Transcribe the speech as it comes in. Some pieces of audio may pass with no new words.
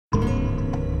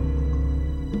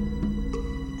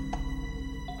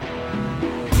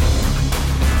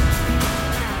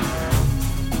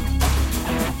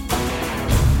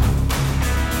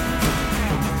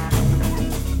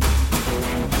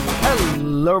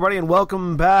Hello, everybody, and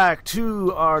welcome back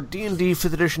to our D&D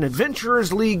 5th Edition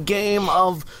Adventurers League game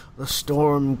of The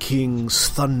Storm King's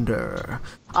Thunder.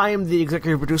 I am the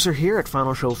executive producer here at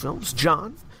Final Show Films,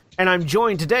 John, and I'm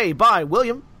joined today by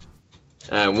William.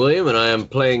 I'm William, and I am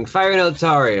playing Firen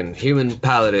Eltarian, Human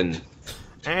Paladin.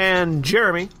 And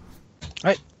Jeremy.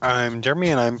 Hi, I'm Jeremy,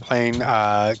 and I'm playing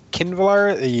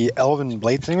Kinvalar, the Elven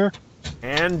Bladesinger.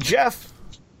 And Jeff.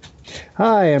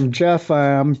 Hi, I'm Jeff.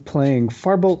 I'm playing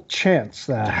Farbolt Chance,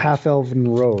 the half-elven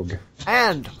rogue.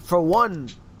 And for one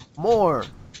more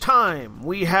time,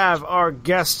 we have our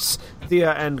guests,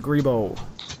 Thea and Grebo.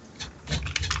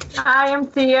 Hi, I'm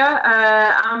Thea.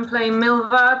 I'm playing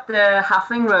Milva, the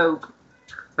halfling rogue.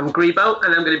 I'm Grebo,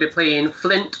 and I'm going to be playing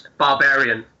Flint,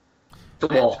 Barbarian,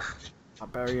 Dwarf.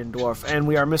 Barbarian Dwarf. And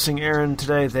we are missing Aaron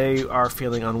today. They are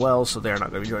feeling unwell, so they're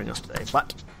not going to be joining us today.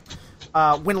 But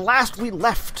when last we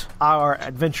left our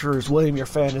adventurers, William, your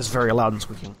fan is very loud and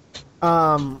squeaking.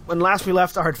 When last we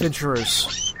left our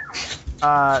adventurers,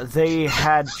 they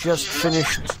had just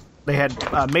finished. They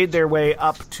had made their way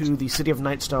up to the city of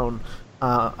Nightstone,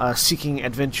 seeking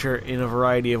adventure in a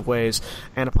variety of ways,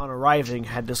 and upon arriving,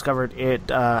 had discovered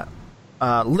it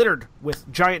littered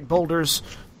with giant boulders,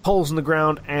 holes in the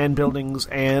ground, and buildings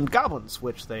and goblins,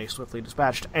 which they swiftly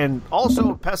dispatched, and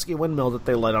also a pesky windmill that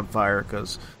they light on fire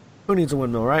because. Who needs a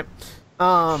windmill, right?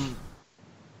 But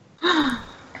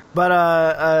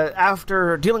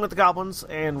after dealing with the goblins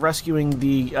and rescuing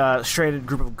the stranded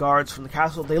group of guards from the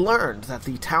castle, they learned that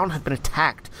the town had been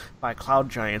attacked by cloud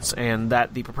giants, and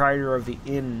that the proprietor of the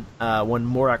inn, one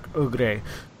Morak Ugre,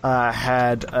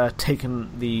 had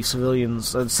taken the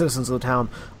citizens of the town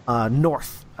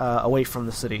north, away from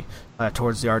the city,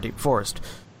 towards the Ardeep Forest.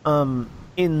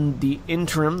 In the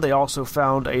interim, they also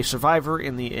found a survivor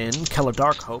in the inn, Kella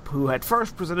Darkhope, who had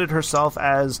first presented herself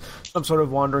as some sort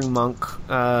of wandering monk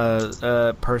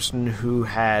person who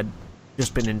had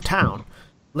just been in town.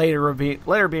 Later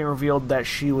being revealed that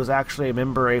she was actually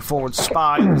a forward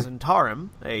spy in Zentarum,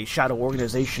 a shadow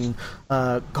organization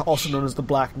also known as the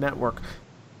Black Network,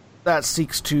 that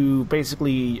seeks to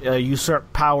basically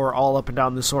usurp power all up and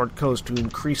down the Sword Coast to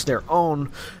increase their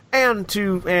own, and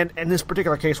in this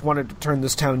particular case wanted to turn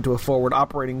this town into a forward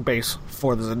operating base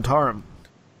for the Zentarum.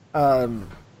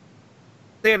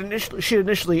 She had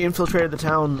initially infiltrated the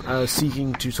town,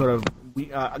 seeking to sort of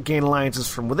gain alliances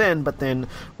from within, but then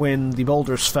when the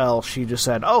boulders fell, she just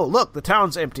said, "Oh, look, the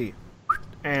town's empty,"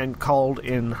 and called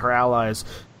in her allies,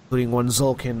 including one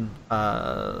Zulkin.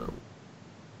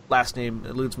 Last name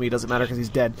eludes me, doesn't matter because he's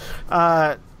dead.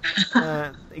 A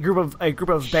group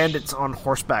of bandits on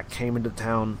horseback came into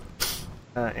town,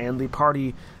 and the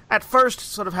party, at first,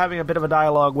 sort of having a bit of a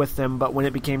dialogue with them, but when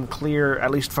it became clear,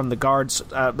 at least from the guards,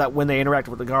 that when they interacted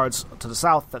with the guards to the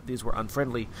south, that these were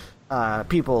unfriendly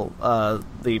people,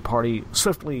 the party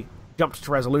swiftly jumped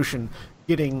to resolution,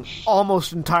 getting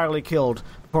almost entirely killed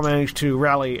before managing to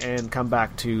rally and come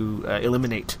back to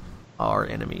eliminate our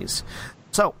enemies.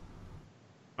 So,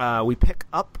 we pick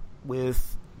up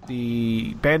with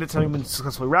the bandits having been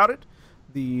successfully routed,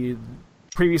 the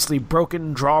previously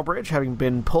broken drawbridge having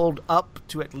been pulled up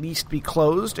to at least be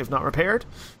closed, if not repaired,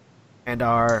 and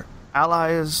our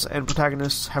allies and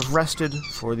protagonists have rested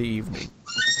for the evening.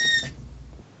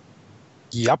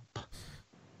 Yep.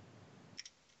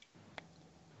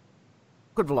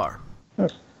 Good, Valar.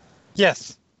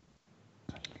 Yes.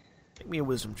 Make me a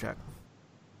wisdom check.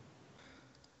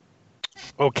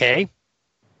 Okay.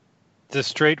 The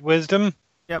straight wisdom?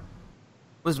 Yep.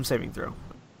 Wisdom saving throw,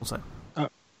 we'll say.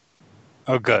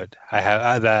 Oh, good. I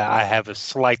have a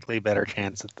slightly better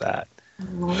chance at that.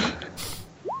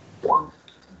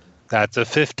 That's a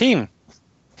 15.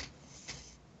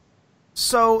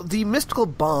 So, the mystical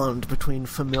bond between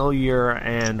familiar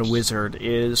and wizard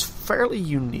is fairly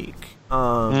unique.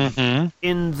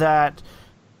 In that,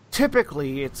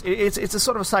 typically, it's a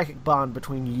sort of a psychic bond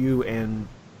between you and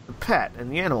the pet and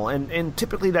the animal, and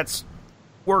typically that's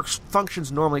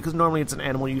functions normally, because normally it's an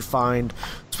animal you find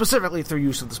specifically through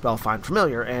use of the spell Find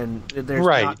Familiar, and there's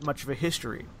not much of a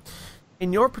history.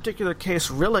 In your particular case,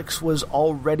 Rilix was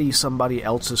already somebody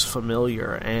else's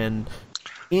familiar, and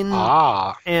in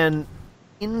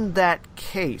that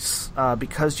case,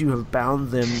 because you have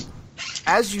bound them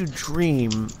as you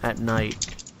dream at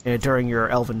night during your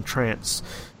elven trance,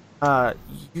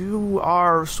 you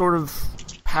are sort of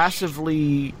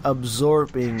passively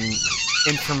absorbing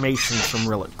information from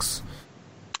Rilix.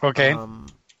 Okay.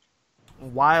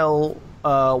 While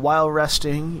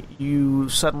resting, you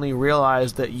suddenly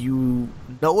realize that you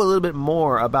know a little bit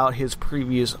more about his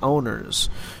previous owners.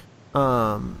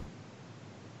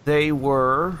 They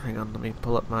were... Hang on, let me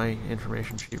pull up my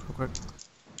information sheet real quick.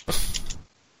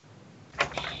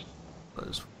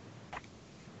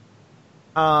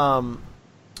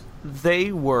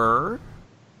 They were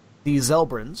the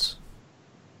Zelbrins,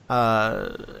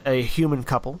 a human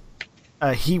couple.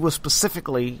 He was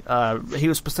specifically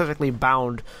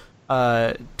bound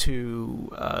to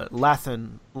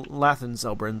Lathan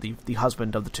Zelbrin, the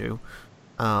husband of the two,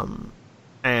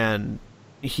 and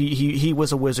he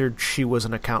was a wizard. She was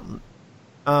an accountant.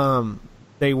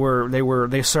 They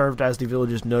served as the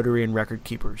village's notary and record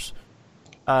keepers.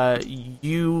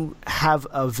 You have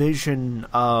a vision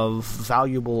of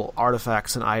valuable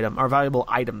artifacts and valuable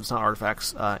items, not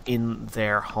artifacts, in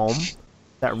their home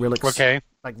that Rilix. Okay.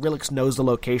 Like Rilix knows the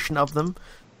location of them,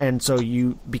 and so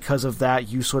because of that,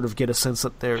 you sort of get a sense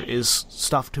that there is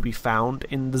stuff to be found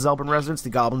in the Zelbrin residence.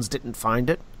 The goblins didn't find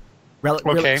it.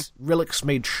 Rilix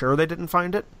made sure they didn't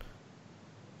find it.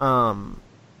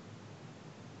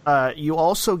 You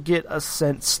also get a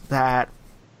sense that,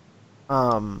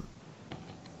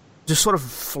 just sort of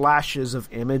flashes of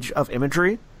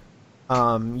imagery.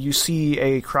 You see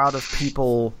a crowd of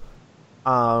people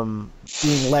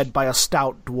being led by a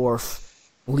stout dwarf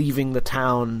leaving the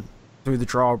town through the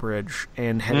drawbridge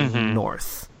and heading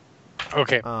north.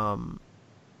 Okay.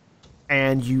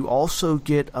 And you also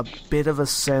get a bit of a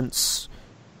sense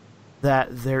that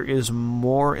there is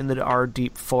more in the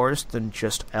Ardeep Forest than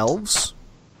just elves.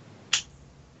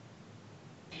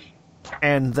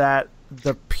 And that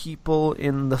the people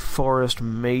in the forest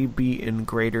may be in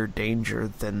greater danger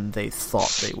than they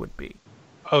thought they would be.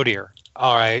 Oh dear.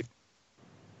 All right.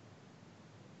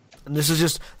 And this is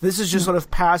just sort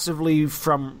of passively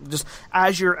from just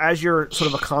as you're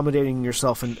sort of accommodating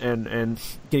yourself and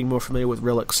getting more familiar with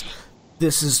Rilix.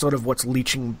 This is sort of what's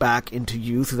leaching back into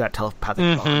you through that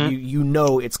telepathic bond. You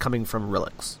know it's coming from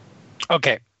Rilix.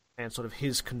 Okay. And sort of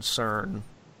his concern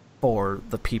for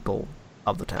the people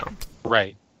of the town.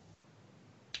 Right.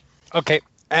 Okay.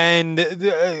 And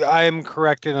I am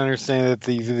correct in understanding that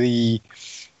the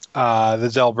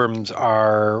Zelbrims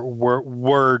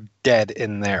were dead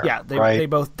in there. Yeah, they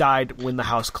both died when the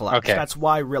house collapsed. Okay. That's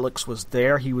why Rilix was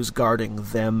there. He was guarding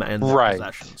them and their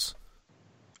possessions.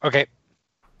 Okay.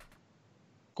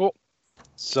 Cool.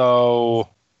 So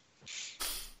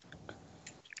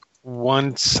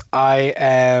once I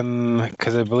am,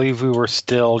 because I believe we were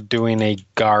still doing a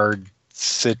guard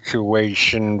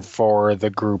situation for the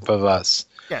group of us.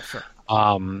 Yeah, sure.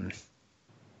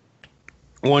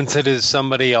 Once it is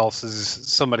somebody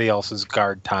else's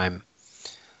guard time,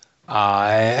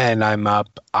 and I'm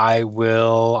up, I'm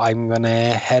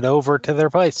gonna head over to their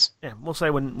place. Yeah, we'll say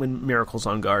when Miracle's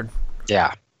on guard.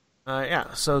 Yeah.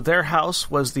 So their house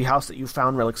was the house that you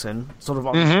found Rilix in. Sort of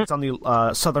it's on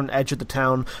the southern edge of the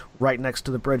town, right next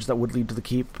to the bridge that would lead to the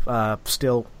keep.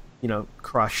 Still,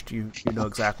 crushed. You know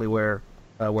exactly where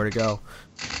to go.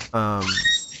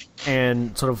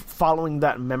 And sort of following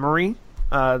that memory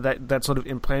that sort of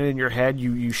implanted in your head,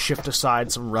 you shift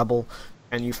aside some rubble,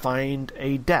 and you find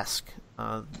a desk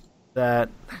that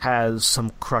has some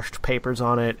crushed papers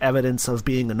on it, evidence of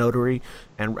being a notary,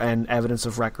 and evidence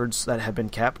of records that have been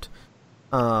kept.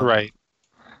 Right.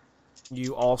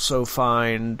 You also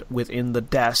find within the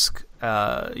desk,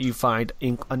 you find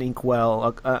an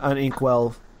inkwell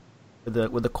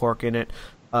with a cork in it,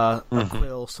 a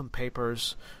quill, some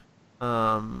papers,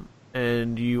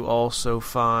 and you also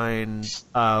find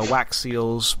wax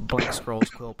seals, blank scrolls,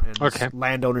 quill pens,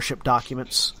 land ownership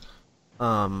documents,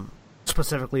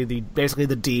 specifically basically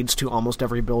the deeds to almost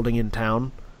every building in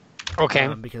town.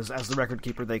 Okay. Because as the record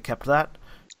keeper, they kept that.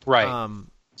 Right.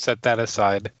 Set that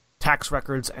aside. Tax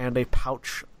records and a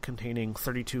pouch containing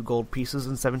 32 gold pieces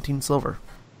and 17 silver.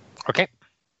 Okay.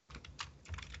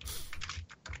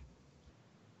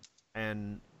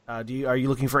 And are you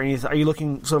looking for anything? Are you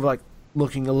looking sort of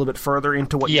looking a little bit further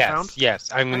into what you found? Yes,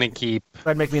 I'm going to keep...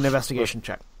 That'd make me an investigation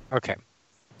check. Okay.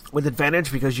 With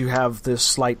advantage because you have this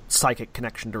slight psychic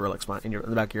connection to Rilix in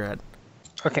the back of your head.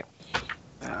 Okay.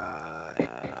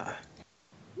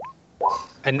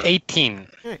 An 18.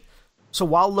 Okay. So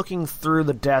while looking through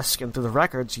the desk and through the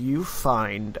records, you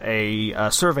find a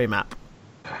survey map.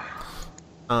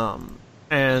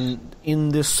 And in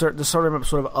the survey map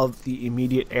sort of the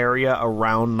immediate area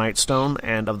around Nightstone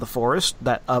and of the forest,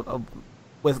 that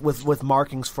with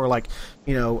markings for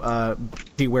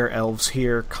beware elves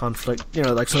here, conflict,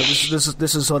 so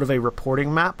this is sort of a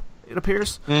reporting map, it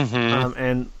appears.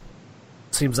 And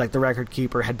it seems like the record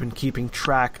keeper had been keeping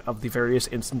track of the various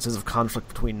instances of conflict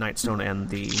between Nightstone and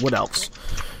the Wood Elves.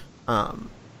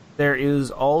 There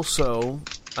is also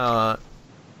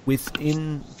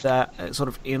within that, sort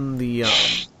of in the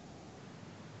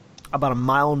about a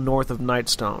mile north of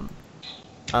Nightstone,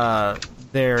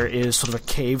 there is sort of a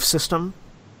cave system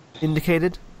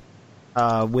indicated.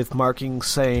 with markings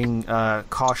saying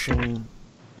caution,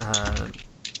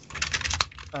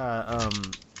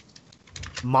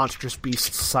 monstrous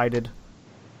beasts sighted.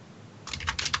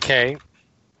 Okay.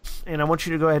 And I want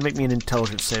you to go ahead and make me an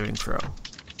intelligence saving throw.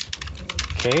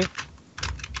 Okay.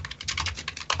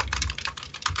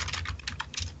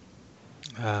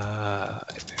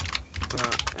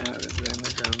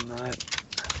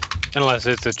 Unless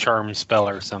it's a charm spell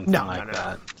or something like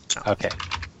that. No. Okay.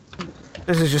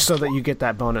 This is just so that you get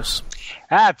that bonus.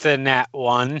 That's a nat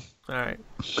 1. All right.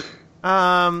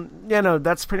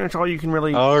 That's pretty much all you can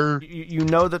really. You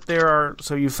know that there are.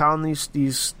 So you found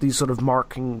these sort of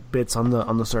marking bits on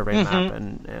the survey map,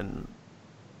 and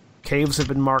caves have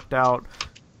been marked out.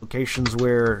 Locations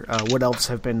where wood elves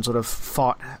have been sort of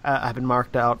fought have been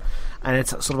marked out, and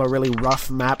it's sort of a really rough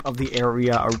map of the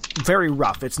area. Or very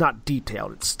rough. It's not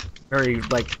detailed. It's very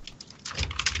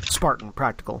Spartan,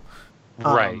 practical.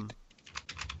 Right.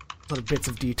 Sort of bits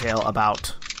of detail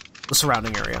about the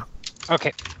surrounding area.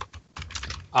 Okay.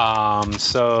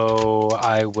 So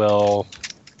I will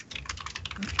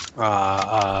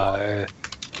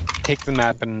take the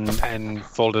map and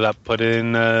fold it up, put it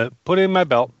in my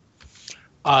belt.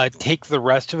 Take the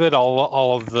rest of it,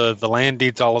 all of the land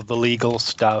deeds, all of the legal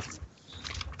stuff,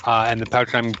 and the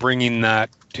pouch. I'm bringing that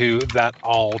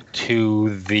all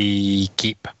to the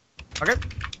keep. Okay.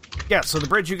 Yeah. So the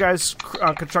bridge you guys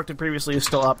constructed previously is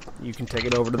still up. You can take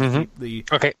it over to the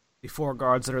keep. Okay. The 4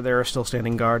 guards that are there are still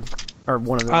standing guard, or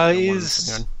one of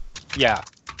them. Yeah.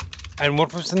 And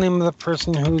what was the name of the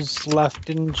person who's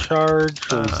left in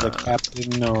charge, or is the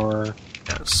captain, or?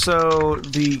 Yeah, so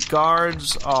the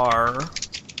guards are.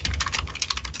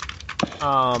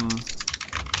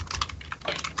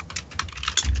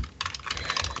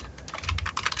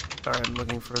 Sorry, I'm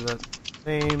looking for the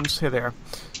names. Here they are.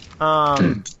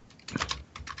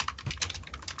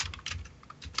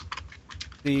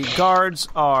 The guards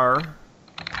are.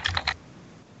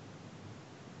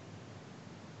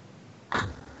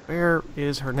 Where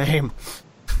is her name?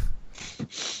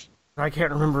 I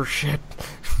can't remember shit.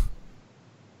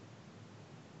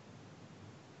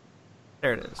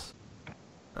 There it is.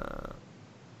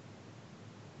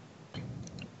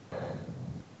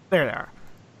 There they are.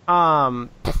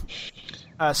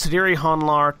 Sidiri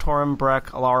Honlar, Torum Breck,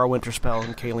 Alara Winterspell,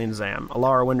 and Kaleen Zam.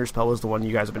 Alara Winterspell was the one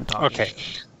you guys have been talking Okay.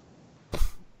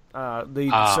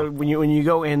 So when you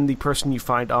go in, the person you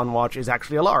find on watch is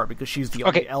actually Alara, because she's the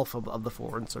only elf of the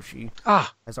 4, and so she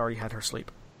has already had her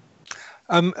sleep.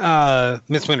 Miss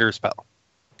Winterspell.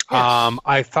 Yes.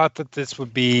 I thought that this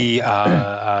would be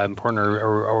important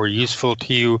or useful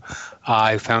to you.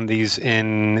 I found these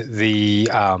in the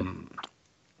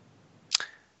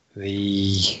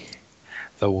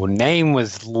name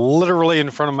was literally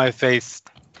in front of my face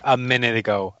a minute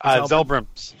ago.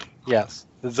 Zelbrun's. Yes,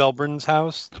 the Zelbrun's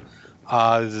house.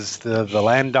 This is the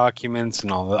land documents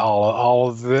and all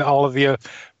of the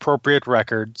appropriate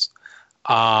records,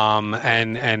 and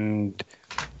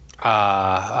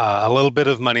a little bit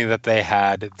of money that they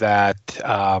had that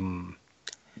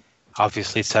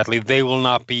obviously, sadly, they will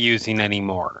not be using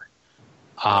anymore.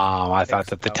 I thought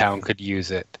that the town could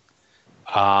use it.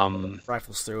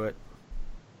 Rifles through it.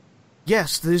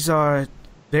 Yes, these are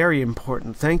very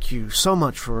important. Thank you so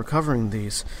much for recovering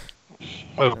these.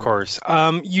 Of course.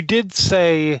 You did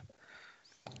say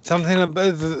something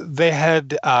about they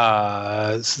had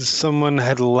someone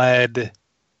had led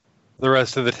the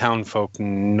rest of the townfolk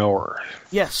north.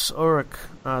 Yes, Ulrich,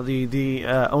 the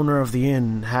owner of the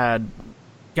inn, had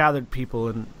gathered people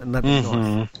and led them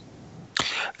north.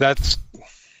 That's.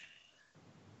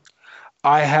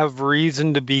 I have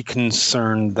reason to be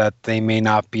concerned that they may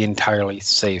not be entirely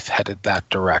safe headed that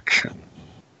direction.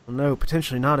 Well, no,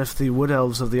 potentially not. If the wood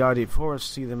elves of the Ardeep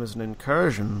Forest see them as an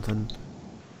incursion, then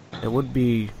it would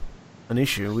be an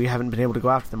issue. We haven't been able to go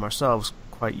after them ourselves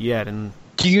quite yet, and...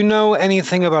 Do you know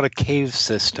anything about a cave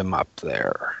system up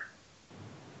there?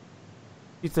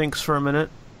 He thinks for a minute.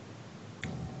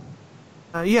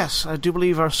 Yes, I do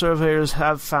believe our surveyors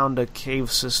have found a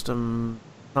cave system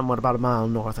somewhat about a mile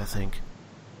north, I think.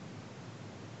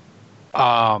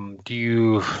 Do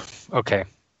you... Okay.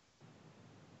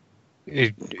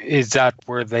 Is that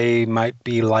where they might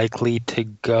be likely to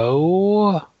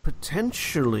go?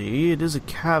 Potentially. It is a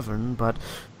cavern, but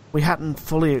we hadn't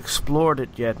fully explored it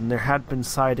yet, and there had been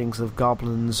sightings of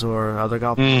goblins or other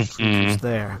goblin creatures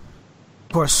there.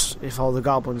 Of course, if all the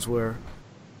goblins were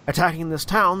attacking this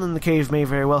town, then the cave may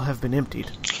very well have been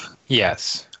emptied.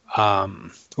 Yes.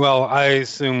 Well, I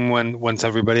assume once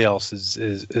everybody else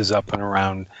is up and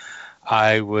around,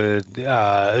 I would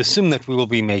assume that we will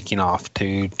be making off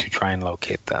to try and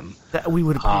locate them. We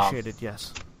would appreciate it,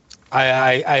 yes.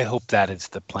 I hope that is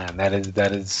the plan. That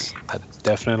is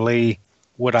definitely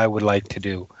what I would like to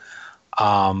do.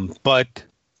 But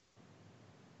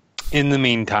in the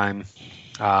meantime,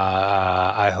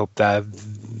 I hope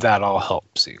that all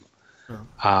helps you.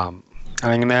 I'm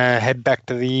gonna head back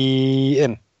to the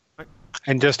inn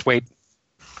and just wait.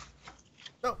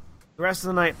 So, the rest of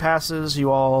the night passes.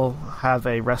 You all have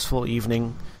a restful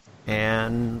evening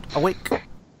and awake in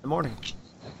the morning.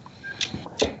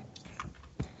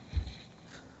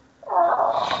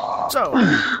 So,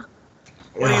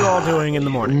 what are you all doing in the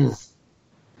morning?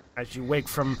 As you wake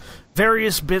from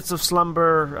various bits of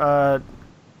slumber,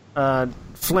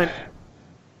 Flint,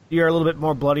 you're a little bit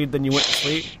more bloodied than you went to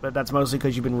sleep, but that's mostly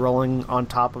because you've been rolling on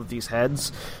top of these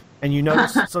heads. And you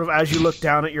notice, sort of, as you look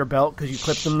down at your belt, because you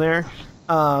clipped them there,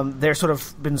 they're sort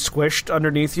of been squished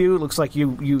underneath you. It looks like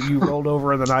you rolled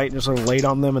over in the night and just sort of laid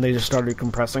on them, and they just started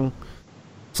compressing.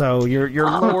 So your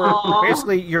lower,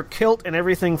 basically your kilt and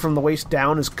everything from the waist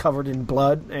down is covered in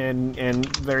blood and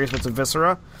various bits of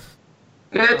viscera.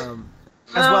 Good.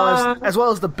 As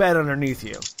well as the bed underneath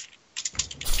you.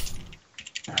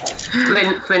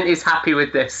 Flint is happy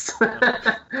with this.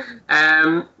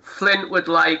 Flint would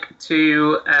like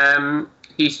to.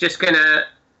 He's just gonna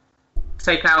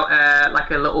take out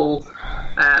like a little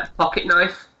pocket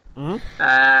knife,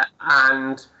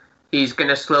 and he's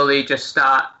gonna slowly just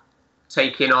start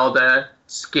taking all the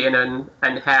skin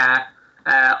and hair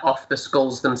off the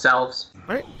skulls themselves.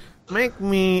 Right. Make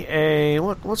me a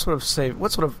what sort of save?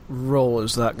 What sort of roll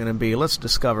is that going to be? Let's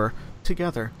discover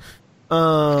together.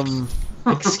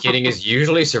 Skinning is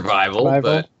usually survival,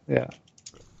 but yeah.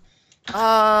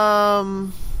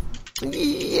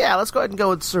 Yeah, let's go ahead and go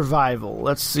with survival.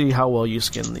 Let's see how well you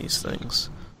skin these things.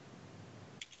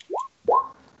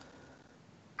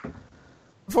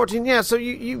 14, yeah, so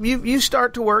you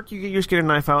start to work, you just get a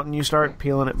knife out and you start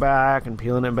peeling it back, and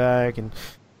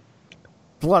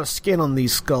a lot of skin on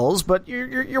these skulls, but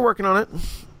you're working on it.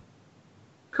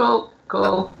 Cool.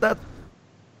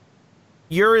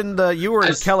 You were in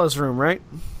Kella's room, right?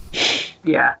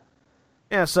 Yeah.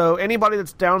 Yeah, so anybody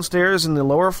that's downstairs in the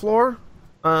lower floor,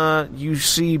 you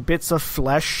see bits of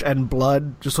flesh and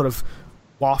blood just sort of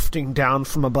wafting down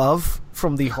from above,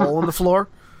 from the hole in the floor.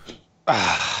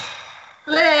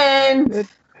 Flint!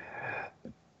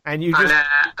 And you just... And,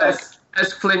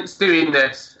 as Flint's doing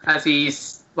this, as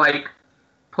he's, like,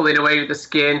 pulling away with the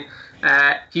skin,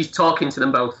 he's talking to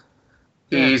them both.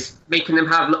 He's making them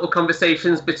have little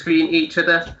conversations between each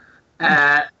other.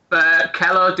 But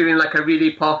Keller doing, like, a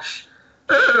really posh,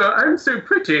 "Oh, I'm so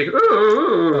pretty.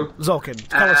 Oh. Zolkin.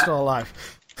 Kella's still alive.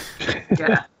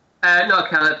 Yeah. Not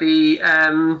Keller, the...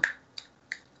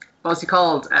 what's he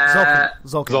called?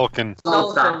 Zolkin.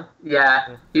 Zoltan.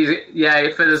 Yeah.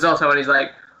 For the Zoltan one, he's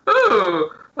like, "Oh,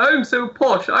 I'm so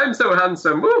posh. I'm so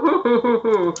handsome.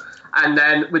 Ooh." And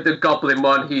then with the goblin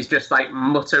one, he's just like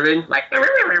muttering, like,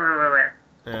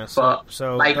 Yeah, so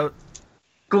like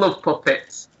glove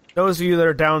puppets. Those of you that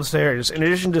are downstairs, in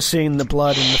addition to seeing the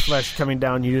blood and the flesh coming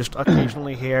down, you just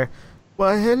occasionally hear,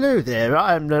 "Well, hello there.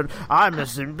 I'm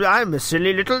a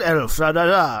silly little elf.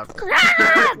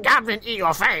 Goblin, eat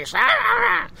your face." From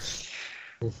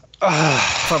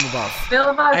above.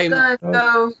 Milva's gonna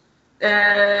go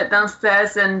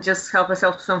downstairs and just help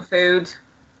herself to some food.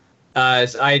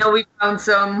 We found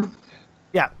some.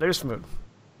 Yeah, there's food.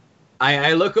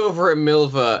 I look over at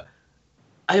Milva.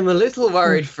 I'm a little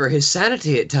worried for his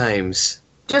sanity at times.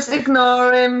 Just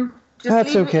ignore him.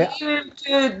 That's okay. Leave him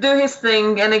to do his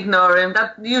thing and ignore him.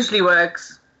 That usually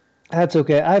works. That's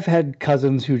okay. I've had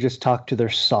cousins who just talk to their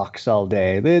socks all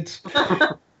day.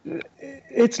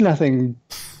 It's nothing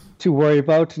to worry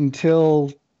about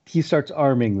until he starts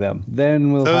arming them.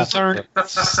 Then we'll. Those aren't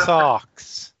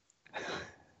socks.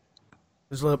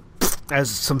 There's a little as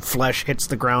some flesh hits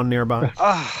the ground nearby.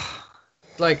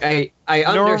 Like I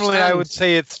understand. Normally, I would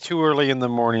say it's too early in the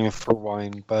morning for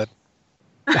wine, but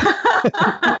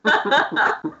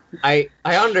I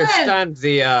understand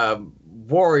the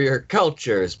warrior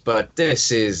cultures, but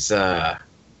this is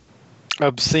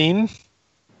obscene.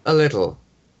 A little.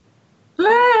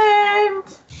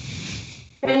 Flint!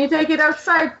 Can you take it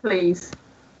outside, please?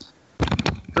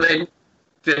 Flint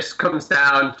just comes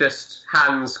down, just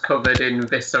hands covered in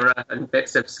viscera and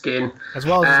bits of skin. As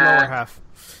well as his lower half.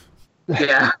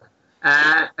 Yeah.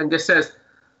 And just says,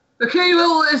 "Okay,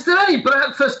 well, is there any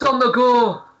breakfast on the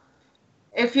go?"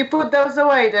 If you put those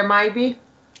away, there might be.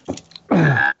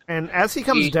 And as he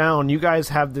comes down, you guys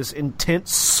have this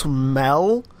intense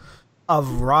smell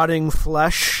of rotting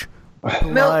flesh,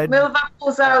 blood, Milva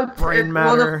pulls out brain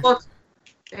matter.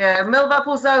 Yeah, Milva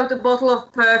pulls out a bottle of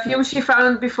perfume she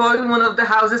found before in one of the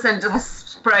houses and just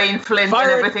spraying Flint and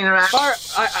everything around.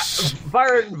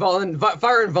 Fire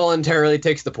involuntarily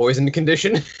takes the poison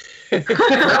condition.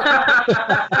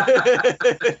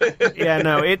 Yeah,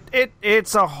 no,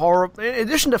 it's a horrible. In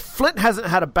addition to Flint hasn't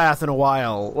had a bath in a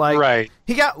while. Like, right.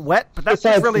 He got wet, but that's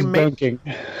Besides really his made.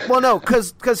 Well, no,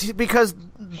 because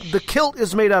the kilt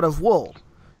is made out of wool,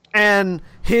 and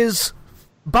his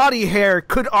body hair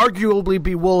could arguably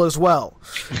be wool as well.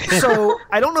 So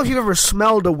I don't know if you've ever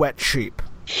smelled a wet sheep.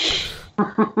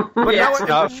 But Yeah. It's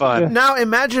not fun. Now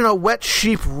imagine a wet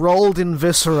sheep rolled in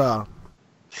viscera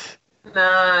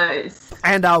Nice.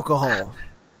 and alcohol.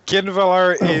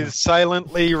 Kinvalar is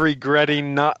silently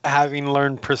regretting not having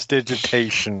learned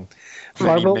prestidigitation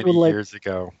many Farbolt would like- years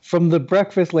ago. From the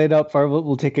breakfast laid out, Farbolt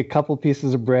will take a couple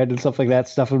pieces of bread and stuff like that,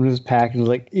 stuff them in his pack, and he's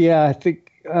like, yeah, I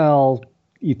think I'll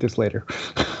eat this later.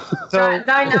 Dine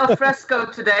al fresco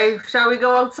today. Shall we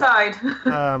go outside?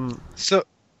 So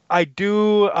I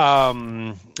do,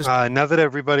 now that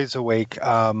everybody's awake,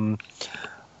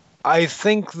 I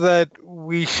think that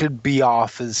we should be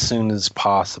off as soon as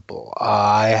possible.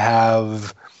 I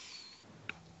have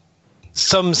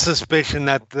some suspicion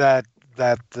that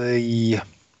the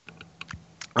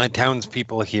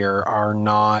townspeople here are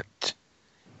not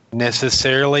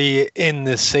necessarily in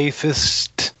the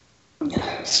safest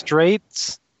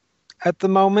straits at the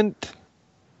moment.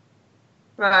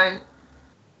 Right.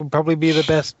 Would probably be the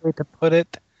best way to put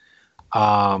it.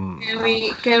 Can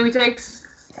we take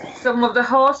some of the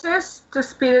horses to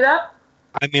speed it up?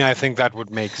 I mean, I think that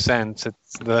would make sense.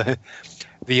 It's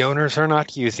the owners are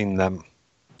not using them.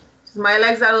 My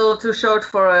legs are a little too short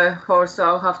for a horse, so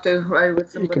I'll have to ride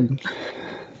with You somebody.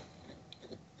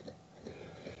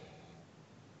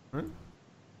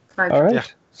 All right. Yeah.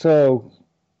 So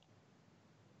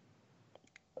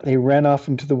they ran off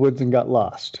into the woods and got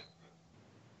lost.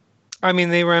 I mean,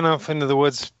 they ran off into the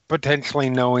woods,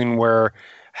 potentially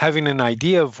having an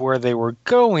idea of where they were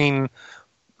going,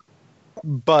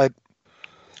 but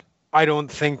I don't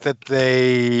think that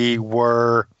they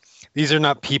were. These are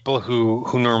not people who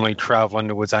normally travel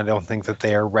into woods. I don't think that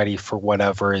they are ready for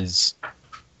whatever is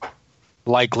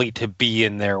likely to be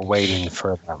in there waiting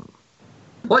for them.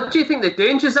 What do you think the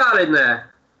dangers are in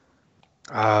there?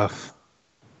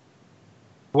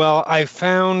 Well,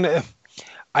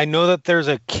 I know that there's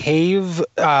a cave,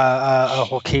 a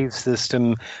whole cave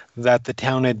system that the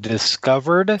town had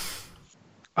discovered.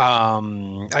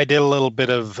 I did a little bit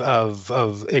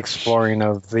of exploring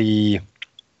of the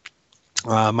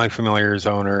my familiar's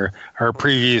owner, or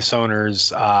previous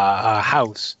owner's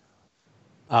house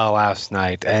last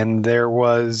night, and there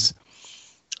was.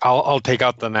 I'll take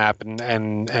out the map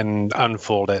and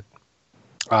unfold it.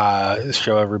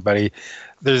 Show everybody.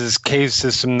 There's this cave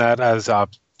system that has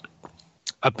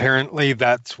apparently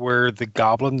that's where the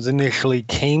goblins initially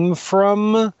came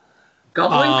from.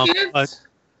 Goblin caves?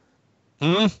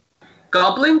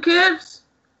 Goblin caves?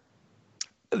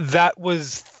 That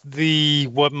was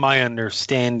what my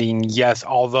understanding, yes,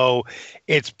 although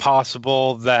it's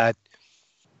possible that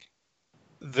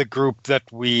the group that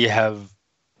we have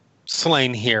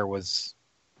slain here was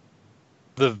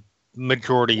the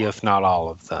majority, if not all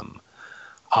of them.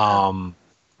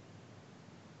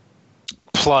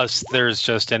 Plus, there's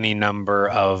just any number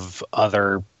of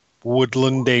other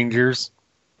woodland dangers.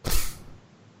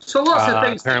 So lots of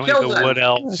things to Apparently, kill the them. wood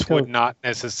elves would not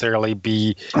necessarily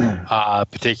be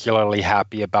particularly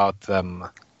happy about them.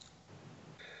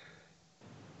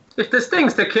 If there's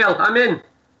things to kill, I'm in.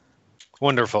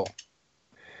 Wonderful.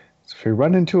 So if we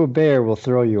run into a bear, we'll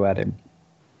throw you at him.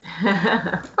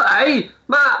 Hey,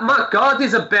 my god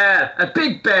is a bear. A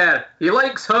big bear. He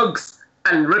likes hugs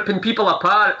and ripping people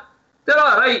apart. They're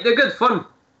alright, they're good fun.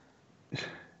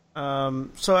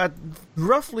 So at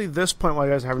roughly this point while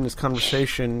you guys are having this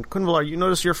conversation, Quinvalar, you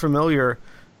notice your familiar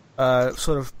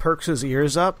sort of perks his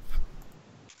ears up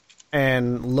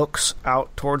and looks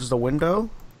out towards the window.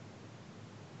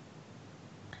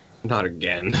 Not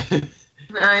again.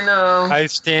 I know. I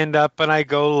stand up and I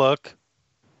go look.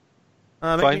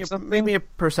 Make me a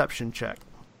perception check.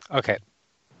 Okay.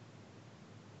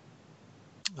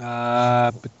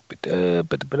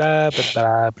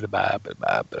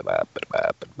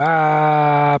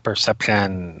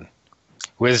 Perception.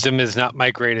 Wisdom is not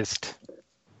my greatest.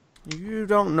 You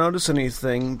don't notice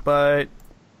anything, but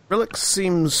Rilix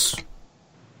seems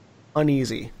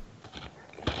uneasy.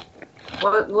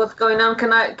 What's going on?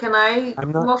 Can I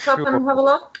I'm not walk up sure. and have a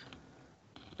look?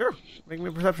 Sure, make me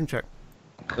a perception check.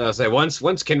 I'll say once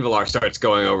Kinvalar starts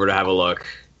going over to have a look.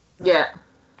 Yeah.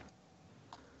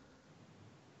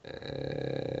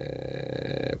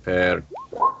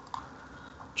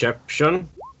 Perception.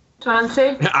 20.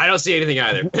 I don't see anything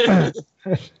either.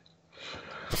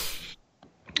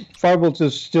 Farbolt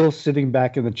is still sitting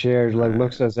back in the chair, like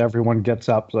looks as everyone gets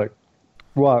up, like,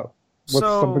 what? What's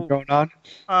something going on?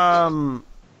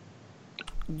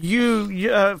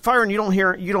 Fyron,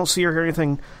 you don't see or hear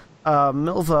anything.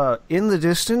 Milva, in the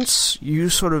distance, you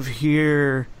sort of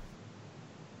hear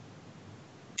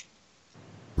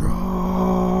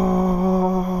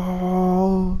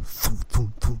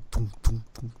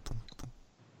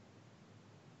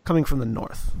coming from the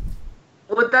north.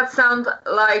 Would that sound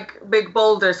like big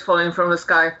boulders falling from the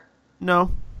sky?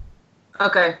 No.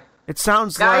 Okay. It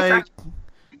sounds like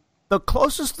the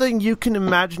closest thing you can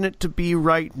imagine it to be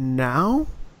right now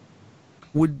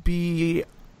would be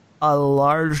a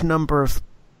large number of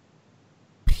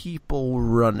people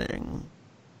running.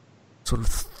 Sort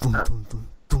of.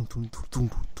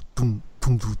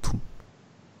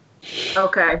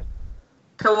 Okay.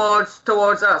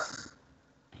 Towards us.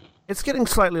 It's getting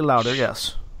slightly louder,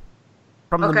 yes.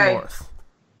 From the north.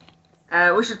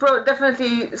 We should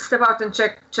definitely step out and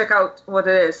check out what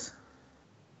it is.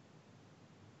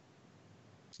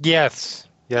 Yes.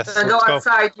 And go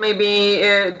outside, maybe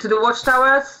to the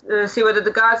watchtowers, see whether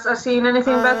the guards are seeing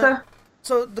anything better.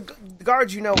 So the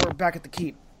guards, are back at the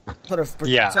keep, have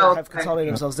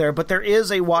consolidated themselves there. But there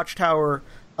is a watchtower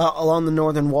along the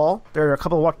northern wall. There are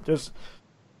there's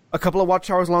a couple of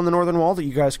watchtowers along the northern wall that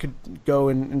you guys could go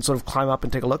and sort of climb up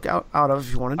and take a look out of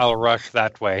if you wanted. I'll rush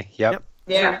that way. Yep.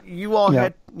 Yeah. So you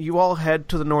all head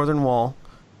to the northern wall.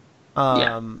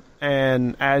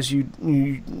 And as you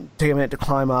take a minute to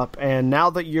climb up, and now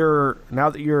that you're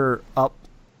up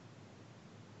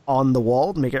on the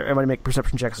wall, everybody make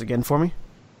perception checks again for me.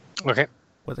 Okay.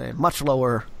 With a much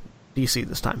lower DC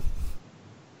this time.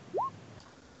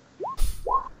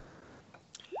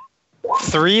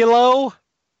 3 low.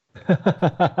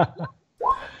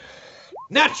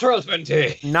 Natural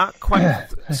 20. Not quite.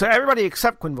 So everybody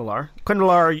except Quinvalar.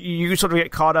 Quinvalar, you sort of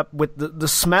get caught up with the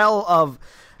smell of.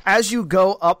 As you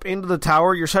go up into the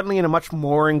tower, you're suddenly in a much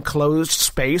more enclosed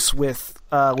space with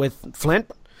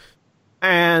Flint,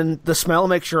 and the smell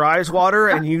makes your eyes water,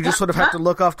 and you just sort of have to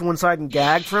look off to one side and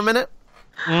gag for a minute.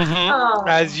 Mm-hmm. Oh.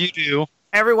 As you do.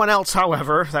 Everyone else,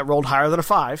 however, that rolled higher than a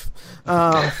 5.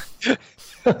 Wow.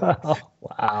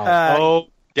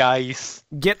 Dice.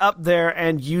 Get up there,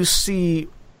 and you see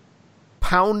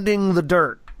pounding the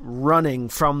dirt, running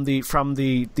from the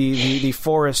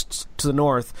forests to the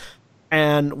north.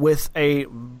 And with a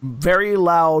very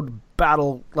loud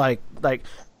battle, like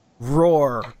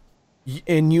roar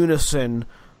in unison,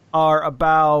 are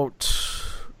about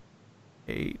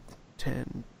 8,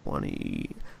 10,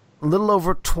 20, a little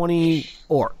over 20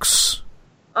 orcs.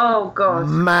 Oh, God.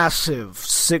 Massive,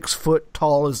 6 foot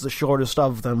tall is the shortest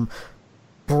of them.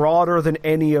 Broader than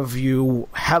any of you,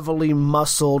 heavily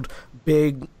muscled,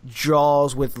 big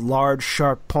jaws with large,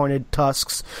 sharp-pointed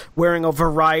tusks, wearing a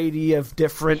variety of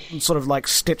different sort of like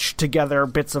stitched together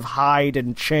bits of hide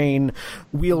and chain,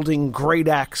 wielding great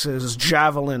axes,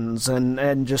 javelins, and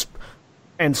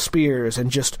spears, and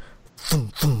just.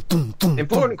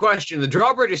 Important question: the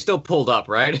drawbridge is still pulled up,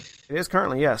 right? It is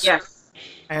currently, yes. Yes.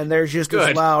 And there's just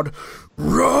this loud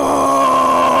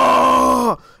roar.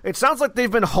 It sounds like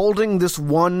they've been holding this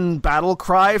one battle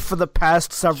cry for the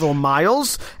past several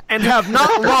miles and have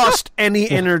not lost any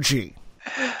energy.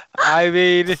 I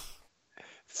mean,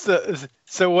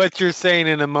 so what you're saying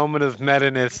in a moment of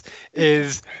meta-ness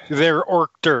is they're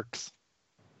orc dirks.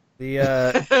 Yes,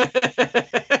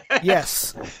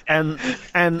 and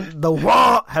the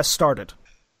wah has started.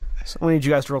 So I need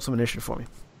you guys to roll some initiative for me.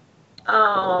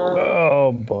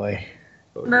 Oh boy.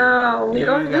 no! We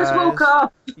just woke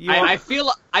up. I feel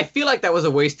like that was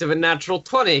a waste of a natural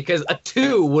 20 because a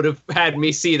 2 would have had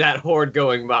me see that horde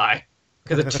going by.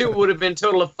 Because a 2 would have been a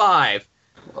total of 5.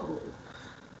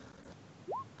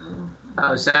 That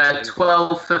was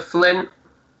 12 for Flint.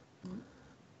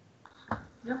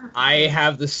 I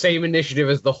have the same initiative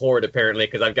as the horde apparently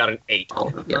because I've got an 8. Oh,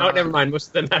 never mind. Most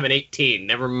of them have an 18.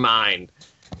 Never mind.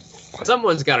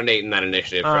 Someone's got an 8 in that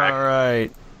initiative track. All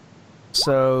right.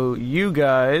 So you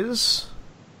guys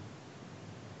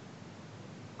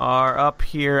are up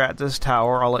here at this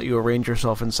tower. I'll let you arrange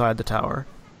yourself inside the tower.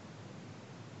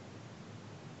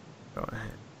 Go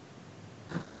ahead.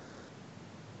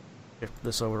 Shift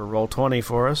this over to Roll20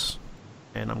 for us.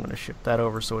 And I'm going to shift that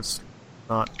over so it's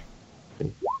not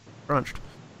crunched.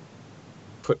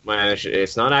 Put my initiative.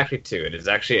 It's not actually 2. It is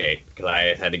actually 8 because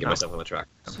I had to get myself on the track.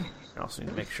 I also need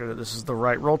to make sure that this is the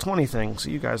right Roll20 thing, so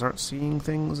you guys aren't seeing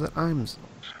things that I'm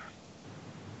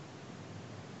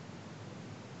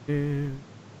seeing.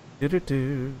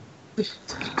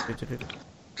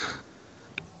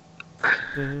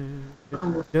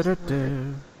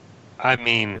 I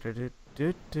mean,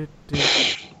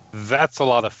 that's a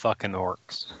lot of fucking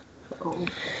orcs.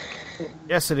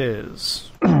 Yes, it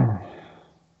is. Sorry,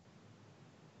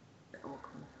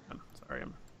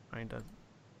 I'm trying to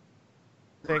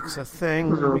fix a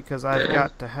thing because I've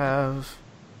got to have...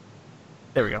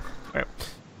 There we go. All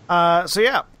right. So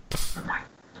yeah.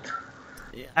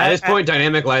 At this point,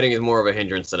 dynamic lighting is more of a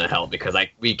hindrance than a help because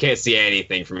we can't see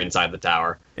anything from inside the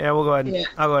tower. Yeah, we'll go ahead.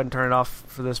 I'll go ahead and turn it off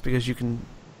for this because you can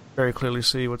very clearly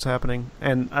see what's happening,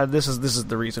 and this is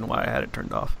the reason why I had it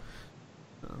turned off.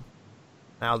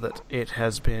 Now that it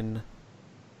has been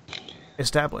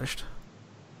established.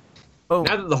 Oh,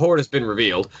 now that the horde has been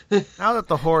revealed. Now that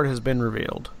the horde has been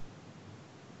revealed.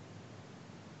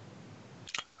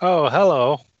 Oh,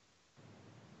 hello.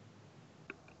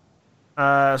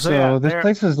 So yeah, this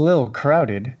place is a little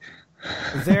crowded.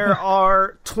 There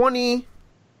are 22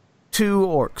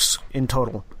 orcs in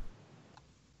total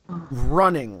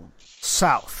running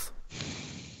south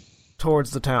towards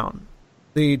the town.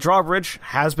 The drawbridge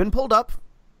has been pulled up,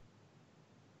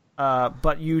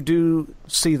 but you do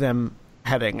see them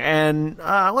heading. And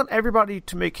I want everybody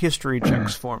to make history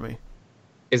checks for me.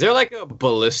 Is there like a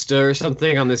ballista or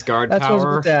something on this guard That's tower? That's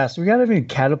what I was about to ask. We got any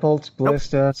catapults,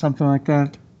 ballista, something like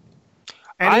that?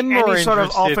 Any sort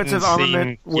of offensive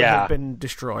armament would have been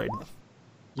destroyed.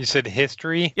 You said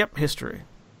history? Yep, history.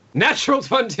 Natural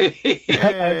 20!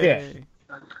 Hey.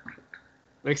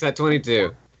 Makes that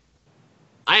 22.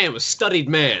 I am a studied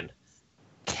man.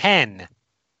 10.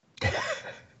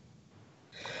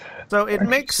 So it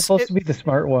makes supposed to be the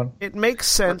smart one. It makes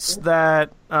sense that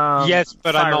yes,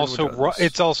 but Firen I'm also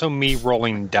it's also me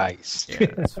rolling dice. Yeah,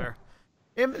 that's fair.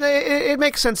 It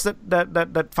makes sense that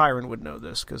Firen would know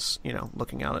this because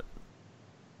looking at it,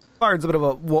 Firen's a bit of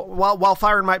a while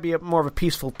Firen might be more of a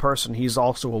peaceful person, he's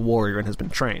also a warrior and has been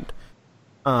trained.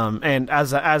 And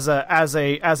as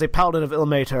a paladin of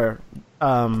Ilmater,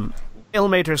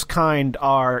 Ilmater's kind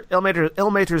are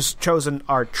Ilmater's chosen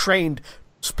are trained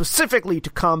specifically to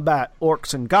combat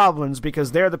orcs and goblins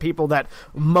because they're the people that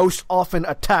most often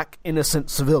attack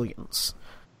innocent civilians.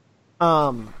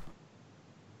 You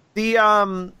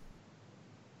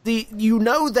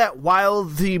know that while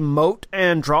the moat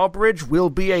and drawbridge will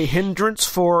be a hindrance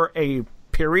for a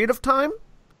period of time,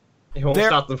 it won't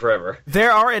stop them forever.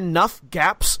 There are enough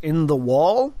gaps in the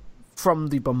wall from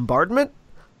the bombardment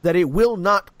that it will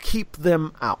not keep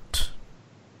them out.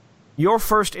 Your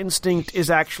first instinct is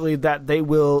actually that they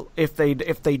will, if they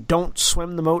don't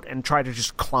swim the moat and try to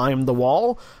just climb the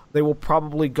wall, they will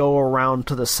probably go around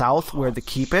to the south where the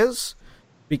keep is,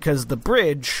 because the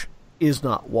bridge is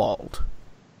not walled.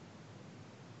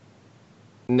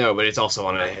 No, but it's also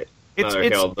on another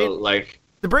hill.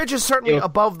 The bridge is certainly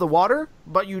above the water,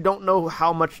 but you don't know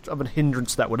how much of a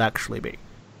hindrance that would actually be.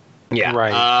 Yeah.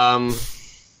 Right.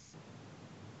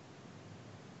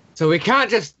 So we can't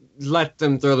just let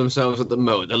them throw themselves at the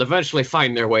moat. They'll eventually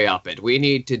find their way up it. We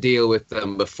need to deal with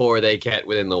them before they get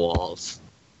within the walls.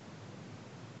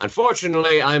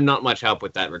 Unfortunately, I'm not much help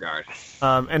with that regard.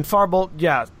 And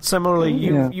Farbolt, similarly,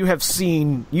 you have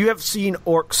seen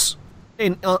orcs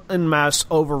in mass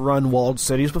overrun walled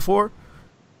cities before.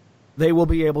 They will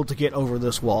be able to get over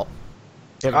this wall.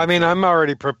 I mean, I'm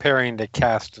already preparing to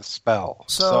cast a spell.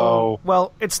 So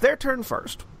well, it's their turn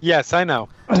first. Yes, I know.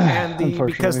 And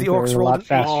because the orcs rolled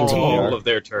 18. All of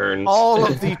their turns.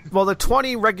 The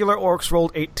 20 regular orcs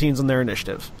rolled 18s on their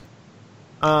initiative.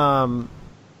 And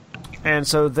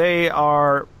so they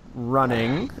are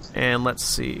running, and let's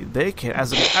see, they can,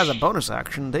 as a bonus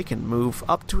action, they can move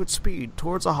up to its speed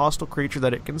towards a hostile creature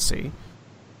that it can see.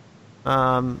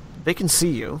 They can see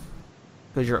you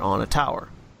because you're on a tower.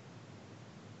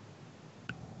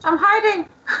 I'm hiding.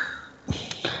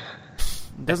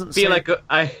 Doesn't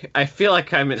I feel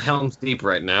like I'm at Helm's Deep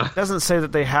right now. Doesn't say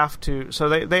that they have to. So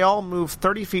they all move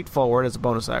 30 feet forward as a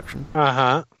bonus action.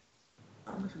 Uh-huh.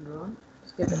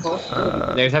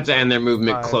 They have to end their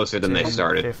movement 5, closer than 10, they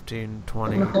started. 15,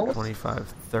 20, 25,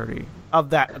 30.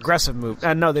 Of that aggressive move.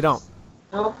 No, they don't.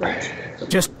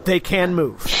 Just they can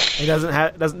move.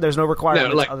 It there's no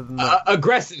requirement other than that.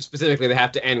 Aggressive specifically, they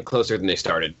have to end closer than they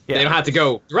started. Yeah. They don't have to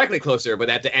go directly closer, but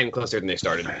they have to end closer than they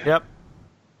started. Yep.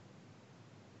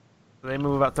 They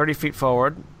move about 30 feet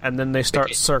forward, and then they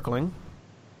start circling.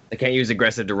 They can't use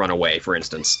aggressive to run away, for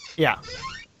instance. Yeah.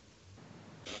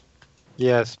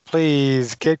 Yes,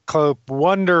 please get close.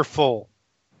 Wonderful.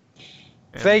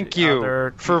 And thank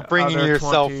you for bringing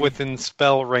yourself within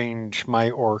spell range, my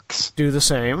orcs. Do the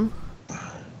same.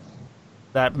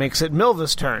 That makes it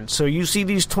Milva's turn. So you see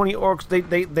these 20 orcs.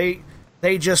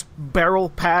 they just barrel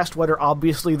past what are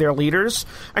obviously their leaders,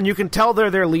 and you can tell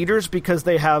they're their leaders because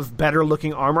they have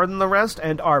better-looking armor than the rest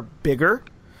and are bigger.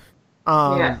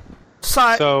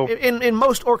 So in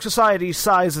most orc societies,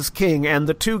 size is king, and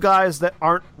the two guys that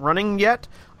aren't running yet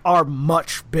are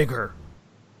much bigger.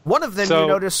 One of them you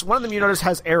notice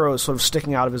has arrows sort of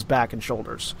sticking out of his back and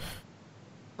shoulders.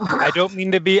 I don't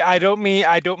mean to be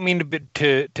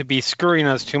screwing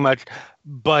us too much,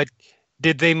 but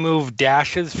did they move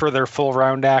dashes for their full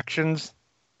round actions?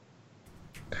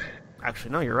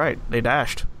 Actually, no, you're right. They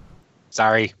dashed.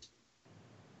 Sorry.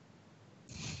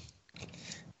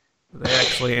 They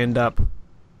actually end up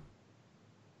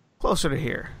closer to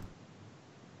here.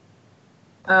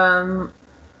 I'm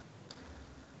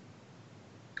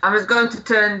just going to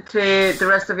turn to the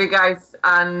rest of you guys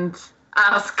and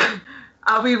ask,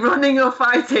 are we running or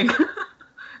fighting?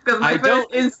 Because my first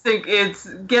instinct is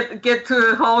get to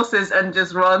the horses and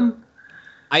just run.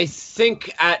 I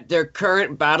think at their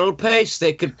current battle pace,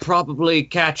 they could probably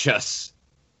catch us.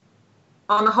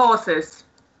 On the horses?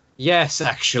 Yes,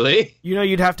 actually. You know,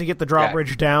 you'd have to get the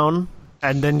drawbridge down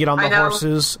and then get on the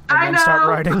horses and then start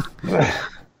riding.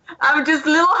 I'm just a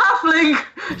little halfling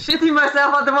shitting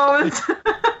myself at the moment.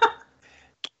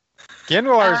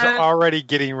 Genwalar's already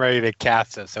getting ready to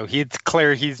cast us, so it's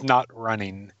clear he's not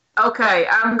running. Okay,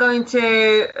 I'm going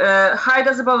to hide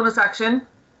as a bonus action.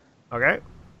 Okay.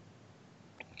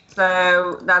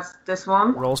 So that's this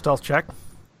one. Roll stealth check.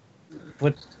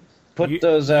 Put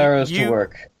those arrows to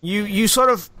work. You sort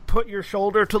of put your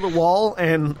shoulder to the wall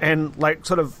and like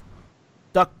sort of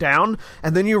duck down,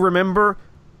 and then you remember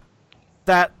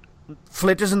that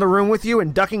Flint is in the room with you,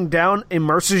 and ducking down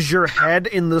immerses your head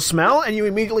in the smell, and you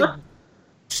immediately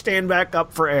stand back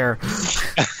up for air.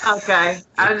 Okay,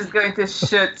 I'm just going to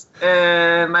shoot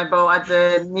my bow at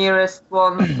the nearest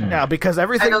one. Yeah, because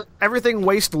everything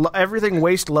waist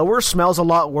lower smells a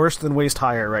lot worse than waist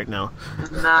higher right now.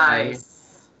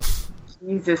 Nice.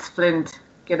 Jesus, Flint,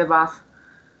 get a bath.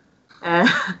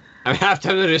 I'm half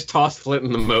tempted to just toss Flint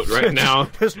in the moat right now.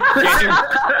 Because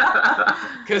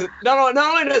not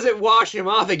only does it wash him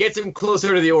off, it gets him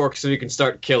closer to the orc so he can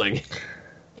start killing.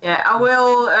 Yeah, I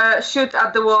will shoot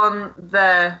at the one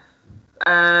there.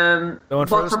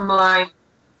 Bottom line,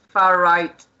 far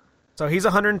right. So he's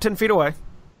 110 feet away.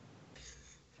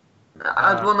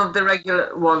 At one of the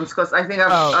regular ones, because I think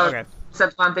I've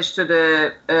disadvantage to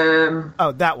the...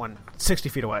 that one. 60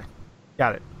 feet away.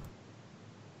 Got it.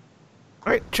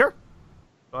 All right, sure.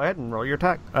 Go ahead and roll your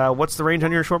attack. What's the range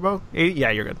on your short bow? 80? Yeah,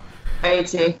 you're good.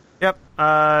 80. Yep.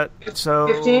 So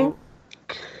 15?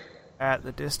 At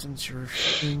the distance you're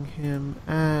shooting him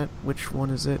at, which one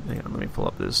is it? Hang on, let me pull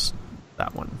up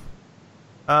that one.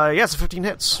 So 15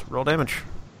 hits. Roll damage.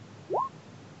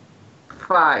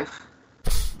 5.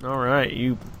 All right,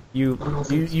 you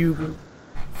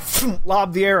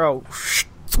lob the arrow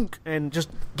and just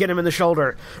get him in the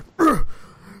shoulder.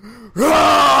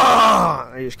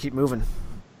 I just keep moving.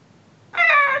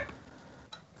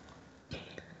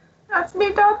 That's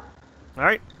me done. All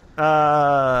right.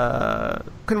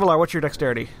 Qinvylar, what's your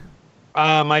dexterity?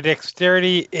 My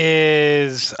dexterity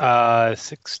is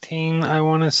 16, I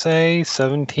want to say.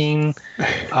 17.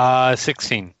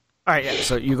 16. All right, yeah,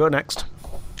 so you go next.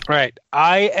 All right.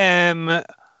 I am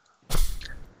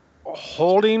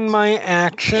holding my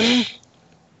action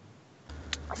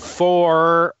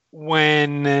for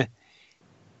when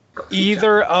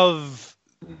either of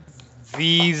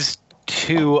these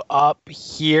two up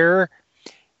here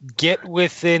get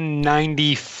within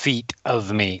 90 feet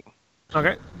of me.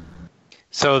 Okay.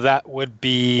 So that would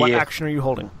be... What action are you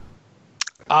holding?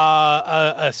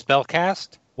 A spell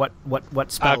cast. What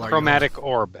spell are you chromatic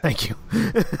orb. Thank you.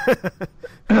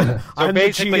 So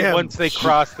basically, once they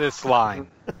cross this line.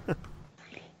 You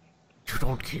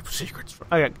don't keep secrets.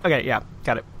 Okay, yeah,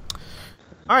 got it.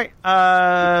 All right,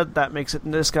 that makes it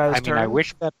this guy's turn. I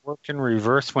wish that worked in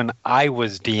reverse when I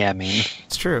was DMing.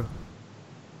 It's true.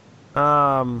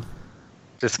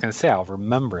 Just gonna say, I'll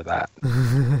remember that.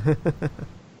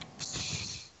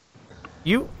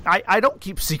 I don't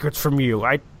keep secrets from you.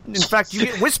 In fact, you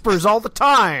get whispers all the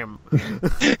time.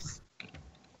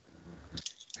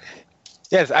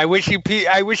 Yes, I wish you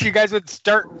guys would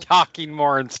start talking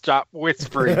more and stop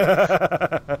whispering.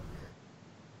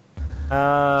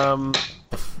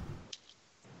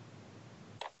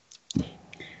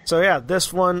 So yeah,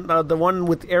 this one, the one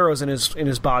with arrows in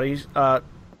his body,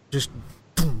 just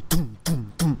boom, boom,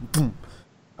 boom, boom, boom,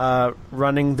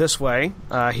 running this way.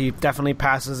 He definitely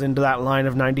passes into that line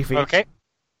of 90 feet. Okay.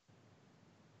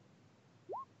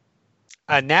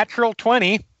 A natural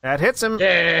 20. That hits him. Yeah.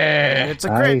 And it's a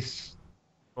crit. Nice.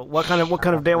 Well, what damage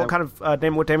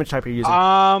type are you using?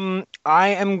 I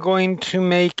am going to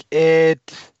make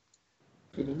it.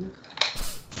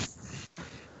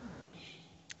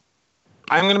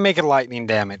 I'm going to make it lightning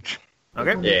damage.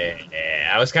 Okay.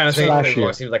 Yeah. I was kind of thinking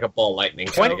it seems like a ball lightning.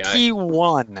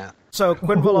 21. So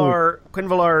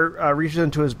Quinvalar reaches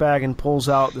into his bag and pulls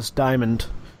out this diamond.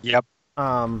 Yep.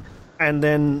 And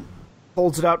then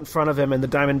holds it out in front of him, and the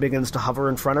diamond begins to hover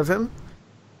in front of him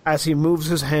as he moves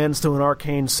his hands through an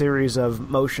arcane series of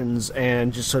motions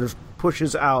and just sort of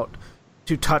pushes out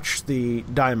to touch the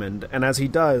diamond. And as he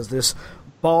does, this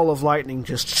ball of lightning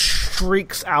just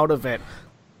streaks out of it,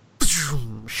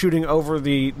 shooting over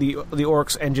the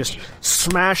orcs and just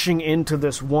smashing into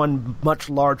this one much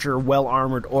larger,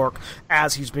 well-armored orc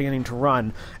as he's beginning to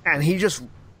run. And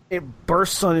it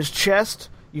bursts on his chest.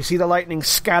 You see the lightning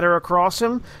scatter across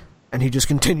him, and he just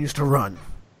continues to run.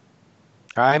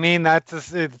 I mean,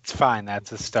 it's fine.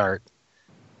 That's a start.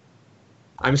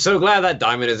 I'm so glad that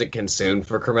diamond isn't consumed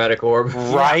for Chromatic Orb.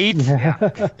 Right?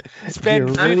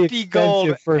 Spend really 50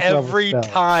 gold every spell.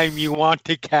 time you want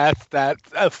to cast that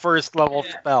first level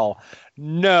spell.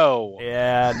 No.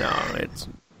 Yeah, no,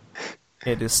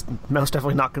 it is most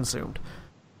definitely not consumed.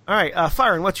 All right,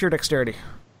 Firen, what's your dexterity?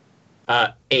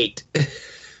 8.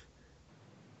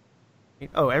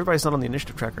 Oh, everybody's not on the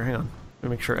initiative tracker. Hang on. Let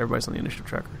me make sure everybody's on the initiative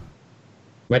tracker.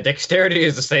 My dexterity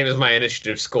is the same as my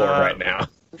initiative score right now.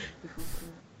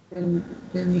 Then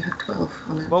you have 12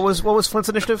 on it. What was Flint's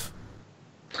initiative?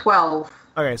 12.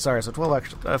 Okay, sorry. So 12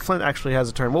 actually. Flint actually has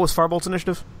a turn. What was Farbolt's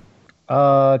initiative?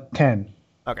 10.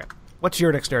 Okay. What's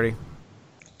your dexterity?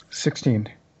 16.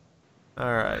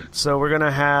 All right. So we're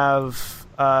gonna have.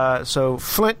 So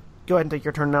Flint, go ahead and take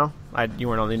your turn now. You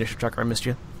weren't on the initiative tracker. I missed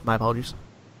you. My apologies.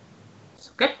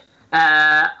 Okay.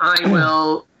 I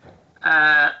will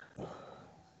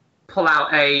pull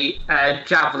out a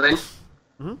javelin.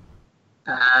 Mm-hmm.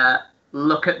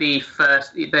 Look at the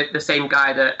same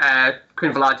guy that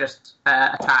Quinvalar just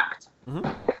attacked, mm-hmm.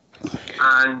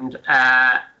 and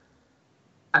I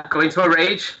go into a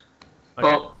rage. Okay.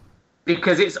 But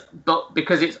because it's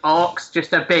orcs,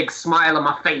 just a big smile on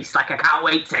my face, like I can't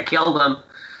wait to kill them,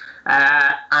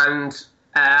 and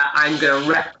I'm going to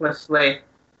recklessly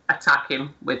attack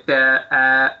him with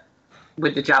the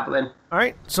javelin. All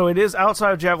right. So it is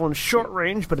outside of javelin's short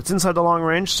range, but it's inside the long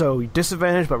range. So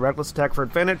disadvantage, but reckless attack for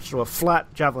advantage. So a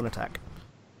flat javelin attack.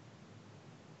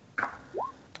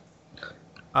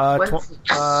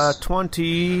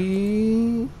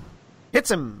 20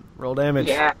 hits him. Roll damage.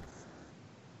 Yeah.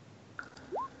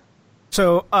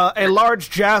 So a large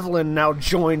javelin now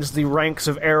joins the ranks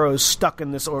of arrows stuck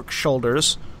in this orc's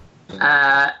shoulders.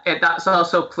 That's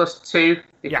also +2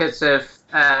 because of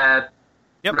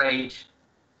Yep. rage.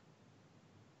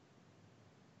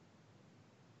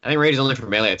 I think rage is only for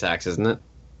melee attacks, isn't it?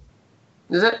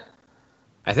 Is it?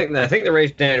 I think the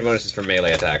rage damage bonus is for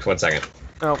melee attacks. 1 second.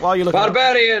 While you look it up,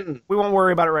 Barbarian! we won't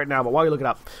worry about it right now, but while you look it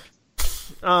up.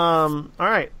 All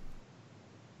right.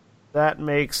 That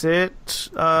makes it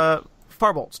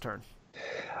Farbolt's turn.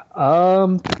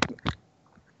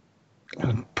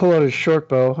 Pull out his short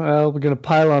bow. We're going to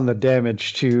pile on the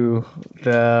damage to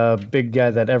the big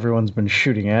guy that everyone's been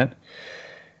shooting at.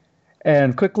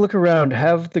 And quick look around.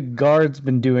 Have the guards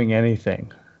been doing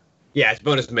anything? Yeah, it's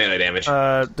bonus melee damage.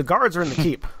 The guards are in the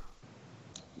keep.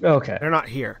 Okay. They're not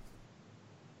here.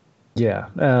 Yeah.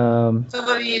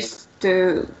 Somebody used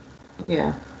to,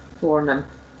 warn them.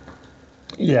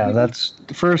 Yeah, that's...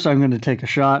 First, I'm going to take a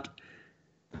shot.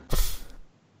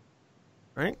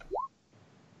 Right?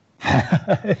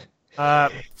 The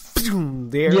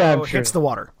arrow hits the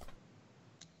water.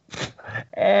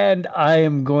 And I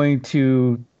am going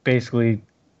to basically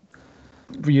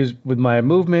use with my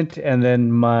movement and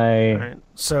then my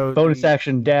bonus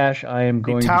action dash. I am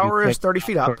going to... The tower is 30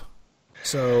 feet up.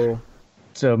 So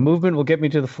movement will get me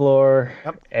to the floor.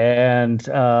 Yep. And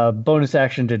bonus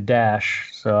action to dash.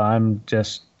 So I'm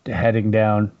just heading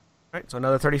down. All right, so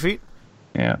another 30 feet?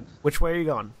 Yeah. Which way are you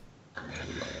going?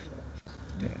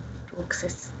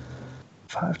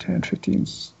 5, 10, 15.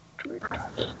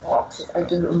 I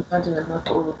didn't imagine I'm not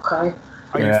okay.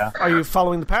 Are you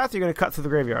following the path or are you going to cut through the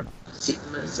graveyard?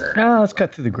 Let's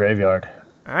cut through the graveyard.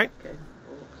 All right.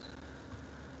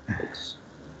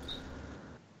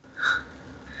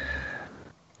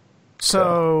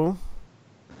 So,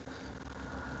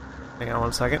 hang on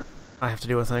 1 second. I have to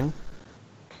do a thing.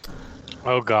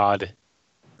 Oh, God.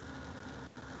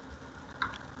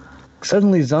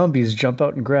 Suddenly zombies jump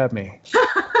out and grab me.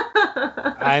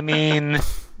 I mean...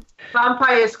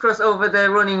 Vampires cross over the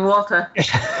running water.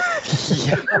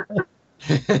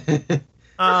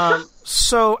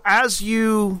 So as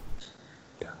you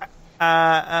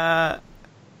As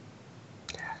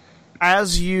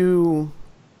you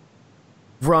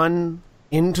run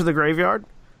into the graveyard,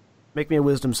 make me a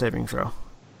wisdom saving throw.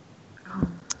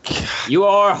 You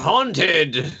are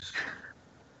haunted.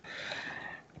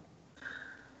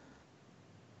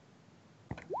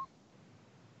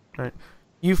 Right.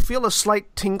 You feel a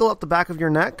slight tingle at the back of your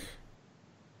neck.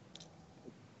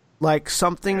 Like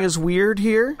something is weird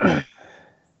here.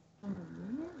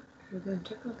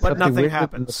 But nothing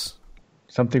happens.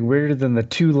 Something weirder than the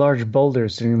two large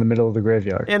boulders sitting in the middle of the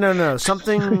graveyard. Yeah, no.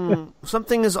 Something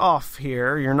is off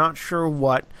here. You're not sure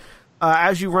what.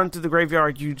 As you run through the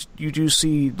graveyard, you do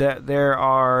see that there's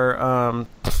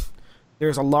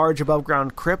a large above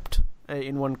ground crypt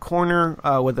in one corner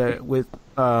with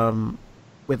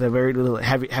a very little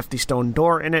hefty stone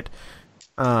door in it.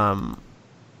 And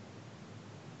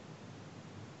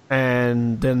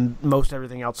then most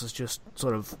everything else is just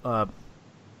sort of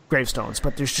gravestones.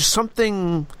 But there's just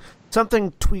something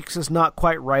tweaks is not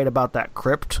quite right about that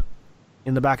crypt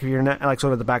in the back of your neck, like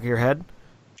sort of the back of your head.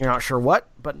 You're not sure what,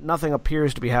 but nothing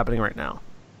appears to be happening right now.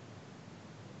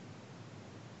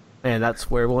 And that's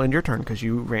where we'll end your turn, because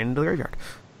you ran into the graveyard.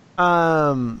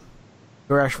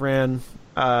 Goresh ran.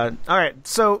 Alright,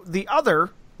 so the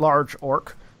other large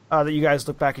orc that you guys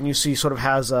look back and you see sort of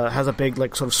has a big,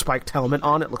 like, sort of spiked helmet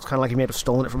on. It looks kind of like he may have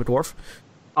stolen it from a dwarf.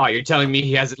 Oh, you're telling me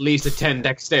he has at least a 10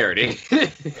 dexterity?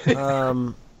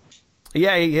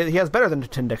 Yeah, he has better than a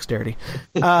 10 dexterity.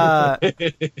 And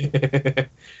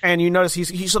you notice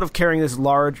he's sort of carrying this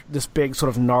big sort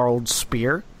of gnarled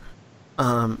spear.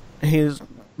 He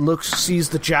sees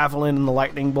the javelin and the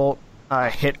lightning bolt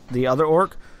hit the other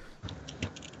orc.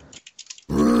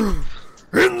 In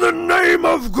the name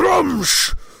of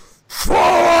Grumsh,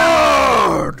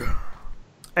 forward!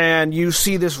 And you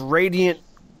see this radiant,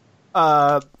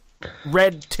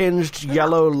 red-tinged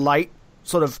yellow light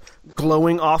sort of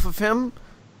glowing off of him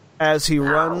as he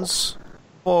runs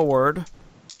forward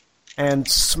and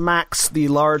smacks the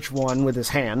large one with his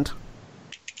hand.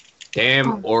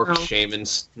 Damn orc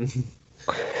shamans.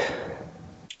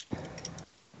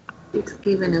 It's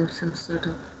given him some sort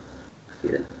of...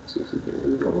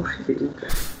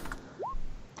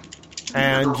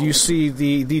 And you see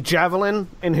the javelin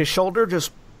in his shoulder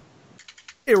just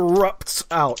erupts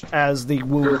out as the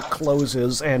wound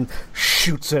closes and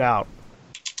shoots it out.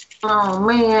 Oh,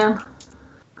 man.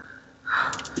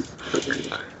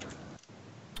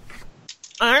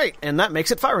 Alright, and that makes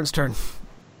it Firen's turn.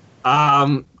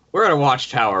 We're at a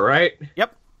watchtower, right?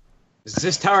 Yep. Does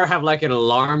this tower have, like, an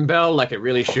alarm bell, like it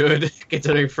really should,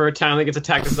 considering for a town that gets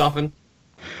attacked this often?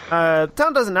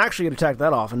 Town doesn't actually get attacked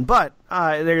that often, but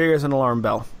there is an alarm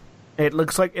bell. It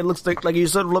looks like you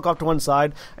sort of look off to one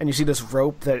side and you see this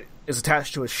rope that is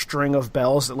attached to a string of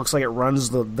bells. It looks like it runs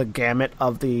the gamut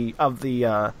of the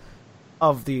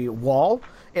wall.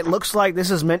 It looks like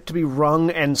this is meant to be rung,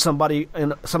 and somebody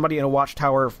in a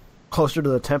watchtower closer to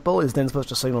the temple is then supposed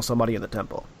to signal somebody in the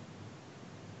temple.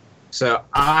 So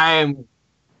I'm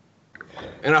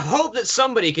gonna hope that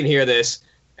somebody can hear this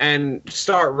and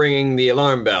start ringing the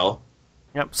alarm bell.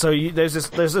 Yep. So there's this.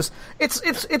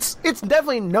 It's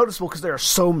definitely noticeable because there are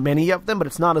so many of them, but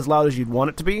it's not as loud as you'd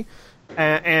want it to be.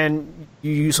 And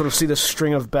you sort of see this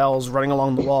string of bells running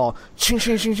along the wall. Ching,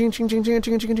 ching, ching, ching, ching, ching, ching,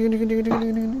 ching, ching, ching, ching,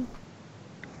 ching.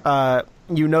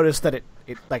 You notice that it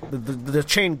like the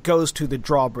chain goes to the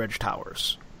drawbridge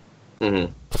towers.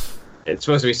 Mm-hmm. It's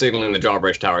supposed to be signaling the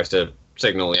drawbridge towers to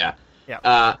signal, yeah.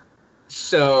 Yeah.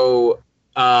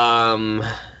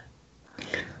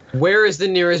 Where is the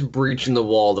nearest breach in the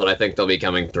wall that I think they'll be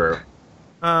coming through?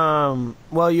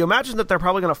 Well, you imagine that they're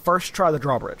probably going to first try the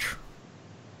drawbridge.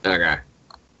 Okay.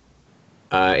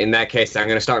 In that case, I'm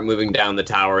going to start moving down the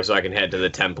tower so I can head to the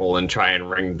temple and try and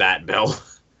ring that bell.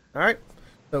 All right.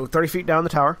 So 30 feet down the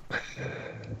tower.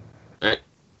 All right.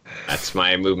 That's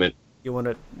my movement. You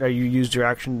want to? You used your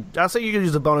action. I'll say you can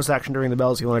use the bonus action during the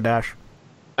bells. You want to dash.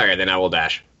 Okay, then I will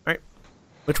dash. All right.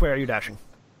 Which way are you dashing?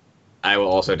 I will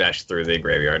also dash through the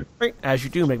graveyard. All right. As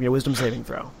you do, make me a wisdom saving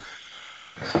throw.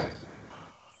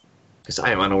 Because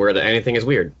I am unaware that anything is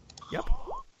weird. Yep.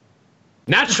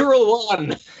 Natural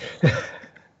 1!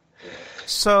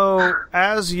 So,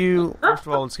 as you... First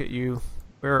of all, let's get you...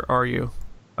 Where are you?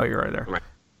 Oh, you're right there. Right.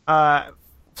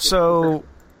 So,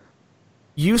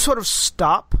 you sort of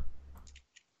stop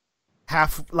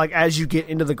as you get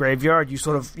into the graveyard,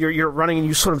 you're running and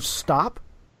you sort of stop.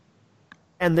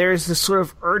 And there's this sort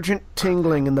of urgent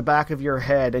tingling in the back of your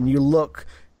head, and you look,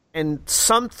 and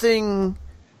something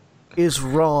is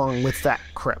wrong with that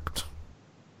crypt.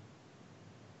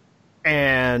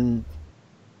 And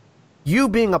you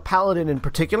being a paladin in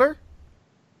particular,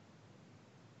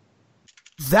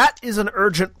 That is an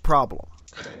urgent problem.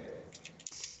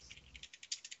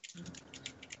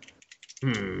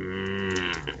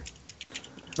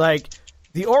 Like,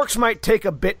 the orcs might take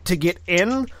a bit to get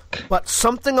in, but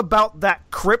something about that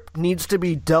crypt needs to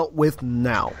be dealt with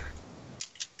now.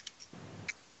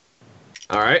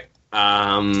 All right.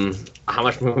 How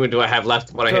much movement do I have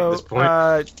left when I hit this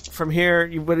point? From here,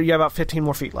 you have about 15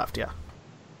 more feet left, yeah.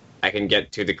 I can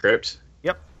get to the crypt?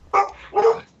 Yep.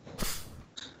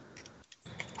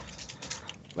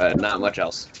 But not much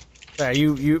else. Yeah,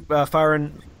 you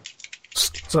Firen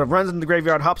sort of runs into the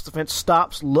graveyard, hops the fence,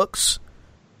 stops, looks,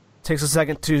 takes a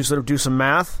second to sort of do some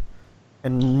math,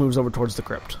 and moves over towards the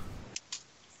crypt.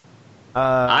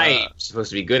 I'm supposed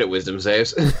to be good at wisdom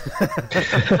saves.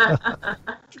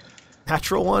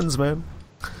 Natural ones, man.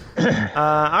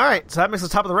 Alright, so that makes the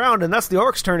top of the round, and that's the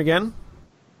orcs' turn again.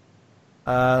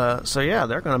 So yeah,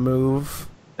 they're gonna move.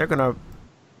 They're gonna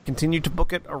continue to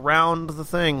book it around the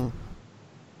thing.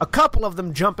 A couple of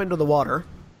them jump into the water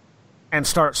and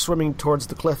start swimming towards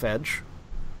the cliff edge.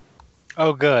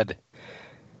 Oh, good.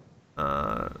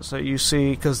 So you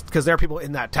see, because there are people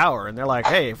in that tower, and they're like,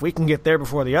 hey, if we can get there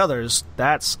before the others,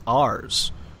 that's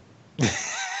ours.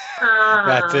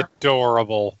 That's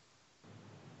adorable.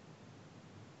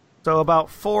 So about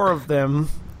 4 of them,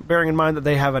 bearing in mind that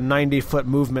they have a 90-foot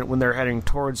movement when they're heading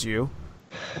towards you,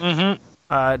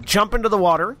 jump into the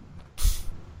water.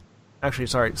 Actually,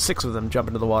 sorry, 6 of them jump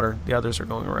into the water. The others are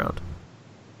going around.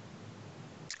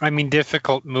 I mean,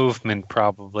 difficult movement,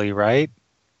 probably, right?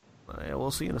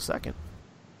 We'll see in a second.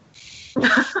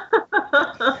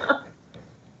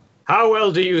 How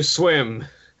well do you swim?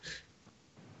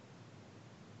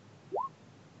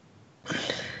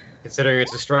 Considering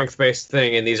it's a strength-based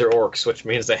thing, and these are orcs, which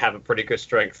means they have a pretty good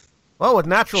strength. Well, with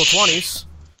natural 20s.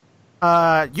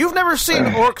 You've never seen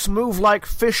orcs move like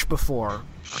fish before.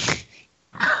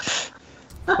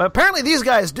 But apparently these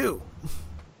guys do.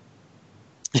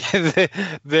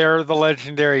 They're the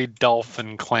legendary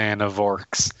dolphin clan of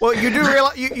orcs. Well, you do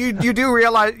realize you do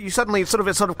realize you suddenly sort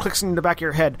of clicks in the back of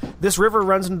your head. This river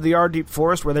runs into the Ardeep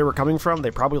forest where they were coming from.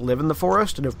 They probably live in the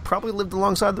forest and have probably lived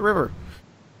alongside the river.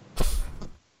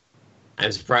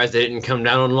 I'm surprised they didn't come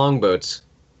down on longboats.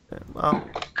 Well,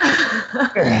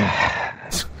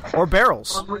 or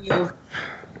barrels.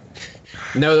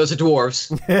 No, those are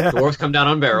dwarves. Dwarves come down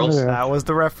on barrels. That was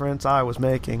the reference I was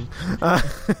making.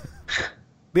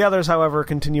 The others, however,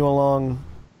 continue along,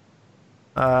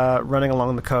 running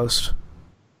along the coast.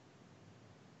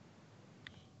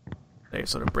 They're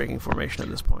sort of breaking formation at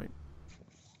this point.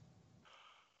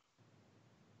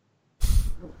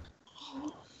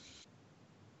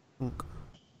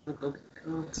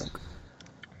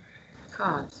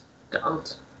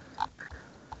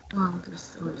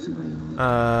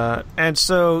 And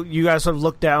so you guys sort of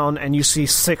look down and you see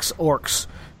 6 orcs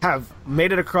have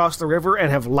made it across the river and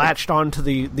have latched onto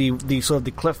the sort of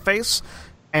the cliff face,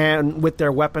 and with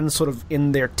their weapons sort of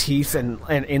in their teeth and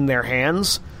in their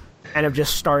hands, and have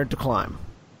just started to climb.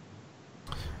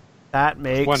 That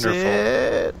makes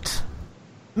it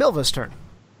Milva's turn.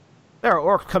 There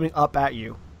are orcs coming up at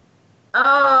you.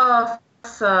 Oh,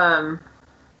 awesome.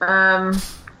 I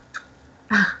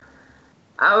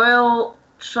will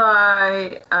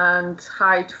try and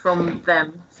hide from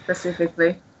them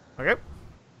specifically. Okay.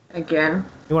 Again.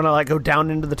 You want to go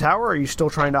down into the tower, or are you still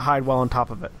trying to hide while on top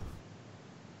of it?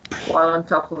 While on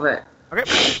top of it.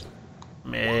 Okay.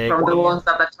 From the ones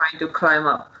that are trying to climb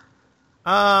up.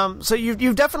 So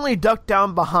you've definitely ducked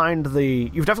down behind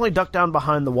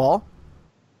the wall.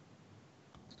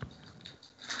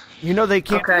 You know they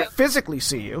can't physically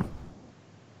see you.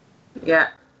 Yeah.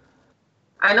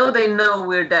 I know they know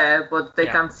we're there, but they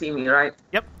can't see me, right?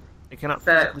 Yep. They cannot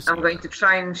so physically see I'm going to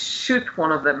try and shoot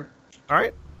one of them.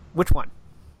 Alright. Which one?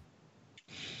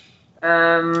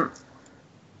 The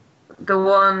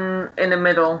one in the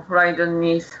middle, right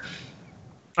underneath.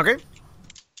 Okay.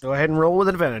 Go ahead and roll with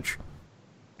advantage.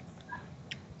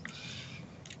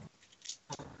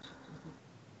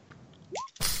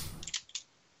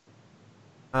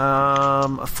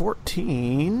 A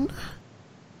 14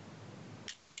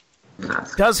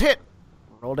 does hit.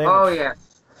 Roll damage. Oh yes.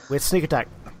 With sneak attack.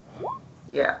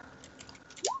 Yeah.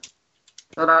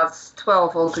 So that's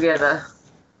 12 altogether.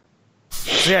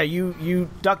 So yeah, you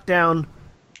duck down.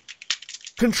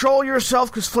 Control yourself,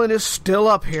 because Flint is still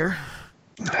up here.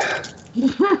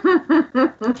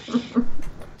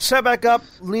 Set back up,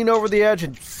 lean over the edge,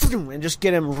 and just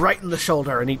get him right in the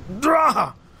shoulder, and he...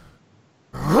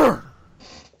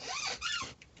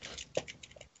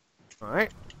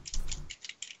 Alright.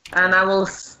 And I will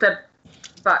step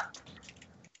back.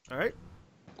 Alright.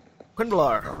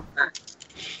 Quinblar.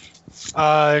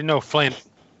 No, Flint.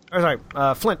 sorry,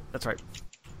 Flint. That's right.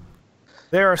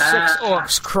 There are 6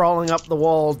 orcs crawling up the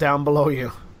wall down below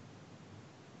you.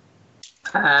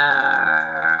 Oh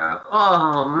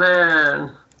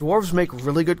man! Dwarves make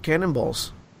really good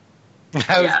cannonballs.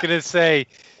 I was gonna say,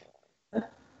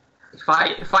 if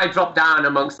I drop down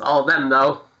amongst all them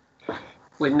though,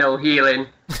 with no healing,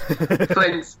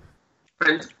 Flint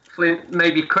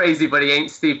may be crazy, but he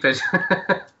ain't stupid.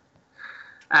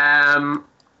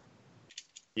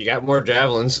 You got more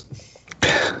javelins.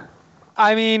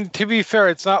 I mean, to be fair,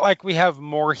 it's not like we have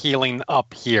more healing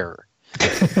up here.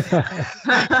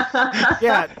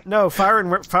 Yeah, no, firing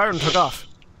took off.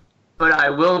 But I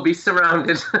will be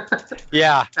surrounded.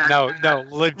 Yeah, no,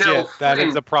 legit, no, that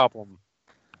is a problem.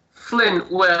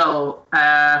 Flint will.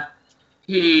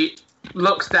 He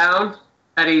looks down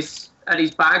at his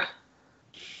bag.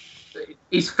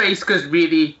 His face goes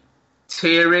really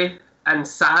teary and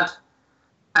sad.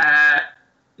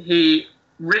 He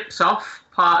rips off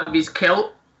part of his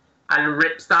kilt and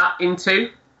rips that in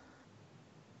two.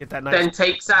 Get that nice then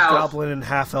takes out goblin and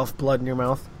half-elf blood in your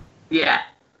mouth. Yeah.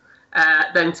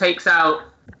 Then takes out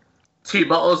 2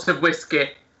 bottles of whiskey.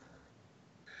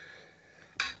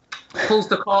 Pulls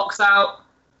the corks out.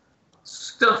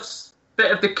 Stuffs a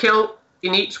bit of the kilt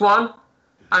in each one.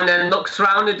 And then looks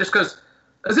around and just goes,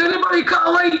 "Has anybody got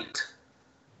a light?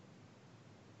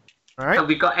 All right. Have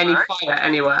we got any fire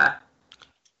anywhere?"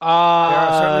 There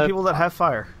are certainly people that have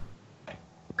fire.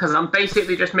 Because I'm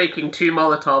basically just making 2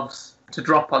 Molotovs to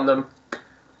drop on them.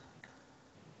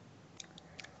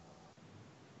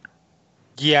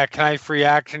 Yeah, can I free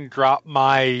action drop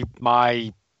my?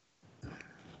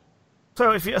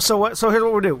 So here's what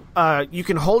we'll do. You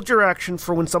can hold your action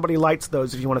for when somebody lights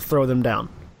those if you want to throw them down.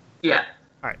 Yeah.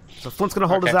 All right. So Flint's going to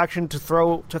hold his action to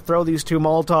throw these 2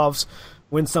 Molotovs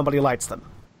when somebody lights them.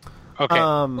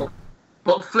 Okay.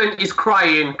 But Flint is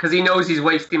crying because he knows he's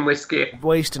wasting whiskey.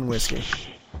 Wasting whiskey.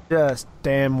 Just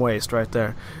damn waste right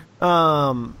there.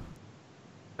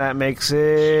 That makes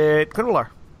it Quinvalar.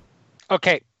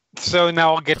 Okay, so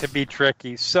now I'll get to be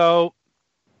tricky. So,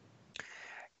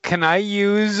 can I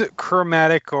use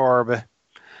Chromatic Orb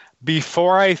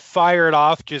before I fire it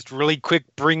off? Just really quick,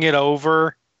 bring it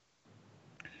over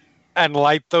and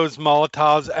light those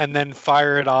Molotovs and then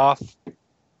fire it off?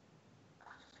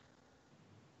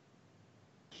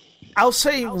 I'll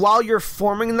say while you're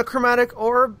forming the Chromatic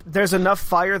Orb, there's enough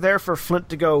fire there for Flint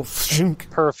to go...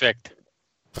 Perfect.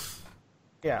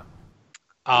 Yeah.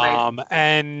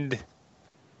 And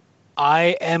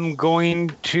I am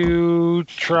going to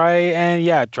try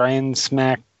and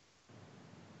smack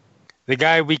the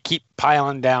guy we keep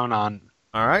piling down on.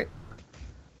 All right.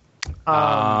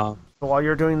 So while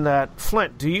you're doing that,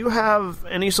 Flint, do you have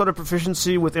any sort of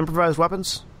proficiency with improvised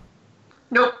weapons?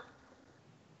 Nope.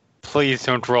 Please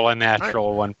don't roll a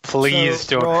natural one. Please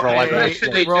don't roll a natural one.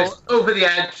 Literally just over the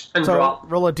edge and drop.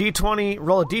 Roll a d20.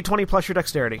 Roll a d20 plus your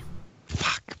dexterity.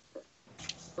 Fuck.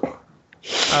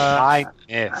 I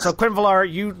missed. So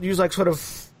Quinvalar, you use like sort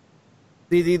of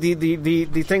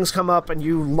the things come up and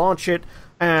you launch it,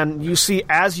 and you see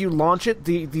as you launch it,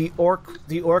 the orc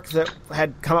that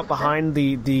had come up behind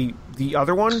the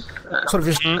other one sort of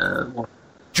just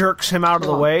jerks him out of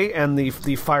the way, and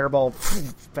the fireball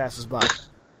passes by.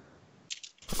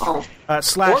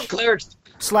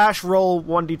 Slash roll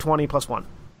 1d20 plus 1.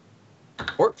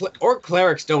 Orc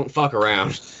clerics don't fuck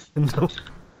around. No.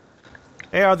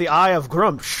 They are the Eye of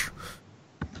Grumsh.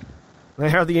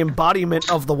 They are the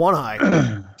embodiment of the One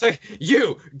Eye.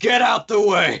 You, get out the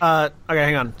way! Okay,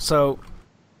 hang on. So,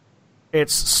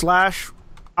 it's slash...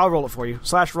 I'll roll it for you.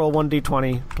 Slash roll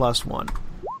 1d20 plus 1.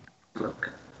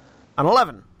 Okay. An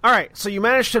 11. Alright, so you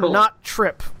managed to not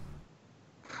trip.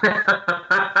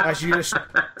 As you just...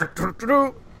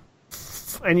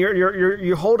 And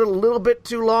you hold it a little bit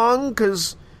too long,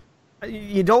 because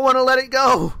you don't want to let it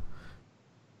go.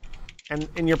 And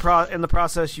in the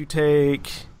process, you take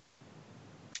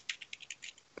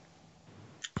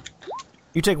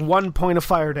 1 point of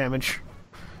fire damage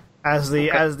as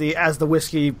the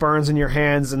whiskey burns in your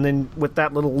hands, and then with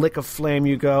that little lick of flame,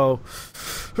 you go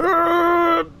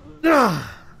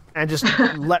and just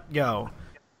let go.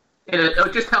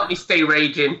 It'll just help me stay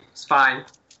raging. It's fine.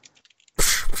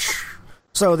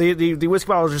 So the whiskey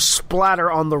bottle just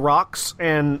splatter on the rocks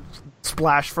and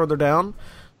splash further down.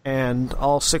 And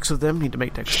all 6 of them need to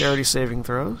make dexterity saving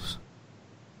throws.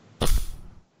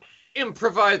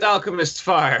 Improvised alchemist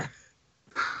fire.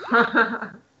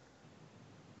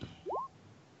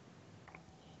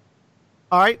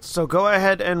 Alright, so go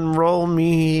ahead and roll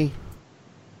me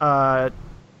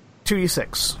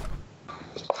 2d6.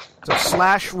 So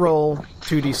slash roll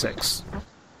 2d6.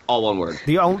 All one word.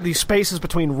 The space is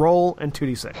between roll and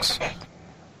 2d6.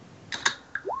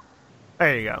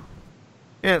 There you go.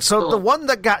 Yeah, so the one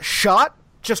that got shot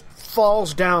just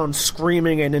falls down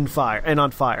screaming and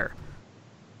on fire.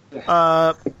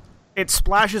 It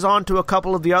splashes onto a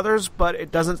couple of the others, but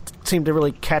it doesn't seem to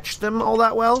really catch them all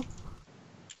that well.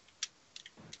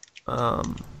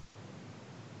 Mostly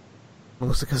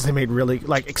because they made really,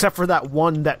 except for that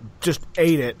one that just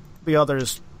ate it, the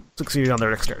others succeeded on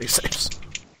their dexterity saves.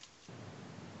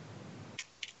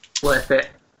 Worth it.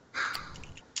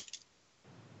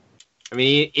 I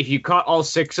mean, if you caught all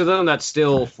 6 of them, that's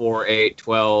still 4, 8,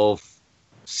 12,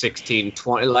 16,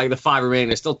 20. Like, the 5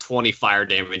 remaining is still 20 fire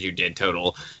damage you did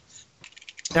total.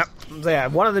 Yep. Yeah,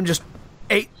 one of them just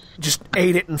ate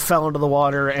it and fell into the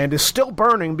water and is still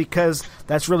burning because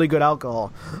that's really good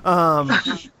alcohol.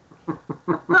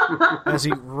 As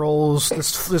he rolls,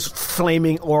 this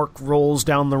flaming orc rolls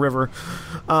down the river.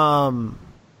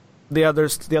 The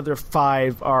other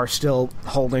 5 are still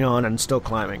holding on and still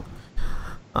climbing.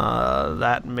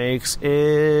 That makes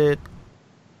it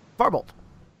Farbolt.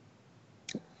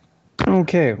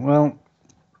 Okay, well,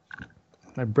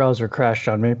 my browser crashed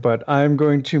on me, but I'm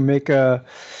going to make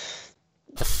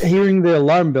hearing the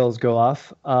alarm bells go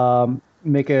off,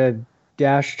 make a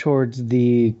dash towards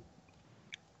the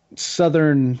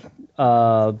southern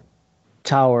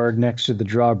tower next to the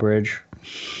drawbridge.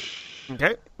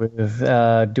 Okay. With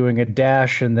doing a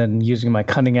dash and then using my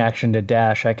cunning action to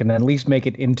dash, I can at least make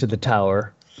it into the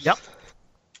tower. Yep.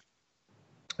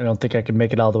 I don't think I can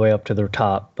make it all the way up to the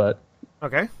top, but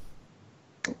okay.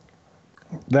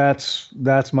 That's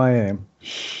my aim.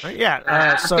 Yeah.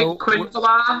 I think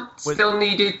Quinvalar still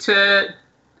needed to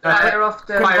fire off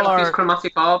his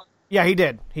chromatic orb. Yeah, he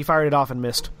did. He fired it off and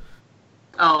missed.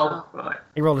 Oh, right.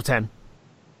 He rolled a 10.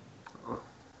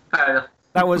 Fair enough.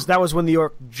 That was when the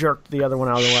orc jerked the other one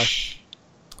out of the way.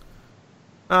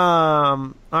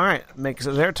 All right, makes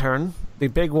it their turn. The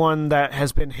big one that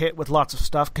has been hit with lots of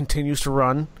stuff continues to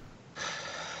run,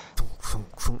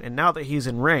 and now that he's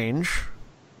in range,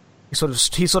 he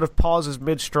sort of pauses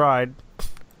mid stride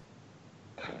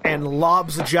and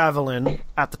lobs a javelin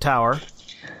at the tower.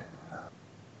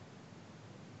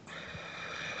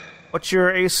 What's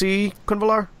your AC,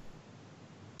 Quinvalar?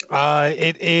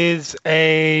 It is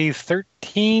a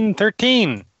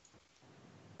 13.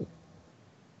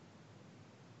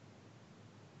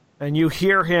 And you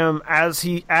hear him as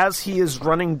he is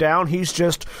running down. He's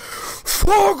just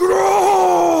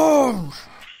Fogram!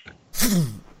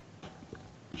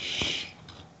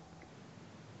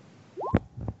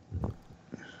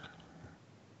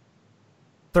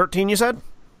 13, you said?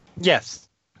 Yes.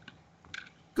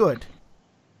 Good.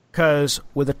 Because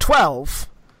with a 12,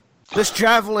 this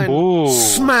javelin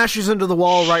smashes into the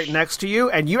wall right next to you,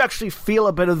 and you actually feel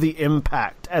a bit of the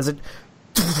impact as it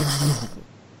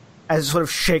sort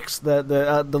of shakes the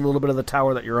little bit of the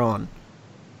tower that you're on.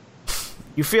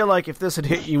 You feel like if this had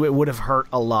hit you, it would have hurt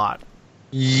a lot.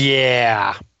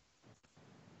 Yeah.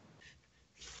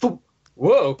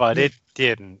 Whoa! But it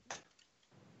didn't.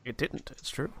 It didn't. It's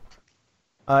true.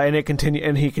 And it continue,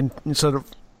 and he can sort of.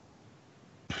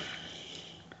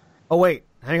 Oh wait,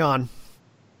 hang on.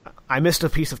 I missed a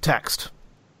piece of text.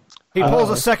 He pulls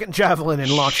a second javelin and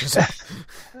launches it.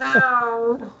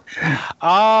 No.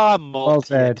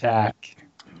 Multi-attack.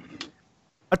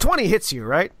 A 20 hits you,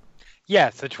 right?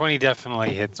 Yes, a 20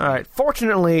 definitely hits me. All right.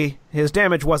 Fortunately, his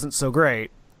damage wasn't so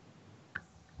great.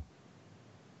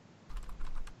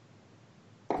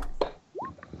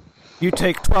 You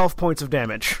take 12 points of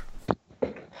damage.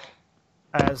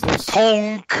 As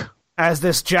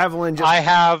this javelin just... I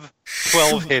have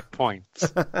 12 hit points.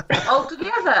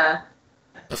 Altogether?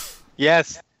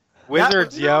 Yes.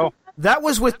 Wizards, yo. That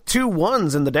was with 2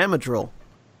 1s in the damage roll.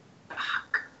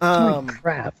 Holy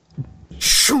crap.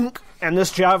 Shunk, and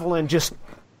this javelin just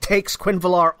takes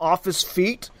Quinvalar off his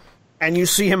feet, and you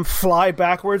see him fly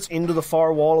backwards into the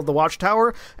far wall of the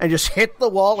watchtower and just hit the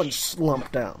wall and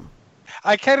slump down.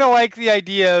 I kind of like the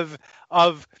idea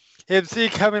of him seeing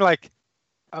coming like,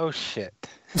 oh shit.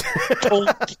 Well,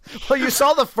 you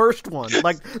saw the first one.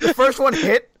 Like, the first one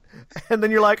hit, and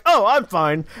then you're like, oh, I'm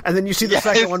fine. And then you see the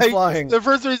second one like, flying. The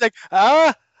first one, he's like,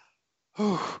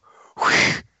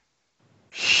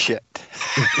 shit.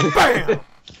 Bam!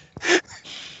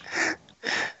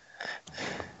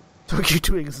 Took you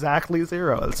to exactly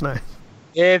 0. That's nice.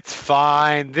 It's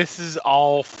fine. This is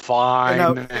all fine.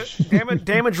 Now,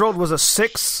 damage rolled was a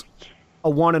 6, a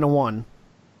 1, and a 1.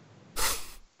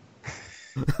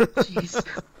 Jeez.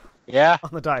 Yeah. On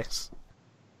the dice.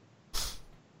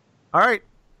 All right.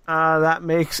 That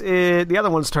makes it the other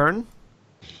one's turn.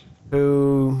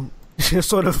 Who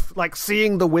sort of like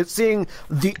seeing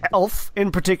the elf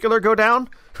in particular go down.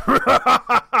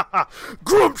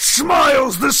 Grump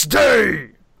smiles this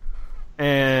day,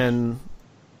 and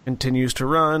continues to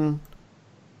run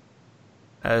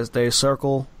as they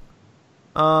circle.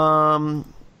 And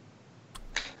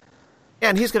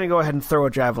he's going to go ahead and throw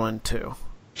a javelin too.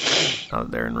 Now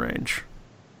that they're in range.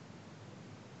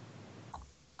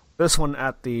 This one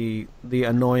at the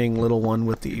annoying little one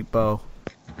with the bow.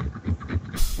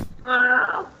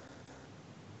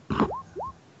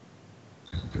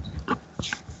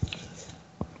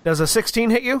 Does a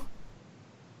 16 hit you?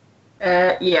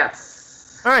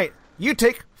 Yes. All right, you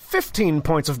take 15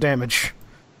 points of damage.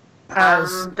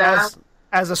 As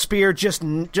a spear just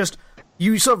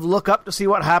you sort of look up to see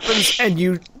what happens, and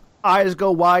you eyes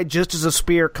go wide just as a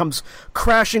spear comes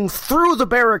crashing through the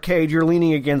barricade you're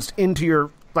leaning against into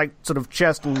your sort of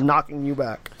chest and knocking you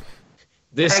back.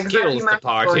 This kills the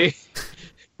party.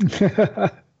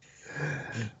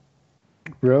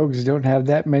 Rogues don't have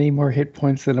that many more hit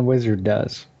points than a wizard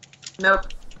does. Nope.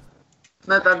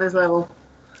 Not at this level.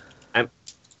 All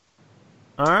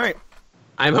right.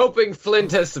 I'm hoping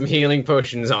Flint has some healing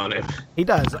potions on him. He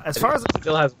does. As far as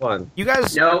still has one. You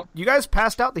guys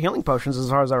passed out the healing potions as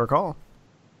far as I recall.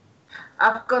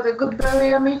 I've got a good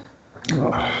berry on me.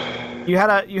 You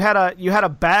had a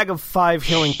bag of 5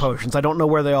 healing potions. I don't know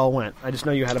where they all went. I just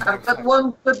know you had a bag. I've got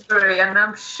one good berry, and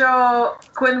I'm sure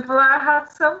Quinfla had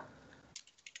some.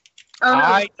 Oh, no,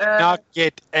 I did not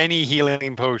get any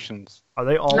healing potions. Are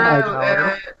they all?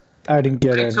 No, I didn't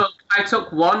get it. I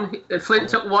took one. Flint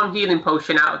took one healing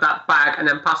potion out of that bag and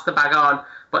then passed the bag on,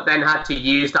 but then had to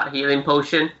use that healing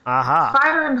potion.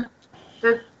 Aha.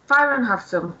 Did Byron have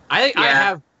some? I think I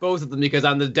have both of them because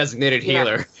I'm the designated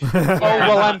healer. Oh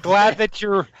well, I'm glad that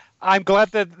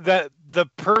the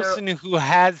person who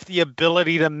has the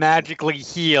ability to magically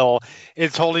heal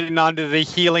is holding on to the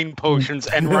healing potions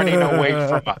and running away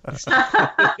from us.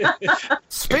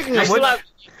 Speaking of which,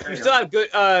 you still have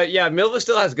good. Milva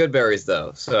still has good berries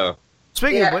though. So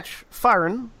speaking of which,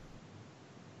 Fyron,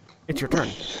 it's your turn.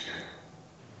 Do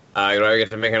I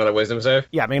get to make another wisdom save?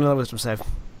 Yeah, make another wisdom save.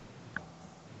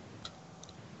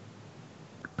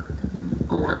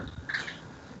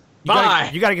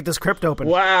 You gotta get this crypt open.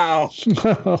 Wow.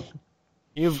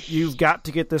 You've got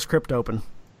to get this crypt open.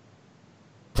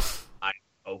 I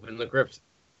open the crypt.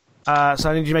 So I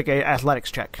need you to make an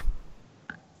athletics check.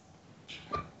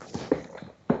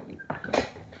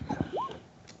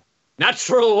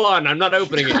 Natural 1. I'm not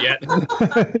opening it yet.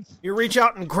 You reach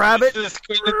out and grab it. This is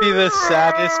going to be the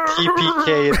saddest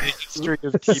TPK in the history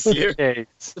of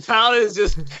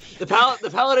TPKs. The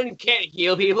paladin can't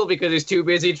heal people because he's too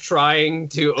busy trying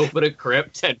to open a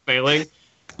crypt and failing.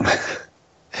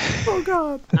 Oh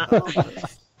God.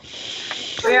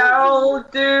 We are all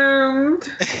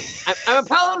doomed. I'm a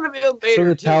paladin of Ilmater, so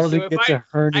the paladin gets a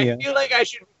hernia. I feel like I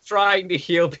should be trying to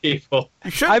heal people.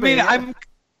 You should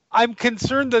I'm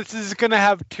concerned that this is going to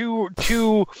have two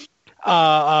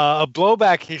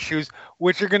blowback issues,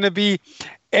 which are going to be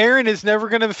Aaron is never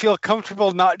going to feel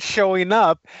comfortable not showing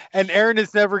up, and Aaron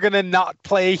is never going to not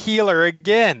play healer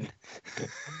again.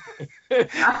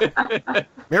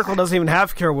 Miracle doesn't even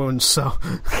have cure wounds, so.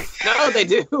 No, they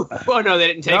do. Oh no, they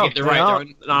didn't take it. They're right.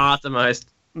 They're not optimized.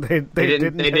 They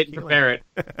didn't prepare it.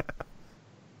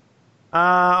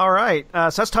 All right. So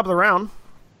that's top of the round.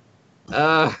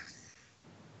 Hang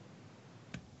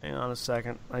on a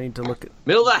second. I need to look at...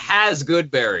 Milva has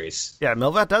good berries. Yeah,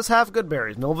 Milva does have good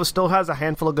berries. Milva still has a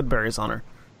handful of good berries on her.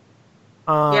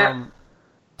 Yeah.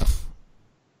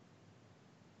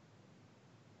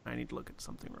 I need to look at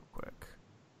something real quick.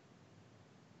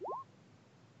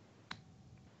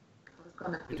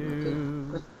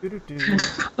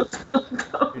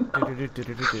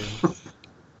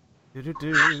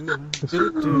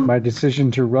 My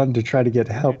decision to run to try to get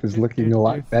help is looking a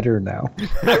lot better now.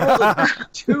 I rolled a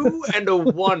 2 and a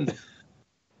 1.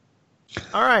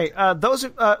 All right,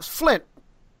 Flint.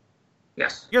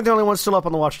 Yes. You're the only one still up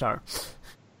on the watchtower.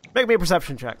 Make me a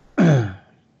perception check.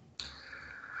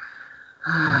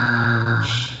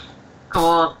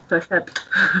 Oh, perfect.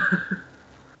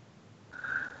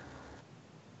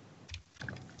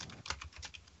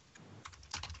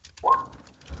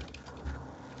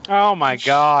 Oh my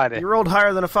God! You rolled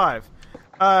higher than a 5.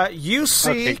 You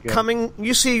see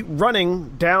You see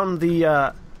running down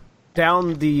the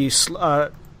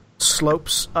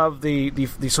slopes of the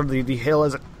sort of the hill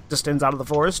as it descends out of the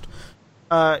forest.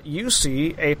 You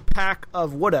see a pack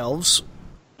of wood elves,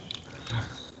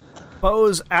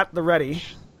 bows at the ready.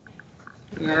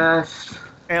 Yes.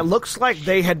 And it looks like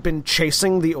they had been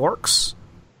chasing the orcs.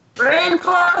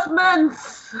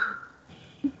 Reinforcements!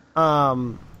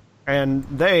 And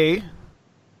they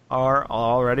are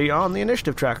already on the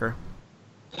initiative tracker.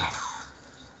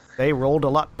 They rolled a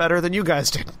lot better than you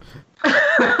guys did.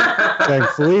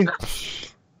 Thankfully.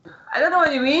 I don't know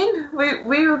what you mean.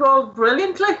 We rolled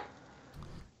brilliantly.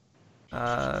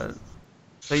 So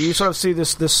you sort of see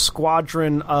this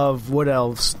squadron of wood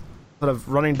elves sort of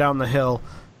running down the hill,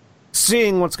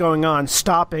 seeing what's going on,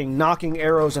 stopping, knocking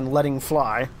arrows, and letting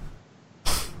fly.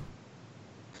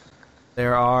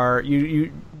 There are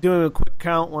you doing a quick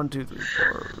count. 1, 2, 3,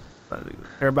 4. 5, 6.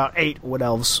 There are about 8 wood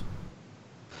elves.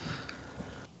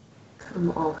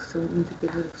 I'm also need to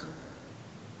get rid of some.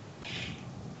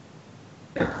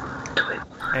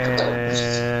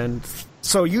 And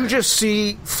so you just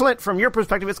see, Flint, from your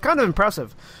perspective, it's kind of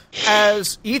impressive.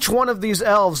 As each one of these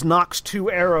elves knocks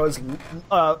 2 arrows,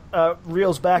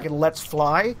 reels back and lets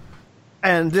fly,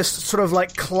 and this sort of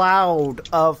like cloud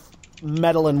of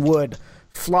metal and wood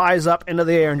flies up into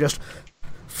the air and just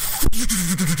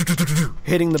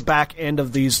hitting the back end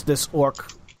of this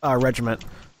orc regiment.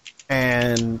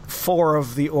 And 4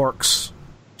 of the orcs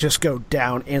just go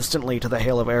down instantly to the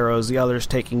hail of arrows, the others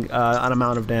taking an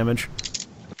amount of damage.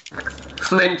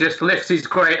 Flint just lifts his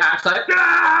great axe like,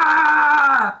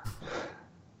 ah!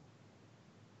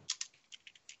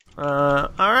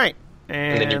 Alright.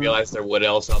 And then you realize they're wood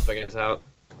elves helping us out.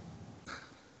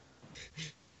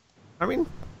 I mean,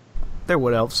 they're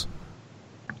wood elves.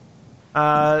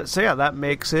 So yeah, that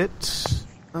makes it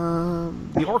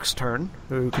the orcs' turn,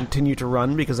 who continue to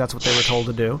run because that's what they were told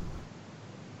to do.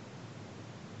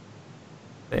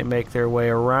 They make their way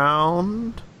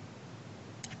around.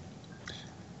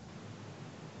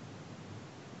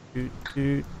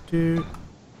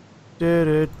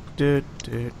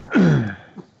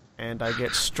 And I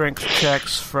get strength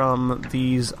checks from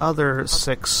these other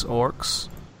 6 orcs.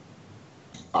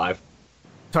 5.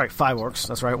 Sorry, 5 orcs.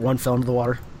 That's right. 1 fell into the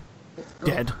water.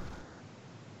 Dead.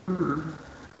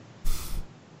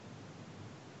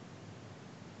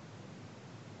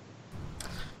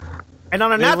 And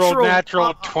on a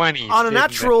natural 20 on a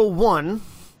natural 1,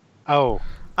 one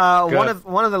of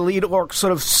the lead orcs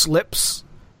sort of slips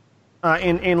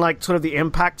in like sort of the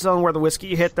impact zone where the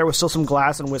whiskey hit. There was still some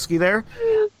glass and whiskey there,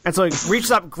 and so he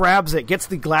reaches up, grabs it, gets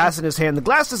the glass in his hand. The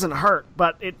glass doesn't hurt,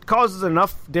 but it causes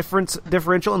enough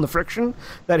differential in the friction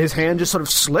that his hand just sort of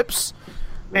slips,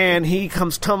 and he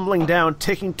comes tumbling down,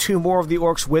 taking 2 more of the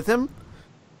orcs with him,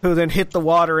 who then hit the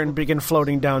water and begin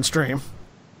floating downstream.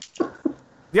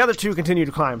 The other 2 continue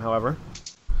to climb, however.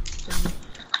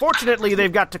 Fortunately,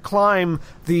 they've got to climb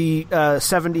the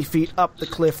 70 feet up the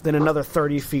cliff, then another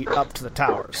 30 feet up to the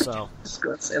tower, so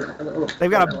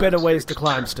they've got a bit of ways to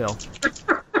climb still.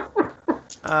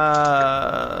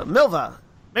 Milva,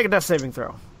 make a death saving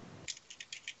throw.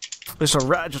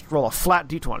 Just roll a flat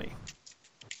d20.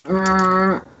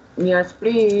 Yes,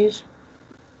 please.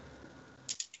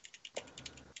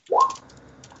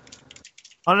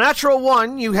 On a natural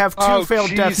 1, you have 2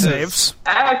 failed death saves.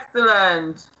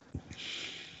 Excellent.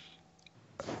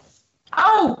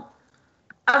 Oh!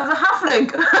 As a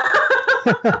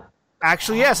halfling!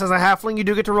 Actually, yes, as a halfling, you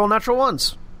do get to roll natural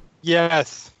 1s.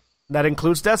 Yes. That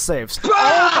includes death saves. Oh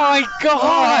my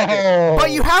god!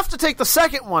 But you have to take the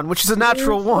second one, which is a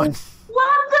natural 1.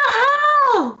 What the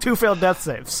hell? 2 failed death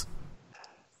saves.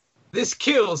 This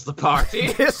kills the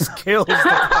party. This kills the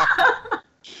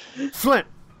party. Flint.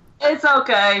 It's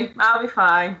okay. I'll be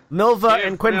fine. Milva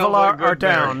and Quinvalar are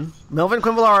down. Milva and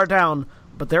Quinvalar are down,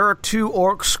 but there are 2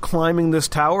 orcs climbing this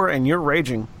tower, and you're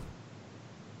raging.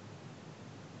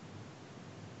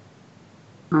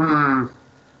 Hmm.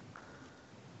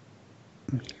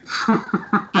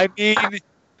 I mean,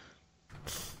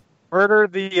 murder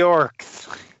the orcs.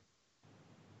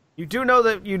 You do know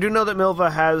that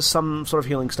Milva has some sort of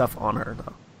healing stuff on her,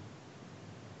 though.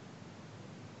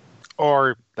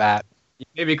 Or that. You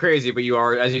may be crazy, but you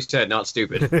are, as you said, not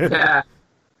stupid. Yeah.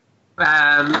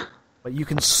 But you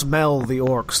can smell the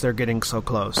orcs. They're getting so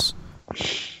close.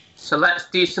 So let's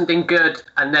do something good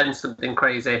and then something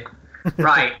crazy.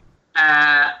 Right.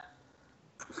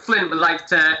 Flint would like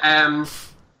to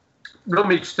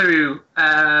rummage through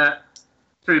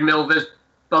Milva's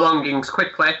belongings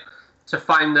quickly to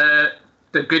find the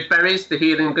good berries, the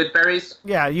healing good berries.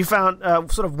 Yeah, you found,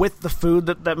 sort of with the food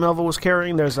that Milva was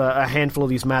carrying, there's a handful of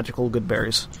these magical good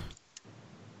berries.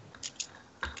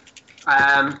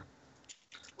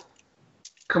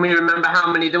 Can we remember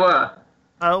how many there were?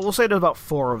 We'll say there's about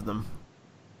 4 of them.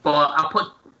 But I'll put...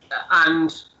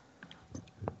 And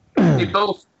they're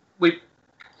both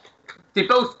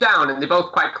down, and they're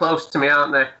both quite close to me,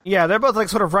 aren't they? Yeah, they're both like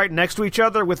sort of right next to each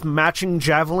other with matching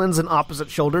javelins and opposite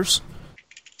shoulders.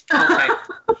 Okay.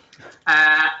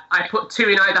 I put 2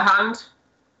 in either hand.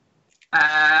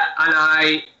 And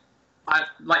I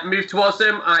like move towards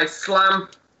them. I slam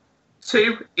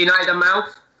 2 in either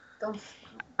mouth. And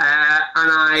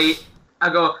I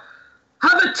go,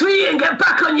 have a tweet and get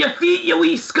back on your feet, you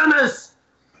wee scunners.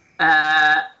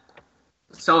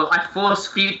 So I force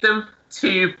feed them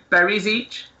 2 berries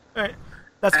each. All right.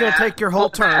 That's going to take your whole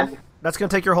turn. That's going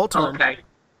to take your whole turn. Okay.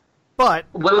 But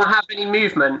will I have any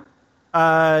movement?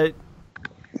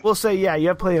 We'll say, yeah, you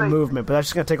have plenty of movement, but that's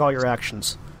just going to take all your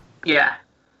actions. Yeah.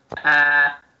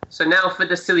 So now for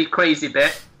the silly crazy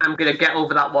bit, I'm going to get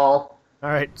over that wall. All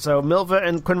right, so Milva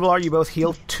and Quinvalar, you both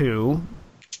heal 2.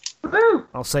 Woo!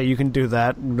 I'll say you can do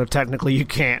that. No, technically you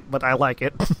can't, but I like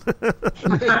it.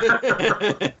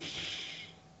 The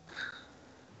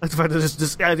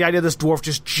idea of this dwarf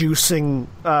just juicing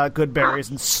good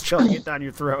berries and shoving it down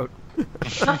your throat.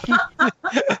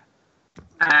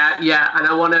 Yeah, and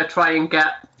I want to try and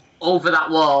get over that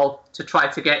wall to try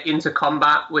to get into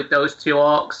combat with those 2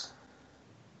 orcs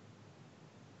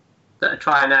that are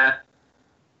trying to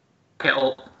get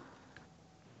up.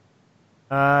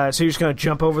 So you're just gonna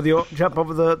jump over the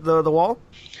wall?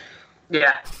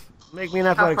 Yeah. Make me an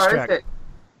athletics check.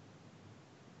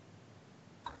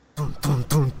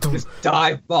 Just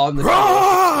dive on the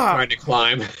trying to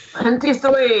climb.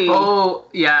 23. Oh,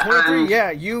 yeah. 23,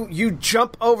 yeah. You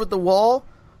jump over the wall.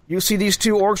 You see these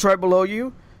 2 orcs right below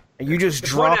you, and you just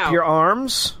drop your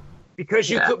arms. Because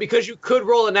you could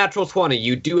roll a natural 20,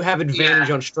 you do have advantage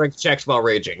on strength checks while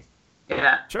raging.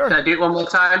 Yeah. Sure. Can I do it one more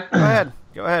time?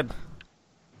 Go ahead.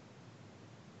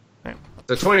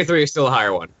 So 23 is still a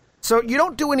higher one. So you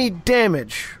don't do any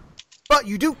damage, but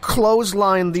you do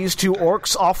clothesline these 2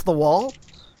 orcs off the wall,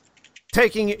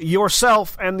 taking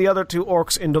yourself and the other 2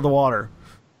 orcs into the water.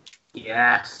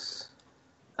 Yes.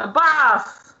 A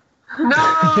bath.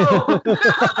 No!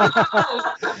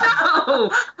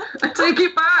 No! Take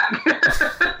it back!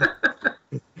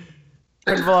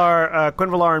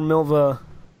 Quinvalar and Milva,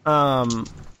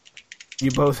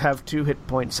 you both have 2 hit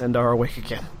points and are awake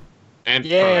again. And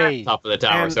prone on top of the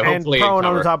tower, so hopefully and prone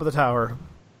on the top of the tower.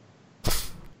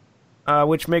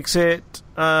 Which makes it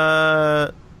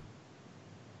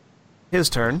his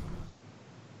turn.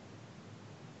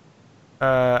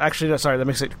 Actually, no, sorry, that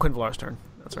makes it Quinvalar's turn.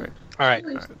 That's right. All right.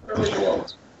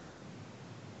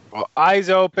 Well, eyes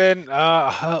open.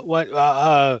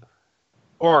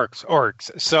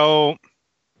 Orcs. So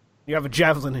you have a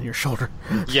javelin in your shoulder.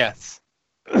 Yes.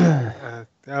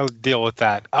 I'll deal with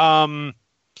that.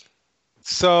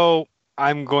 So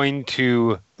I'm going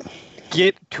to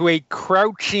get to a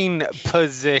crouching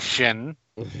position.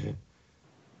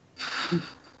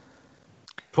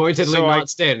 Pointedly not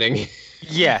standing.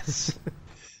 Yes.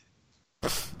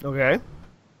 Okay.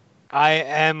 I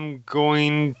am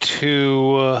going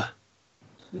to.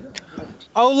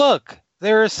 Oh, look!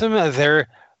 There are some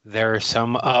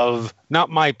of not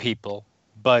my people,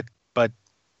 but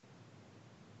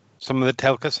some of the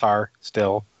Tel'Kassar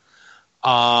still.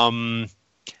 And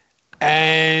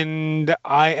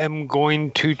I am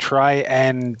going to try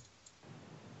and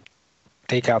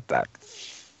take out that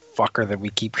fucker that we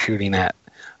keep shooting at.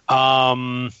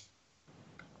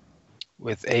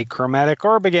 With a chromatic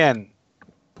orb again.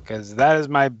 Because that is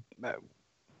my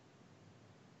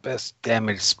best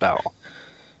damage spell.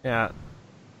 Yeah.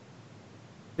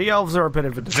 The elves are a bit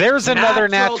of a... There's another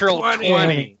natural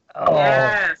 20. Oh.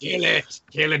 Yes.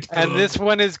 Kill it. And this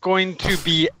one is going to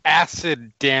be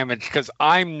acid damage because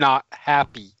I'm not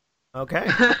happy. Okay.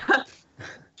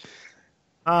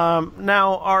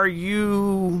 Now, are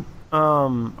you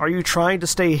trying to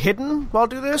stay hidden while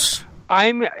do this?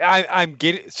 I'm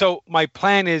getting. So my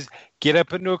plan is get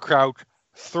up into a crouch,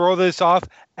 throw this off,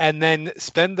 and then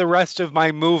spend the rest of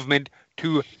my movement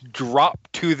to drop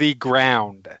to the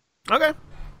ground. Okay.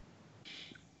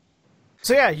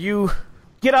 So yeah, you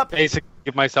get up. Basically,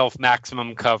 give myself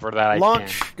maximum cover that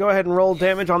launch, I can. Go ahead and roll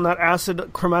damage on that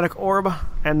acid chromatic orb,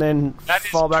 and then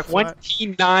fall back flat.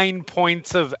 29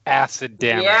 points of acid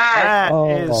damage. Yes.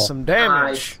 That is some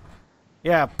damage. Nice.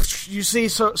 Yeah, you see,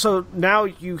 so now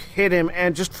you hit him,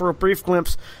 and just for a brief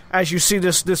glimpse, as you see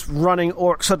this running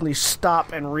orc suddenly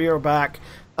stop and rear back,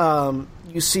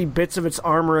 you see bits of its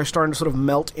armor are starting to sort of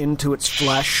melt into its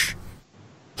flesh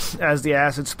as the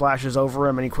acid splashes over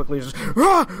him, and he quickly just...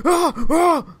 "Ah, ah,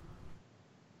 ah!"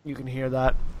 You can hear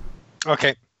that.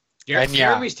 Okay.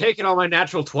 Jeremy's taking all my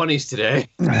natural 20s today.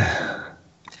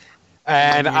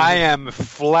 And I am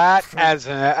flat as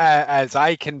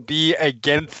I can be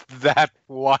against that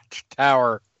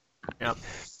watchtower. Yep.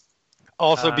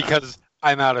 Also because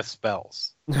I'm out of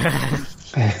spells.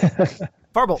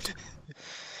 Firebolt.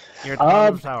 You're at the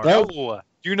bottom of the tower. No,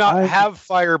 do not have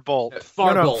Firebolt.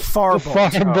 Farbolt.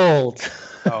 Firebolt. Firebolt.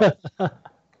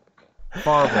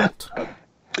 Firebolt.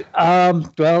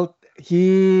 Well,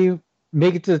 he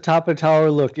make it to the top of the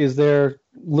tower. Look, is there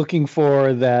looking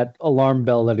for that alarm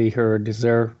bell that he heard? Is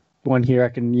there one here I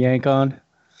can yank on?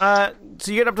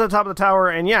 So you get up to the top of the tower,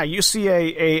 and yeah, you see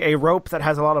a rope that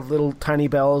has a lot of little tiny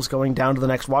bells going down to the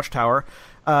next watchtower.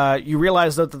 You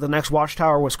realize that the next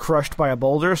watchtower was crushed by a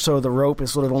boulder, so the rope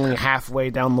is sort of only halfway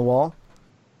down the wall.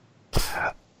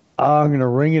 I'm gonna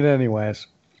ring it anyways.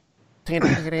 Little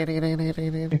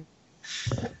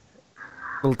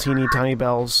teeny tiny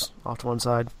bells off to one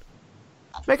side.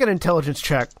 Make an intelligence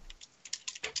check.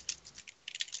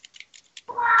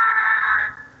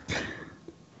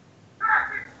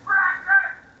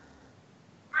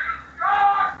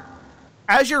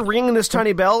 As you're ringing this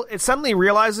tiny bell, it suddenly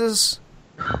realizes,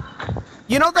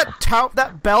 you know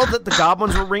that bell that the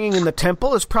goblins were ringing in the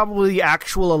temple is probably the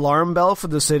actual alarm bell for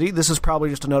the city. This is probably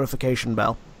just a notification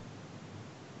bell.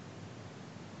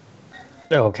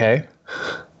 Okay.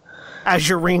 As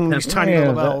you're ringing these tiny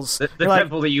little bells. The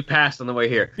temple that you passed on the way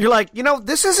here. You're like,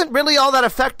 this isn't really all that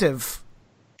effective.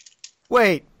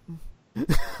 Wait.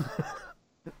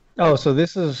 Oh, so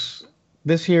this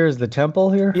here is the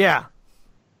temple here? Yeah.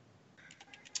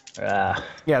 Yeah,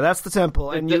 that's the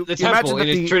temple, and the temple in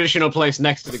its traditional place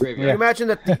next to the graveyard. You imagine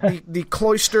that the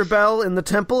cloister bell in the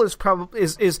temple is probably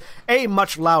is A,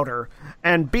 much louder,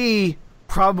 and B,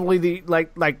 probably the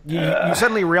you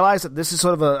suddenly realize that this is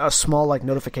sort of a small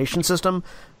notification system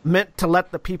meant to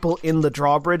let the people in the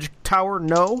drawbridge tower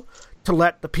know, to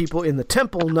let the people in the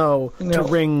temple know to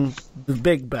ring the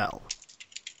big bell.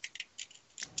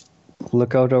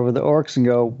 Look out over the orcs and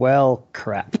go, well,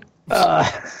 crap.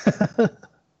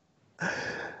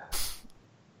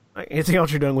 Anything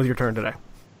else you're doing with your turn today?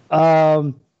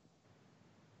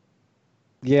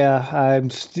 Yeah,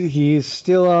 he's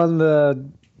still on the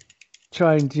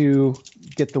trying to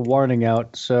get the warning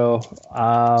out, so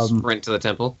sprint to the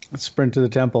temple. Sprint to the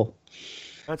temple.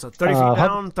 That's a 30 feet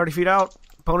down, 30 feet out,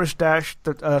 bonus dash,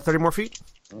 30 more feet.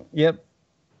 Yep.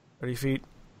 30 feet.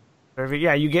 30 feet.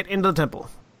 Yeah, you get into the temple.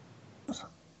 So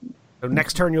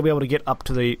next turn you'll be able to get up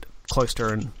to the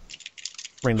cloister and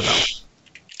ring the bell.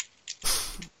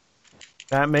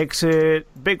 That makes it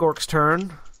Big Orc's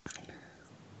turn,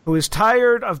 who is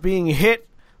tired of being hit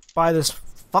by this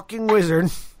fucking wizard.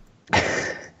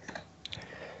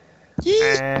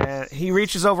 And he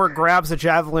reaches over, grabs a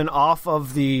javelin off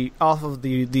of the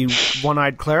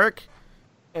one-eyed cleric,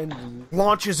 and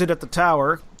launches it at the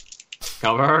tower.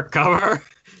 Cover! Cover!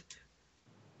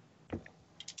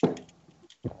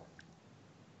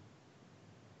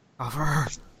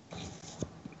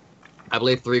 I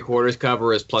believe 3/4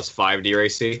 cover is +5 to your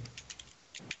AC.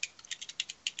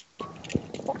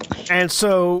 And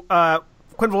so,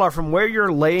 Quinvalar, from where you're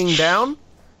laying down,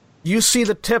 you see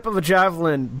the tip of a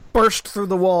javelin burst through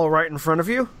the wall right in front of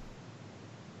you.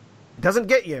 It doesn't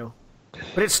get you,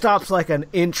 but it stops like an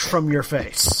inch from your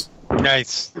face.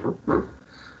 Nice.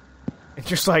 It's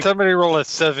just like... Somebody rolled a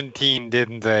 17,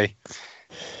 didn't they?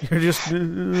 You're just...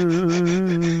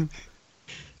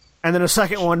 And then a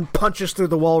second one punches through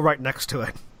the wall right next to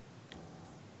it.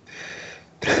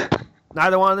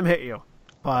 Neither one of them hit you.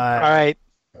 But all right.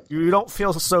 You don't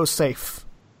feel so safe.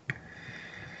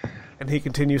 And he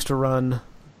continues to run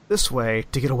this way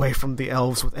to get away from the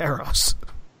elves with arrows.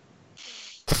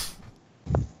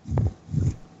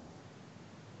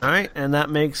 Alright, and that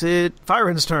makes it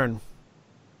Fyron's turn.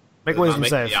 Make a wisdom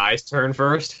save. The eye's turn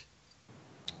first?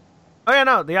 Oh yeah,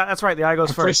 no, that's right. The eye goes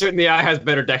first. Pretty certain the eye has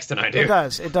better dex than I do. It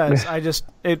does. I just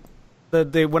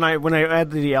when I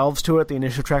added the elves to it, the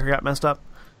initiative tracker got messed up.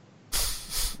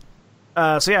 So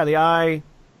yeah, the eye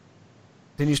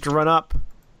continues to run up,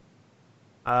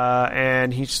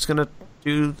 and he's just gonna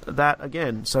do that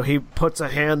again. So he puts a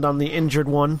hand on the injured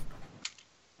one.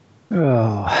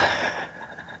 Oh,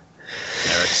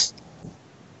 Eric's.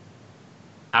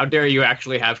 How dare you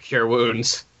actually have cure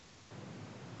wounds?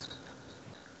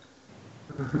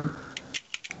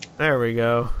 There we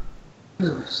go.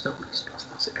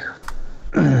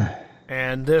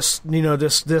 And this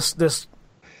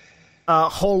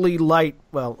holy light,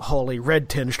 holy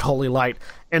red-tinged holy light,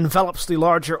 envelops the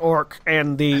larger orc,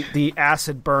 and the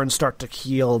acid burns start to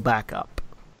heal back up.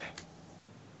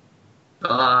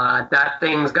 That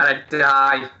thing's gotta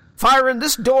die. Fyron,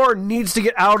 this door needs to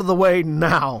get out of the way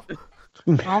now.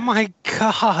 Oh my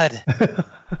god.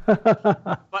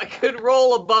 If I could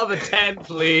roll above a 10,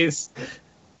 please.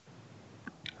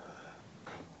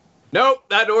 Nope,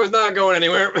 that door's not going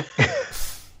anywhere.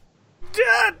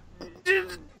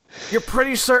 You're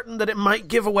pretty certain that it might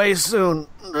give away soon.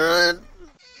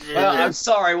 Well, I'm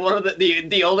sorry. One of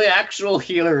the only actual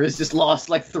healer has just lost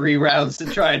like 3 rounds to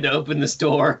trying to open this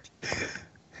door.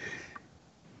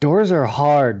 Doors are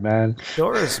hard, man.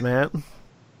 Doors, man.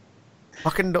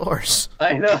 Fucking doors.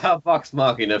 I know how Vox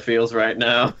Machina feels right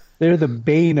now. They're the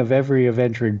bane of every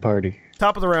adventuring party.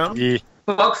 Top of the round. Yeah.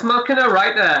 Vox Machina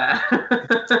right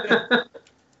there.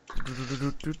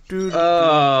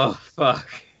 Oh, fuck.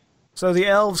 So the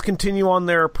elves continue on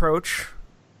their approach,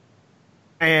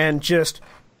 and just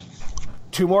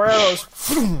 2 more arrows.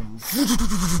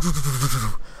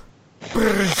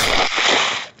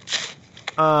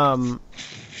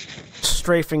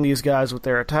 Strafing these guys with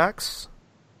their attacks.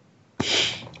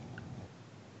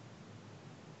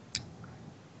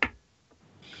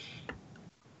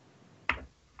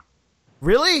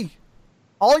 Really?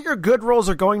 All your good rolls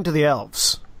are going to the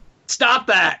elves. Stop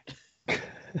that!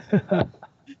 I'm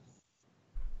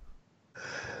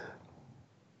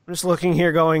just looking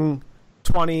here going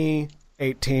 20,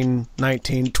 18,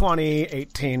 19, 20,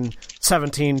 18,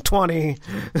 17, 20.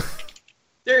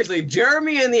 Seriously,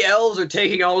 Jeremy and the elves are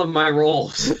taking all of my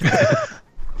rolls.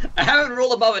 I haven't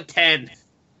rolled above a 10.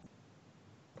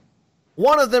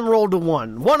 One of them rolled a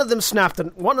 1. One of them snapped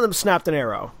an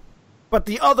arrow. But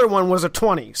the other one was a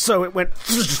 20, so it went...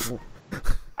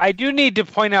 I do need to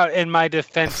point out in my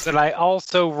defense that I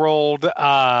also rolled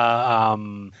a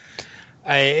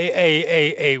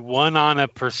 1 on a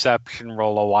perception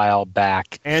roll a while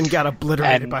back. And got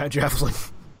obliterated by a javelin.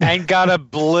 And got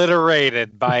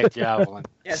obliterated by a javelin.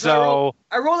 Yeah, so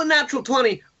I rolled a natural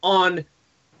 20 on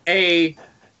a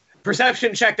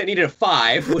perception check that needed a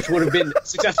 5, which would have been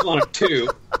successful on a 2.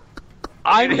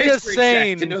 I'm just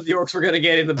saying to know the orcs were going to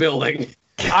get in the building.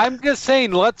 I'm just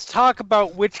saying, let's talk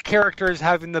about which character is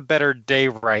having the better day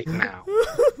right now.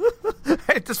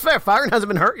 Hey, it's fair. Firen hasn't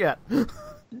been hurt yet.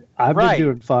 I've been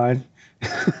doing fine.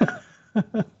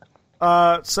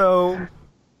 So,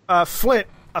 Flint,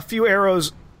 a few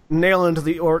arrows nail into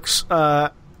the orcs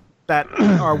that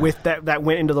are with that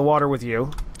went into the water with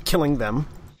you, killing them.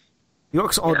 The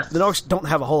orcs don't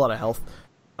have a whole lot of health.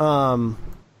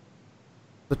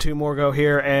 The 2 more go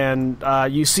here, and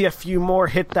you see a few more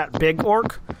hit that big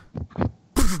orc.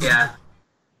 Yeah.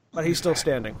 But he's still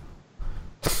standing.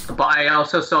 But I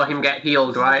also saw him get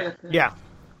healed, right? Yeah.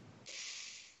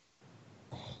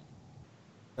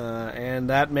 And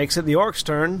that makes it the orcs'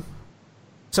 turn.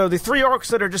 So the 3 orcs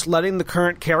that are just letting the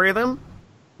current carry them,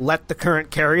 let the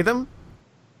current carry them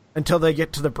until they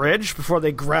get to the bridge before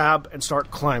they grab and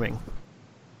start climbing.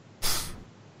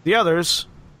 The others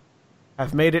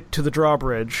have made it to the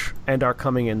drawbridge and are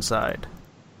coming inside.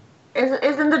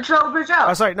 Isn't the drawbridge out?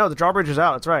 Oh, sorry, no, the drawbridge is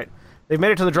out, that's right. They've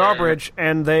made it to the drawbridge,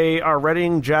 and they are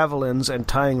readying javelins and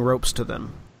tying ropes to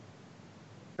them.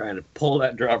 Trying to pull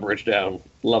that drawbridge down.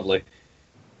 Lovely.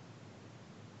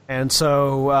 And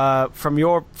so, from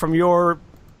your...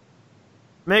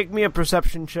 Make me a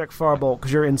perception check, Farbolt,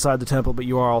 because you're inside the temple, but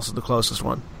you are also the closest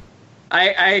one.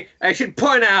 I should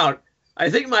point out, I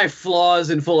think my flaw is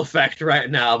in full effect right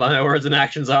now, but my words and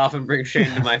actions often bring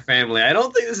shame to my family. I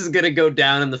don't think this is going to go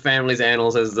down in the family's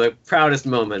annals as the proudest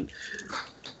moment.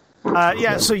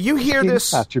 Yeah, so you hear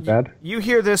this... Not too bad. You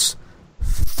hear this...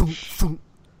 thump, thump,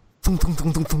 thump, thump,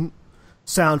 thump, thump, thump,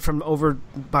 sound from over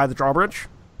by the drawbridge.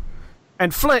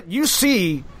 And Flint, you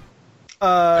see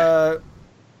 5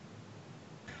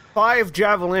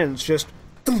 javelins just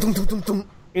thump, thump, thump, thump, thump,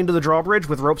 into the drawbridge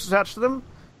with ropes attached to them,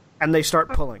 and they start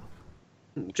pulling.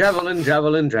 Javelin,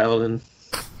 javelin, javelin.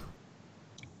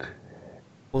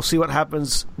 We'll see what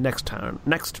happens next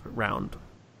round,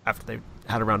 after they've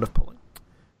had a round of pulling.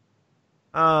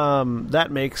 That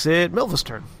makes it Milva's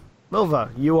turn. Milva,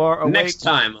 you are awake. Next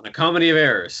time on A Comedy of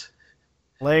Errors.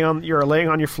 You are laying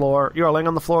on your floor. You are laying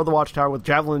on the floor of the watchtower with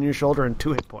javelin in your shoulder and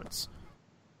 2 hit points.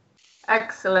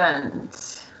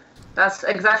 Excellent. That's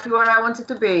exactly where I wanted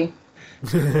to be.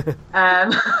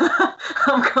 I'm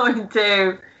going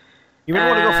to. You maybe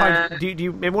want to go find. Do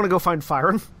you maybe want to go find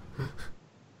Firen?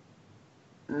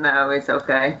 No, it's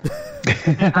okay.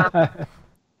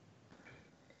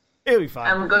 It'll be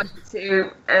fine. I'm going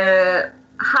to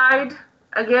hide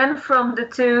again from the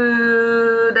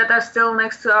 2 that are still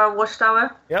next to our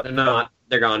watchtower. Yep. They're not.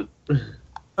 They're gone.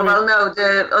 Well, no, on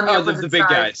the opposite the big side.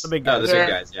 guys. The big guys. Oh, the big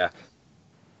guys, yeah.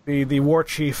 The war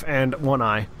chief and One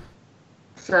Eye.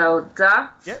 So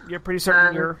that. Yep, you're pretty certain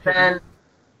And you're then hitting.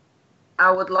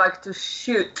 I would like to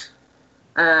shoot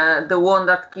the one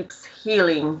that keeps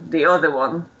healing the other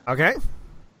one. Okay.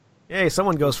 Yay,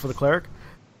 someone goes for the cleric.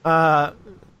 All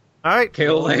right.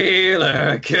 Kill the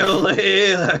healer, kill the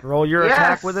healer. Roll your Yes.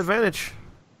 attack with advantage.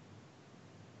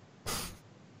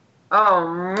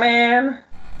 Oh man!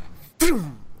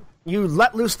 you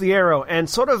let loose the arrow, and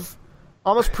sort of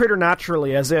almost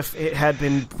preternaturally, as if it had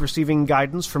been receiving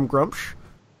guidance from Grumpsh,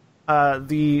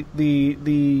 the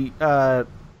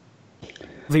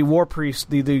war priest,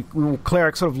 the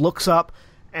cleric, sort of looks up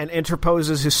and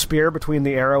interposes his spear between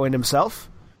the arrow and himself,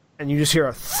 and you just hear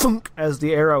a thunk as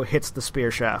the arrow hits the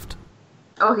spear shaft.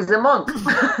 Oh, he's a monk.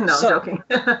 No, I'm joking.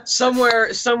 somewhere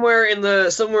in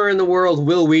the world,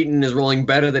 Will Wheaton is rolling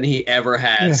better than he ever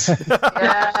has.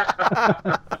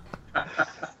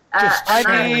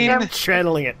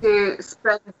 Channeling it. To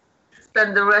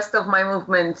spend the rest of my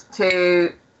movement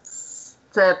to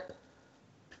step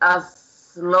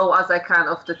as low as I can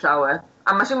off the tower.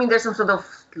 I'm assuming there's some sort of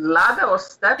ladder or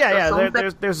steps.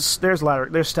 There's ladder.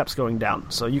 There's steps going down,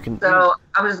 so you can. So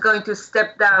I'm just going to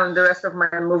step down the rest of my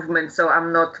movement, so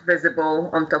I'm not visible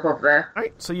on top of there. All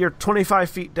right, so you're 25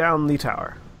 feet down the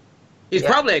tower. He's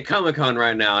probably at Comic-Con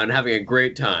right now and having a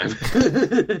great time. It's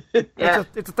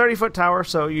a 30-foot tower,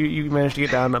 so you managed to get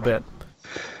down a bit.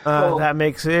 Cool. That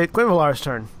makes it Quinvalar's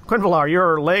turn. Quinvalar,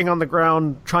 you're laying on the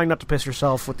ground, trying not to piss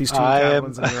yourself with these two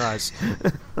goblins in your eyes.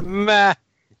 Meh.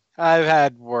 I've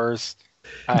had worse.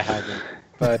 I haven't,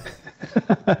 but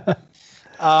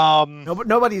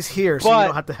nobody's here, so you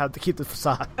don't have to keep the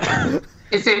facade.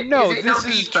 This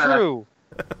is true.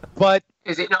 But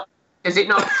is it not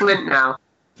Flint now?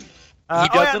 He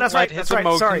doesn't let his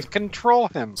emotions control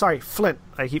him. Sorry, Flint.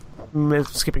 I keep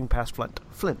skipping past Flint.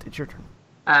 Flint, it's your turn.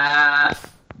 I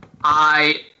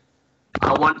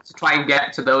want to try and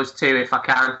get to those two if I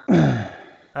can.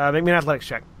 Make me an athletics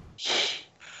check.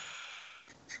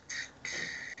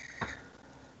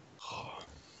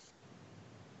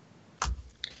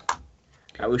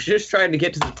 I was just trying to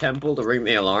get to the temple to ring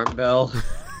the alarm bell.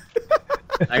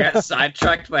 I got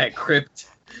sidetracked by a crypt.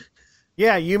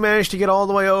 Yeah, you managed to get all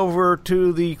the way over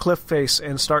to the cliff face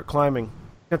and start climbing.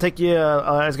 It's going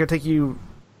to take you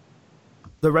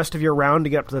the rest of your round to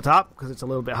get up to the top because it's a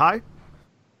little bit high.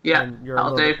 Yeah, and you're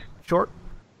I'll do. Short.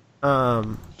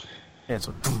 And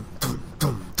so.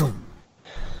 All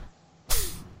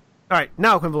right,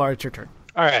 now Quinvalar, it's your turn.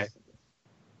 All right.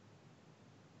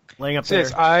 Laying up there.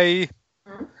 Yes, I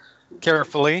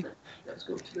carefully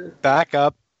back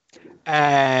up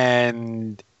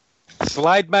and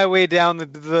slide my way down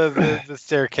the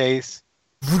staircase,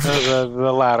 the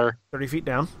ladder. 30 feet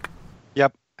down.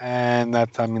 Yep, and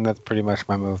that's pretty much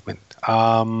my movement. You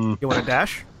want to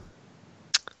dash?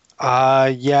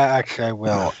 Yeah, actually I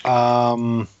will.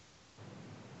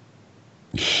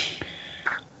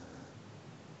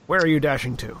 Where are you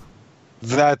dashing to?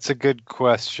 That's a good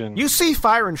question. You see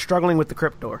Fyron struggling with the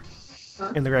crypt door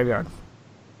in the graveyard.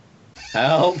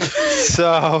 Help!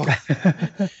 So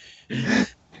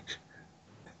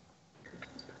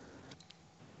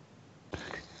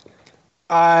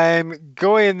I'm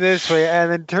going this way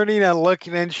and then turning and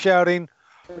looking and shouting,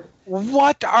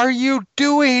 "What are you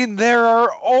doing? There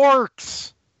are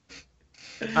orcs!"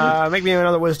 Make me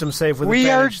another wisdom save with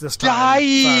we are advantage this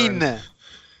time. dying!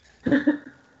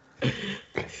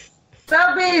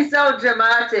 Stop being so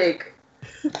dramatic.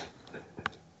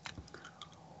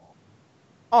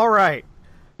 All right.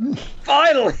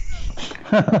 Finally!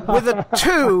 With a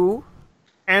 2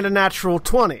 and a natural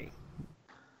 20.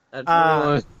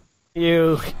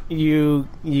 You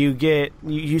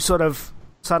sort of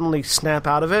suddenly snap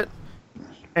out of it,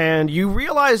 and you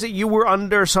realize that you were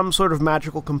under some sort of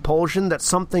magical compulsion, that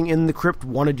something in the crypt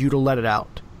wanted you to let it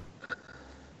out.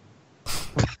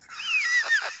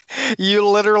 You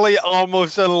literally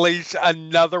almost unleash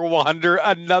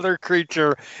another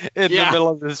creature in the middle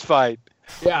of this fight.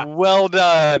 Yeah. Well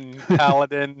done,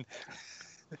 Paladin.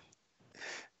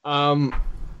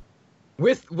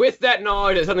 With that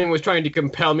knowledge that something was trying to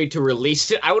compel me to release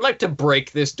it, I would like to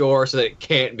break this door so that it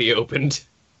can't be opened.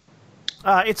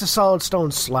 It's a solid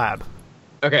stone slab.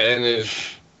 Okay, then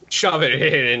shove it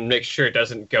in and make sure it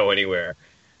doesn't go anywhere.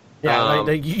 Yeah,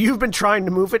 you've been trying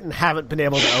to move it and haven't been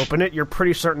able to open it. You're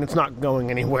pretty certain it's not going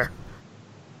anywhere.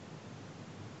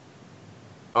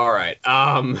 All right.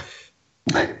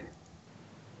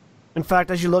 In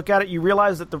fact, as you look at it, you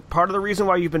realize that the part of the reason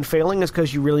why you've been failing is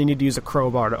because you really need to use a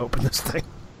crowbar to open this thing.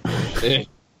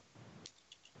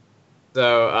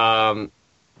 So,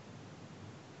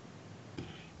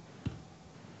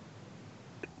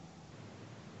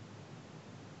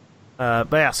 but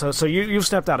yeah, so you've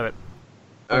stepped out of it.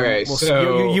 Okay,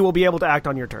 so you will be able to act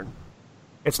on your turn.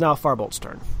 It's now Farbolt's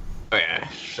turn. Oh yeah,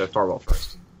 so Farbolt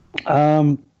first.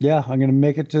 Yeah, I'm gonna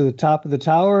make it to the top of the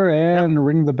tower and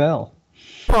ring the bell.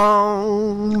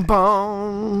 Bong,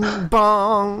 bong,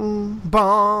 bong,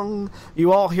 bong.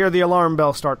 You all hear the alarm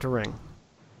bell start to ring.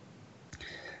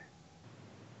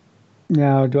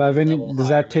 Now, do I have any? Does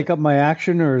that take up my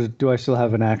action, or do I still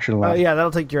have an action left? Yeah, that'll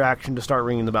take your action to start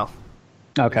ringing the bell.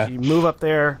 Okay. If you move up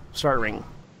there, start ringing.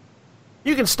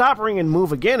 You can stop ringing and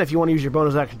move again if you want to use your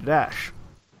bonus action to dash.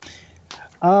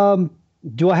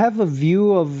 Do I have a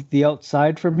view of the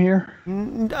outside from here?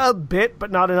 A bit,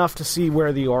 but not enough to see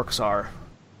where the orcs are.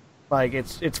 Like,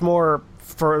 it's more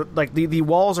for, like, the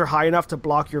walls are high enough to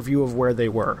block your view of where they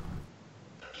were.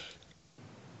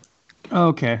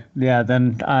 Okay. Yeah,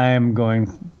 then I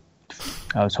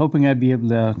was hoping I'd be able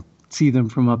to see them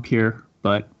from up here,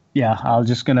 but yeah, I'm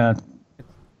just gonna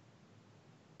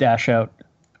dash out.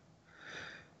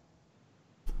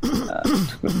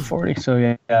 40, so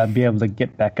yeah, I'd be able to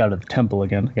get back out of the temple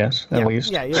again, I guess, at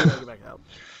least. Yeah, you'll get back out.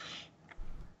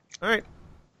 Alright.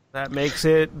 That makes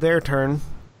it their turn.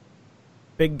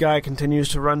 Big guy continues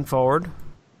to run forward.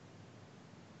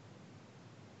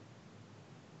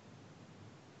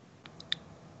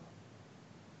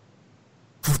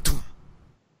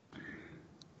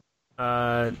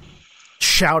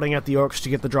 Shouting at the orcs to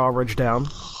get the drawbridge down.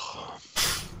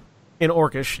 In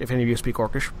Orcish, if any of you speak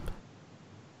Orcish.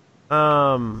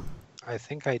 I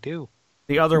think I do.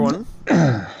 The other one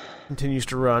continues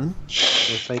to run.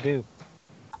 Yes, I do.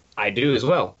 I do as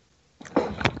well.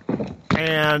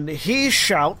 And he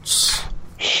shouts.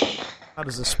 How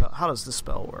does this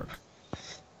spell work?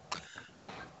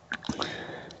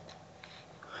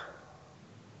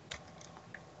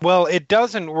 Well, it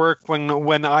doesn't work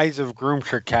when Eyes of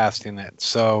Groomsh are casting it,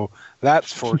 so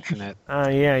that's fortunate.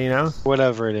 Yeah, you know.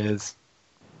 Whatever it is.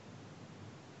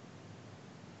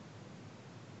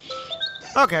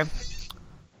 Okay.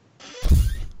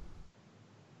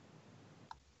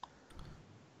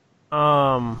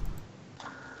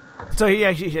 So he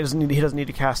doesn't need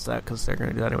to cast that because they're going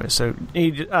to do that anyway. So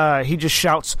he just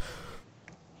shouts,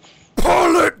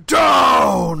 "Pull it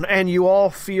down!" And you all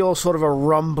feel sort of a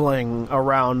rumbling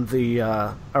around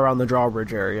the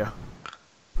drawbridge area,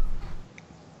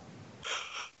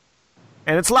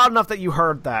 and it's loud enough that you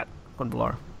heard that,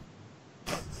 Quinvalar.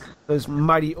 Those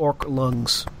mighty orc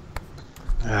lungs.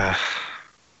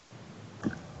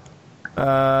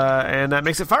 And that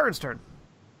makes it Firen's turn.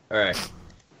 Alright.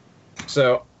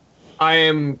 So, I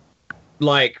am,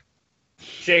 like,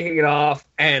 shaking it off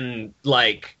and,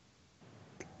 like,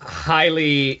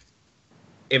 highly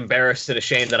embarrassed and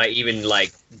ashamed that I even,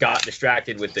 like, got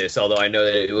distracted with this, although I know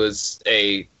that it was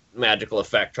a magical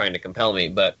effect trying to compel me,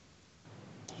 but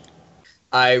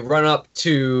I run up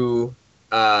to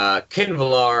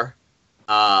Quinvalar,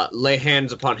 lay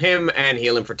hands upon him, and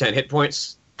heal him for 10 hit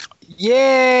points.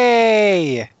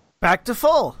 Yay! Back to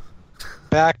full.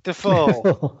 Back to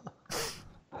full.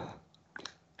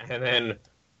 And then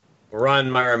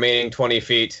run my remaining 20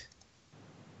 feet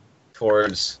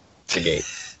towards the gate.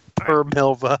 Per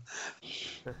Milva.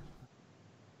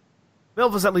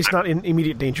 Milva's at least not in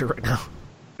immediate danger right now.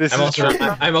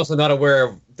 I'm also not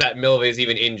aware that Milva is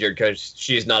even injured because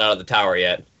she's not out of the tower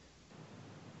yet.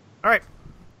 Alright.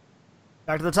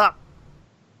 Back to the top.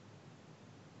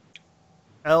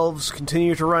 Elves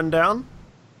continue to run down.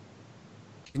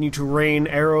 Continue to rain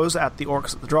arrows at the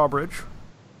orcs at the drawbridge.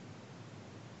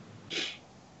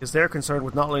 Because they're concerned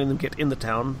with not letting them get in the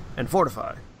town and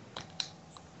fortify.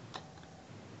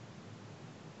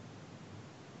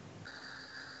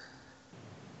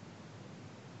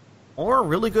 Or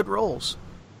really good rolls.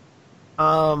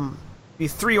 The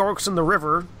 3 orcs in the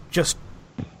river just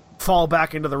fall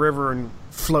back into the river and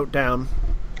float down.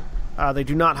 They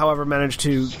do not, however, manage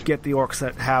to get the orcs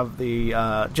that have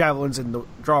the javelins in the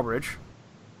drawbridge.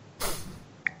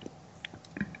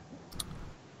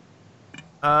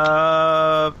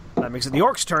 That makes it the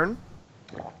orcs' turn.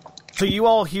 So you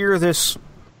all hear this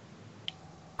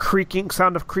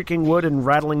sound of creaking wood and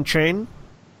rattling chain.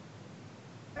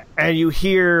 And you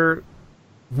hear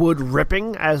wood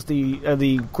ripping as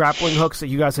the grappling hooks that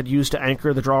you guys had used to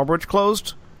anchor the drawbridge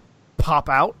closed pop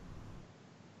out.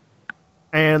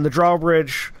 And the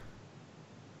drawbridge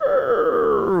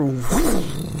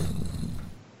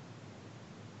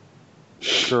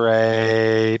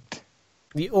Great.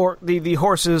 The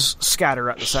horses scatter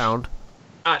at the sound.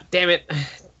 Damn it.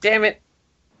 Damn it.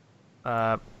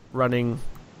 Running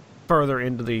further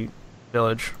into the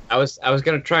village. I was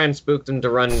going to try and spook them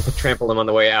to trample them on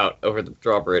the way out over the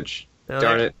drawbridge.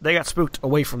 Darn it. They got spooked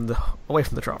away from the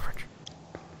drawbridge.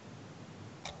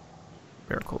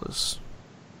 Miracle is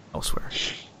elsewhere.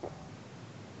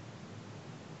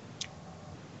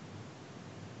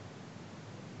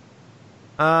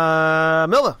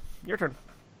 Milva, your turn.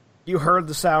 You heard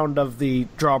the sound of the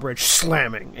drawbridge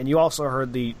slamming, and you also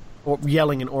heard the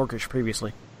yelling in Orcish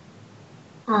previously.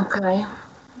 Okay.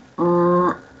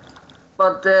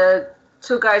 But the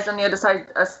two guys on the other side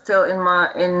are still in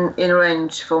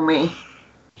range for me.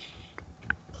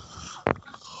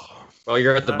 Well,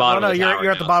 you're at the bottom. Of the tower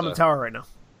you're at the bottom of the tower right now.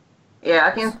 Yeah,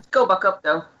 I can go back up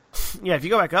though. Yeah, if you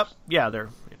go back up, they're in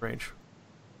range.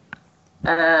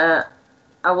 I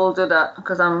will do that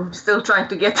because I'm still trying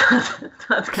to get that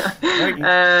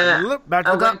guy. Back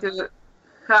I'm going to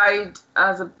hide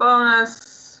as a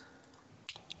bonus.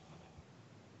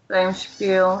 Same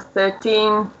spiel,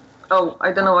 13. Oh,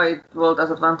 I don't know why it rolled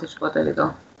as advantage, but there you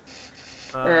go.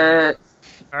 All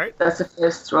right. That's the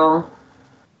first roll.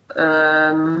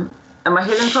 Am I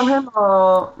healing from him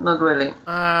or not really?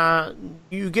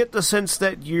 You get the sense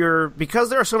that because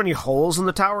there are so many holes in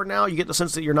the tower now, you get the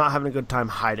sense that you're not having a good time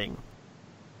hiding.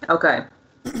 Okay.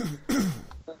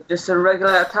 Just a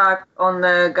regular attack on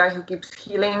the guy who keeps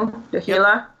healing, the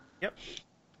healer. Yep.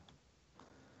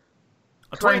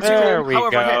 A 22, there we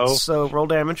however, go. hits, so roll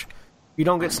damage. You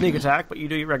don't get sneak attack, but you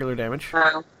do get regular damage.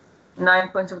 9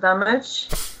 points of damage.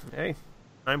 Hey,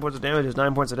 9 points of damage is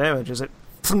 9 points of damage, is it?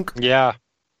 Yeah.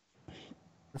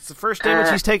 It's the first damage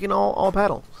he's taken all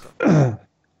battle.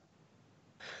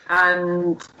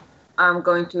 And I'm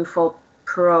going to fall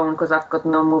prone because I've got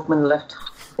no movement left.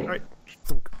 All right.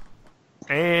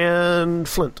 And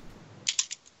Flint.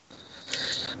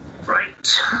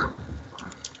 Right.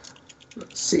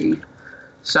 Let's see.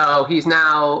 So he's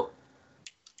now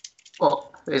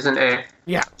up, isn't he?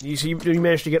 Yeah, you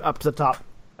managed to get up to the top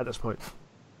at this point.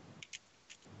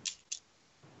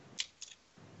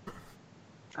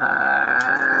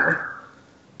 I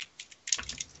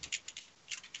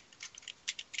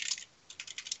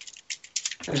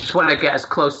just want to get as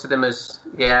close to them as...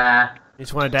 Yeah. You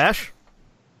just want to dash?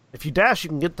 If you dash, you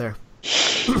can get there.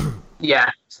 Yeah,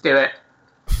 let's do it.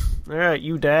 All right,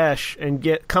 you dash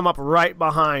and come up right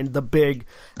behind the big...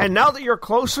 And now that you're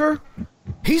closer,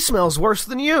 he smells worse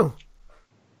than you.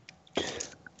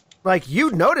 Like,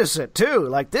 you notice it, too.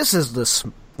 Like, this is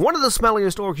one of the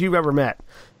smelliest orcs you've ever met.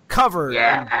 Covered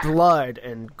in blood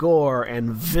and gore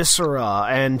and viscera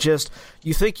and just...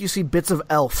 You think you see bits of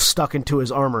elf stuck into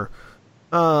his armor.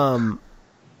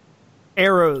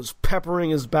 Arrows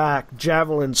peppering his back,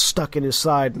 javelins stuck in his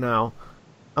side now.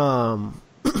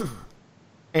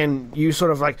 And you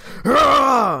sort of like...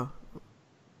 Argh!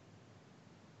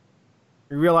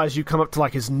 You realize you come up to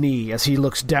like his knee as he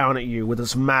looks down at you with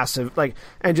this massive...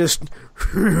 and just...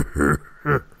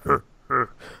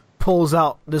 pulls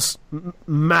out this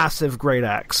massive great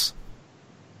axe.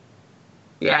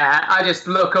 Yeah, I just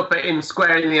look up at him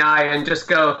square in the eye and just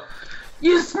go,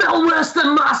 "You smell worse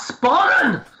than my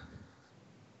spawn!"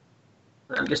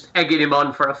 I'm just egging him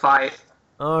on for a fight.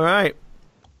 All right.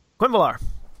 Quinvalar.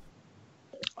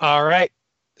 All right.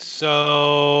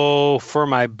 So for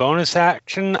my bonus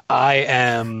action, I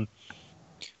am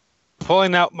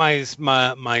pulling out my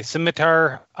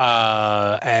scimitar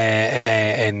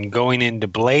and going into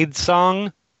Blade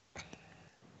Song,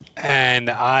 and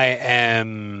I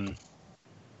am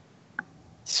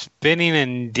spinning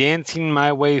and dancing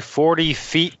my way 40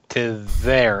 feet to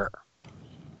there.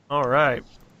 All right.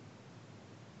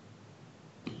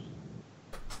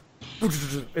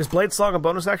 Is Blade Song a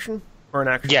bonus action or an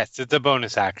action? Yes, it's a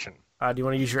bonus action. Do you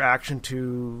want to use your action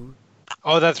to...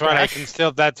 Oh, that's right. Dash? I can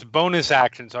still. That's bonus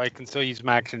action, so I can still use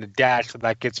my action to dash. So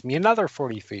that gets me another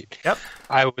 40 feet. Yep.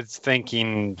 I was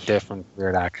thinking different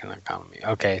weird action economy.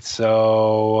 Okay,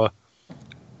 so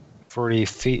 40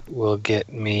 feet will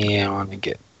get me. I want to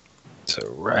get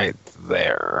right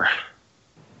there.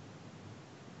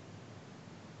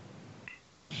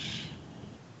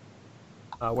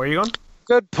 Where are you going?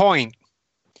 Good point.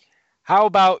 How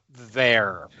about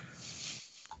there?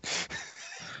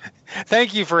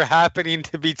 Thank you for happening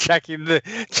to be checking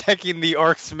the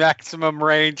orc's maximum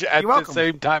range at the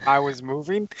same time I was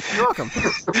moving. You're welcome.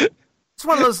 It's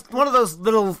one of those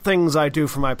little things I do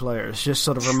for my players, just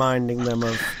sort of reminding them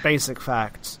of basic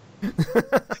facts.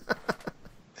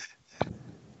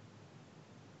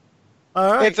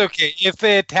 All right. It's okay. If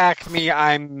they attack me,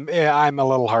 I'm a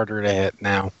little harder to hit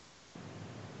now.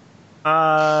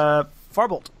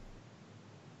 Farbolt.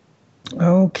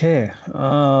 Okay.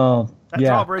 That yeah,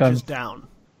 drawbridge is down.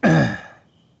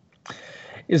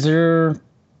 Is there...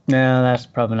 Nah, that's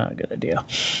probably not a good idea.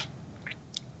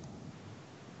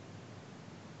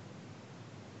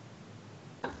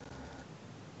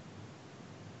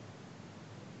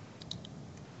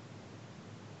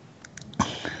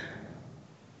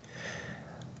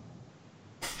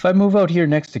 If I move out here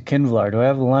next to Quinvalar, do I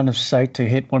have a line of sight to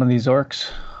hit one of these orcs?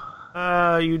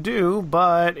 You do,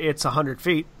 but it's 100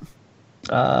 feet.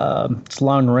 It's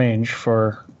long range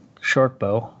for short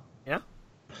bow. Yeah.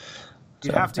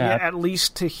 You have to get at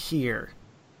least to here.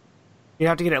 You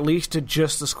have to get at least to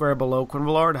just the square below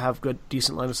Quinvalar to have good,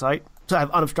 decent line of sight. To have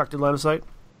unobstructed line of sight.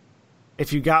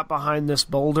 If you got behind this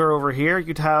boulder over here,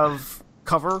 you'd have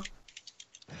cover.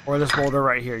 Or this boulder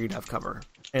right here, you'd have cover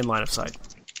and line of sight.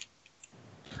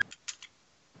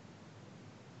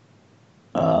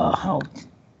 How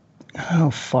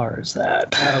far is that?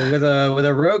 With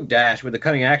a rogue dash, with a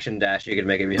cunning action dash, you could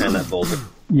make it behind that boulder.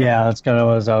 Yeah, that's kind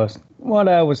of what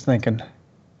I was thinking.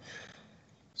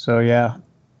 So yeah,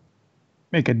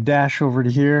 make a dash over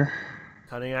to here,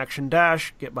 Cunning action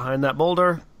dash, get behind that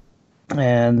boulder.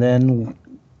 and then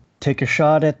take a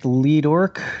shot at the lead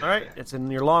orc. All right, it's in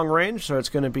your long range, so it's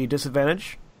going to be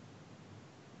disadvantage.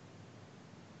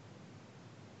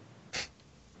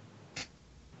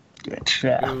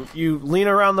 You lean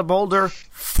around the boulder,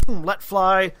 let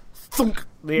fly, thunk,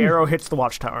 the arrow hits the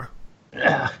watchtower.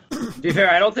 To be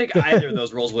fair, I don't think either of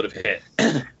those rolls would have hit.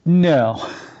 No,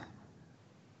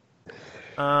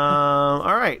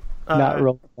 All right. not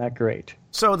rolling that great.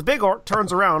 So the big orc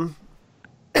turns around,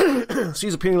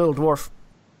 sees a puny little dwarf.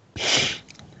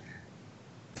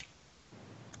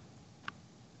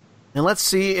 And let's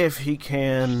see if he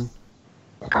can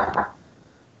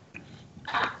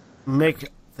make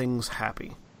things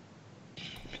happy.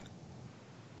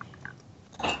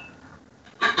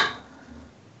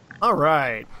 All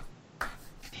right.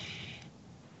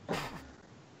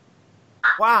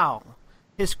 Wow.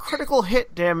 His critical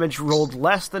hit damage rolled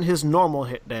less than his normal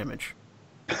hit damage.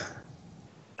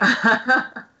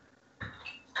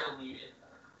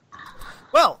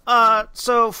 Well,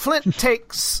 so Flint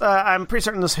takes... I'm pretty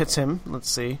certain this hits him. Let's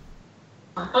see.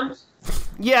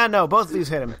 Yeah, no, both of these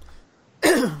hit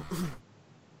him.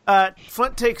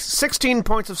 Flint takes 16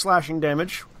 points of slashing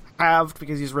damage, halved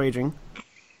because he's raging.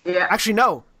 Yeah. Actually,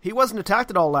 no. He wasn't attacked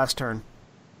at all last turn.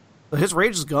 So his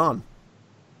rage is gone.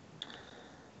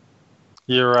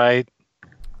 You're right.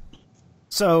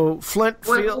 So Flint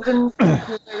feels... Wouldn't you raise as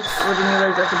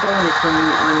a bonus when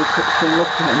you can look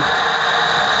to him?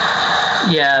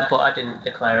 Yeah, but I didn't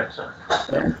declare it, so.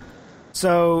 Yeah.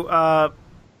 So,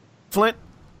 Flint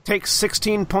takes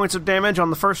 16 points of damage on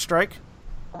the first strike,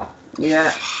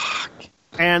 Yeah.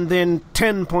 and then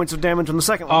 10 points of damage on the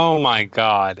second one. Oh my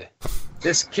god.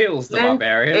 This kills the Flint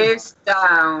barbarian. is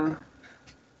down.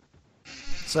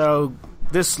 So,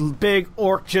 this big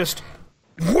orc just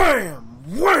wham,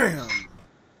 wham,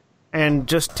 and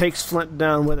just takes Flint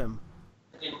down with him.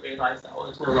 I didn't realise that I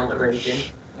was no longer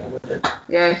raging.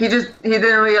 Yeah, he didn't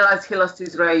realize he lost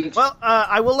his rage. Well,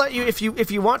 I will let you, if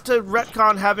you want to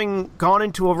retcon having gone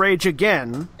into a rage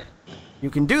again,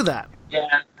 you can do that.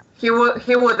 Yeah. He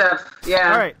would have.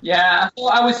 Yeah. All right. Yeah, I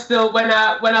thought I was still when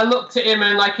I looked at him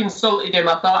and insulted him,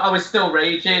 I thought I was still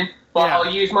raging, but Yeah.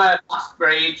 I'll use my last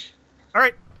rage. All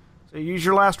right. So you use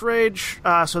your last rage.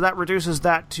 So that reduces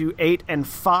that to 8 and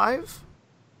 5.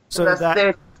 So That's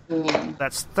 13.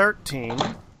 that's 13.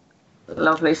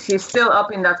 Lovely. She's still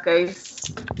up in that case.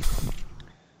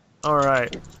 All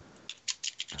right.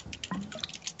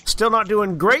 Still not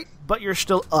doing great, but you're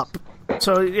still up.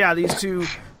 So yeah, these two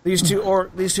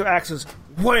axes,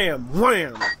 wham,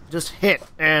 wham, just hit,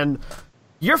 and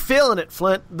you're feeling it,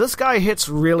 Flint. This guy hits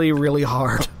really, really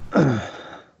hard.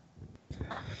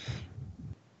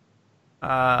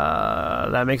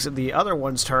 That makes it the other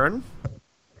one's turn.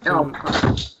 Oh.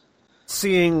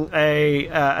 Seeing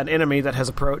an enemy that has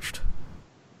approached,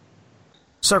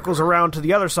 circles around to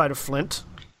the other side of Flint.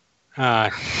 No,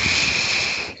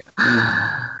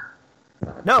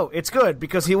 it's good,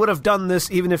 because he would have done this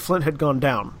even if Flint had gone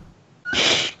down.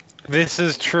 This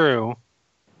is true.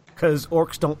 Because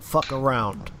orcs don't fuck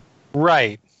around.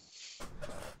 Right.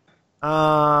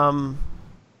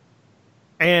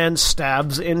 And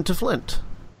stabs into Flint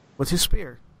with his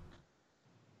spear.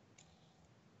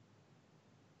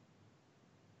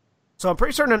 So I'm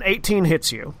pretty certain an 18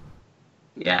 hits you,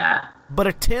 Yeah. but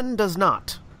a 10 does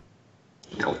not.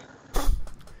 Nope.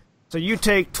 So you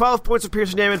take 12 points of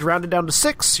piercing damage, rounded down to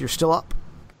 6. You're still up.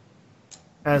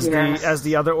 As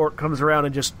the other orc comes around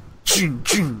and just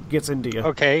gets into you.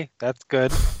 Okay, that's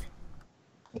good.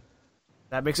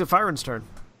 That makes it Firen's turn.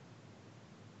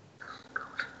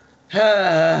 Come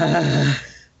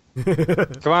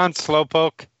on,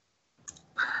 Slowpoke.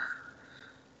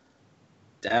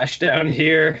 Dash down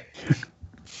here.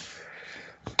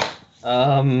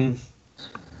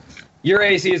 Your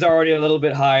AC is already a little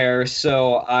bit higher,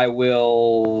 so I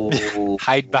will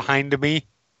Hide behind me.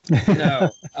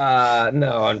 No,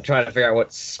 I'm trying to figure out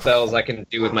what spells I can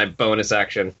do with my bonus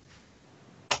action.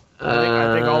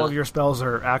 I think all of your spells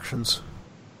are actions.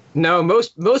 No,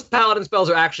 most paladin spells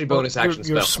are actually bonus Your- action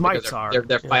your spells. smites because are,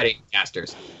 They're yeah. fighting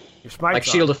casters. Your smites Like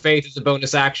are. Shield of Faith is a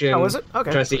bonus action. Oh, is it? Okay. I'm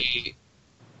trying to see.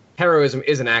 Heroism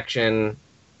is an action.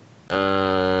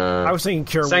 I was thinking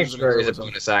Cure Sanctuary is a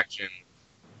bonus action.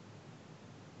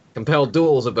 Compel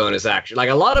Duel is a bonus action. Like,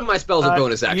 a lot of my spells are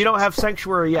bonus actions. You don't have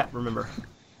Sanctuary yet, remember?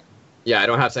 Yeah, I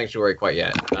don't have Sanctuary quite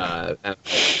yet.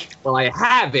 Well, I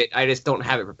have it, I just don't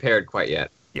have it prepared quite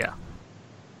yet. Yeah.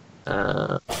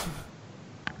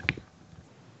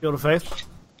 Shield of Faith?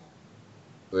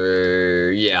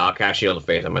 Yeah, I'll cast Shield of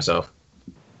Faith on myself.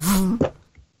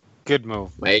 Good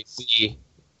move. My AC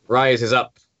rises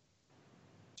up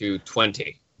to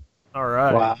 20. All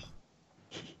right. Wow.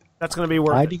 That's going to be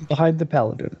worth Hiding behind the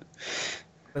paladin.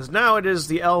 Because now it is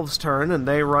the elves' turn, and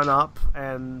they run up,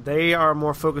 and they are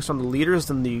more focused on the leaders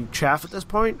than the chaff at this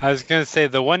point. I was going to say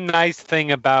the one nice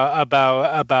thing about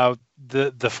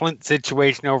the Flint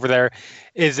situation over there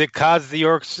is it caused the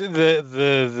orcs,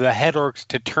 the head orcs,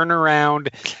 to turn around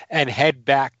and head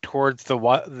back towards the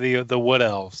wood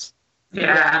elves.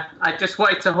 Yeah, I just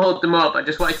wanted to hold them up. I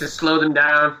just wanted to slow them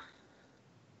down.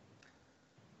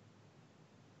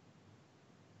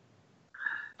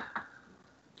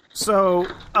 So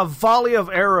a volley of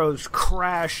arrows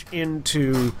crash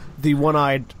into the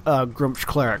one-eyed Grumsh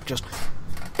cleric. Just...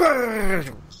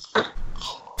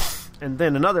 And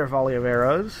then another volley of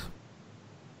arrows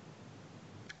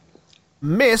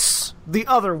miss the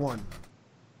other one.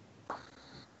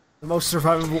 The most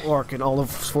survivable orc in all of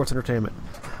sports entertainment.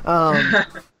 As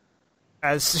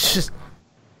it's just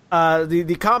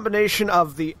the combination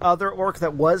of the other orc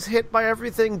that was hit by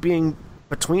everything being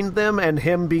between them and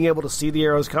him being able to see the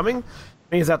arrows coming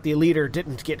means that the leader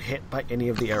didn't get hit by any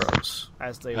of the arrows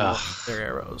as they launched their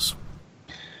arrows.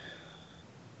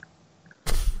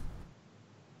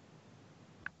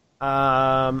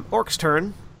 Orcs'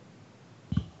 turn.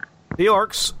 The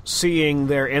orcs, seeing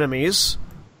their enemies,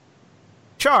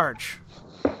 charge.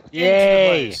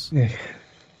 Yay!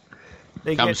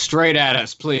 They Come straight at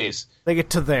us, please. They get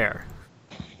to there.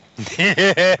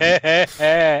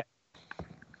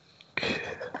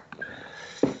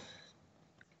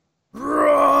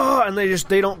 And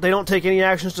they don't take any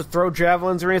actions to throw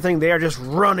javelins or anything. They are just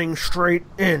running straight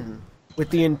in with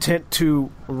the intent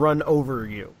to run over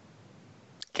you.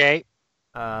 Okay.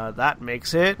 That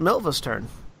makes it Milva's turn.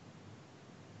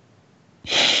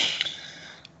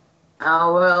 I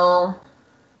will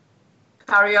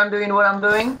carry on doing what I'm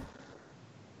doing.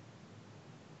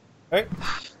 Alright.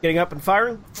 Getting up and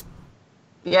firing.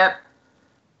 Yep.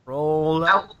 Roll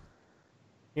out.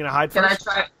 You gonna hide Can first?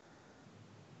 I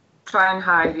try and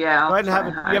hide? Yeah. Go ahead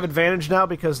and you have advantage now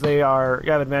because you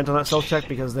have advantage on that stealth check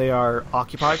because they are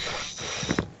occupied.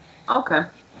 Okay.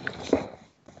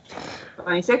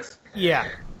 26? Yeah.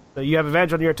 So you have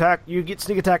advantage on your attack. You get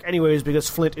sneak attack anyways because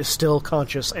Flint is still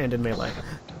conscious and in melee.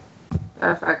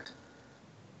 Perfect.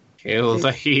 Kill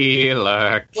the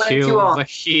healer. Kill the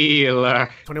healer.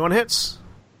 21 hits.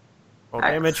 Roll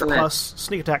damage Excellent. plus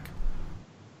sneak attack.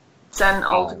 10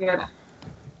 altogether.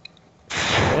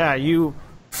 Yeah, you...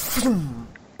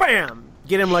 Bam!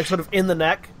 Get him, like, sort of in the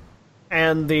neck,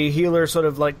 and the healer sort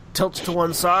of, like, tilts to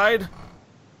one side,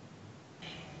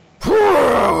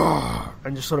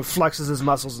 and just sort of flexes his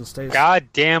muscles and stays...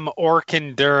 Goddamn orc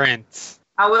endurance.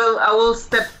 I will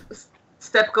step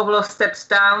a couple of steps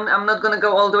down. I'm not going to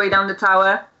go all the way down the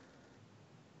tower.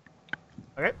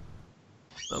 Okay.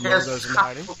 So Just goes into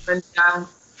hiding. down.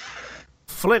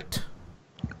 Flint.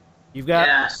 You've got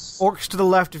orcs to the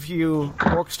left of you,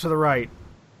 orcs to the right.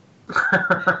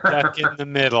 Stuck in the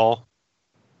middle.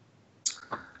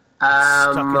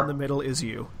 Stuck in the middle is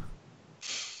you.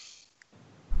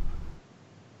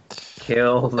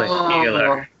 Kill the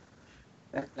healer.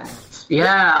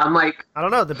 Yeah, I'm like, I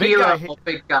don't know, the big guy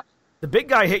the big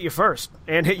guy hit you first,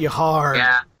 and hit you hard.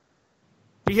 Yeah.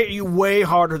 He hit you way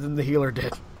harder than the healer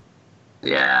did.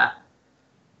 Yeah.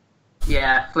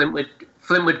 Yeah, Flint would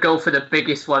go for the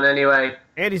biggest one anyway.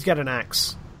 And he's got an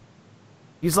axe.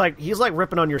 He's like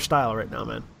ripping on your style right now,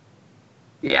 man.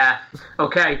 Yeah.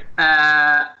 Okay.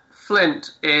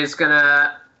 Flint is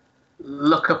gonna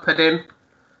look up at him,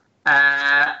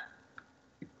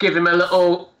 give him a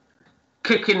little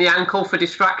kick in the ankle for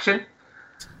distraction,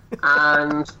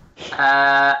 and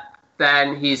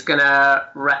then he's gonna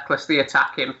recklessly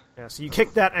attack him. Yeah, so you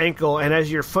kick that ankle, and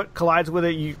as your foot collides with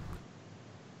it, you...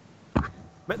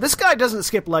 This guy doesn't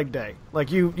skip leg day.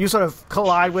 Like, you sort of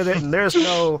collide with it, and there's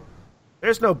no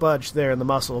budge there in the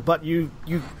muscle, but you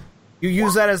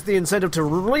use that as the incentive to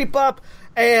leap up,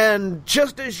 and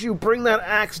just as you bring that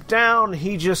axe down,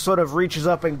 he just sort of reaches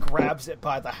up and grabs it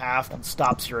by the haft and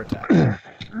stops your attack.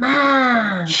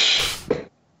 Man!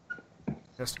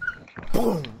 Just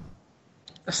boom!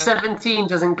 A 17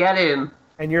 doesn't get him.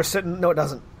 And you're sitting... No, it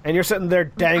doesn't. And you're sitting there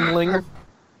dangling.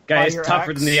 Guy is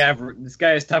tougher than the average. This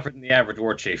guy is tougher than the average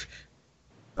war chief.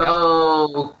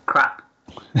 Oh, crap.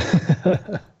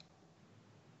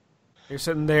 You're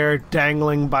sitting there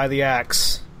dangling by the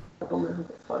axe.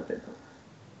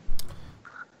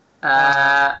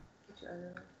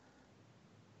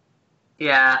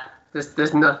 Yeah,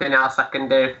 there's nothing else I can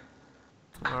do.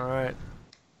 All right.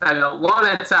 I got one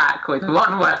attack with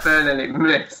one weapon and it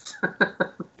missed.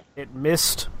 It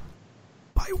missed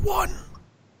by 1.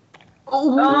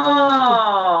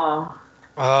 Oh.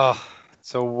 Oh,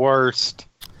 it's the worst.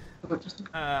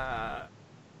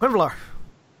 Quinvalar,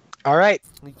 All right.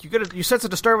 you sense a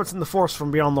disturbance in the force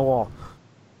from beyond the wall.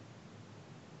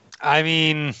 I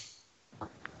mean,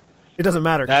 It doesn't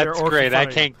matter. 'Cause there are that's orcs in great. I front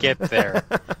of can't get there.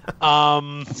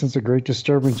 Since a great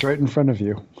disturbance right in front of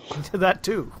you. you. That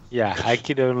too. Yeah, I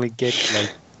could only get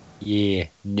like, yeah,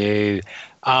 no.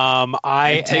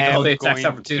 I Take am all the attacks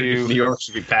going opportunities. to, The orcs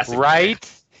should be passing.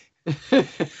 right?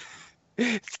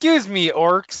 Excuse me,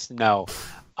 orcs. No.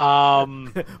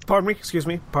 Pardon me. Excuse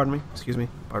me. Pardon me. Excuse me.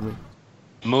 Pardon me.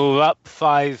 Move up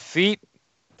 5 feet.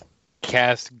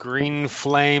 Cast Green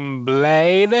Flame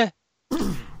Blade.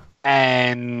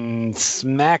 And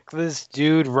smack this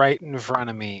dude right in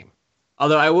front of me.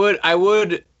 Although I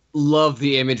would love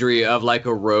the imagery of like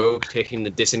a rogue taking the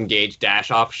disengage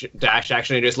dash action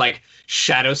and just like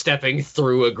shadow stepping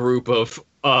through a group of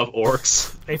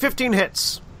orcs. A 15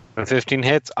 hits. 15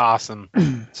 hits, awesome.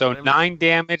 So 9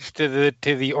 damage to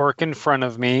the orc in front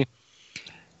of me,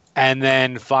 and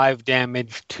then 5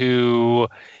 damage to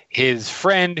his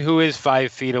friend who is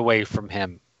 5 feet away from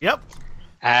him. Yep.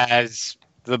 As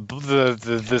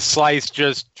the slice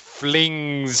just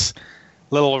flings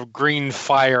little green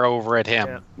fire over at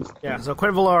him. Yeah. So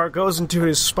Quinvalar goes into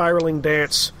his spiraling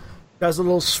dance, does a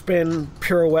little spin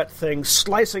pirouette thing,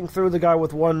 slicing through the guy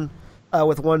with one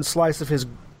slice of his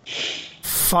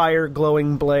fire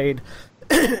glowing blade.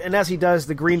 And as he does,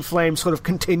 the green flame sort of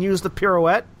continues the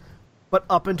pirouette, but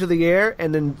up into the air,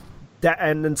 and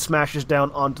then smashes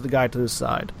down onto the guy to his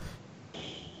side.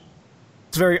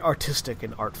 It's very artistic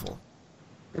and artful.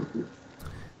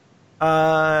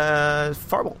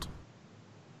 Farbolt.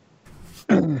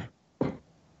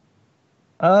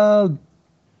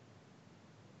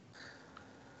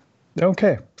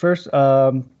 Okay. First,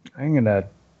 I'm gonna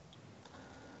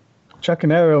chuck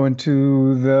an arrow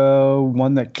into the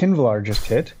one that Quinvalar just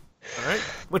hit. All right.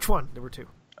 Which one? There were 2.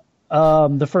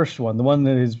 The first one, the one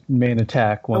that is main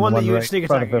attack. The one that you right sneak in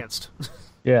front attack of him. against.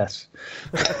 Yes.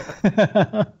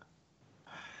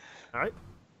 All right.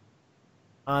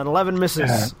 An 11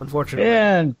 misses, unfortunately.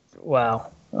 And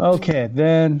wow. Okay,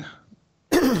 then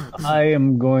I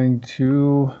am going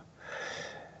to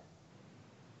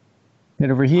get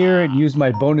over here and use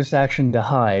my bonus action to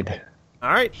hide.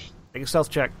 All right. Make a stealth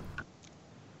check.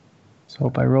 Let's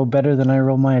hope I roll better than I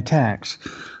roll my attacks.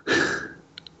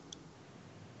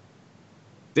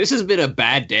 This has been a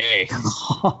bad day.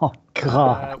 Oh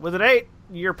God! With an 8,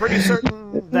 you're pretty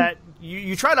certain that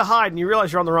you try to hide and you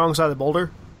realize you're on the wrong side of the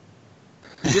boulder.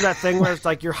 You do that thing where it's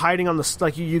like you're hiding on the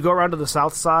like you go around to the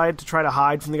south side to try to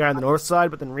hide from the guy on the north side,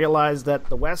 but then realize that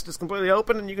the west is completely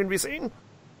open and you can be seen.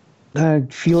 I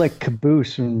feel like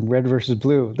Caboose from Red vs.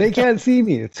 Blue. They can't see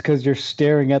me. It's because you're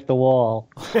staring at the wall.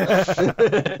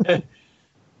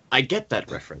 I get that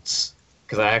reference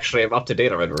because I actually am up to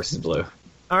date on Red vs. Blue.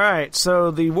 All right, so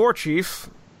the war chief,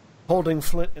 holding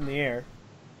Flint in the air,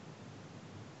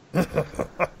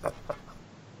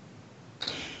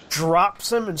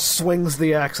 drops him and swings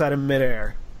the axe at him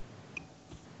midair.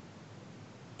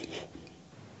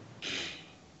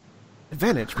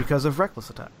 Advantage because of reckless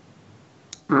attack.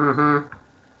 Mm-hmm.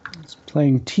 It's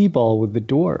playing t-ball with the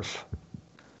dwarf.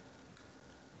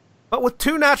 But with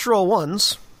 2 natural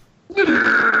ones,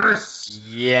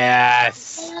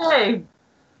 Yes. Hey.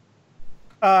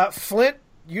 Flint,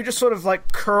 you just sort of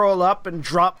like curl up and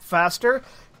drop faster,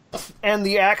 and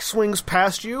the axe swings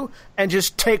past you and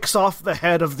just takes off the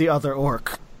head of the other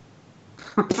orc.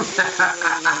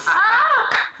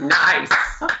 Nice.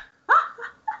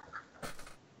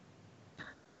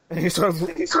 And he sort of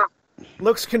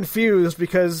looks confused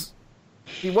because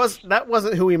that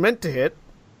wasn't who he meant to hit.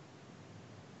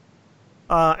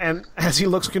 And as he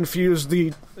looks confused,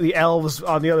 the elves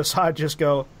on the other side just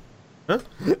go, huh?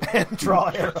 And draw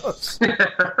arrows.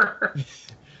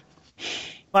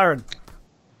 Byron.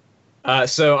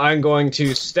 So I'm going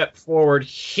to step forward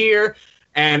here,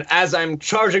 and as I'm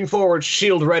charging forward,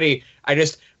 shield ready, I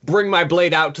just bring my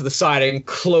blade out to the side and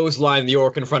clothesline the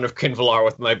orc in front of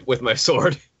Quinvalar with my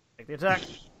sword. Take the attack.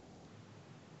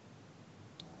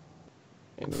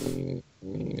 And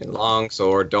long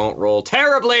sword, don't roll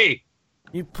terribly!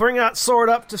 You bring that sword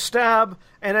up to stab,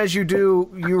 and as you do,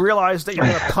 you realize that you're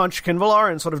going to punch Kinvalar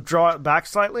and sort of draw it back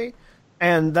slightly,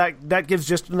 and that gives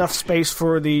just enough space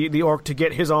for the orc to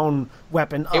get his own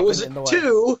weapon up It was and in the a way.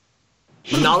 2,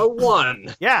 not a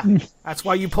 1. Yeah, that's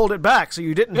why you pulled it back, so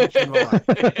you didn't hit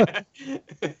Kinvalar.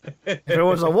 If it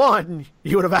was a 1,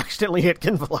 you would have accidentally hit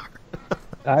Kinvalar.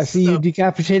 I see you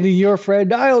decapitating your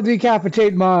friend. I'll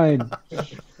decapitate mine.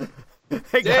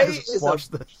 Hey guys, watch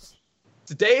this.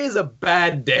 Today is a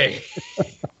bad day.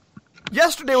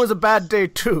 Yesterday was a bad day,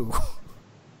 too.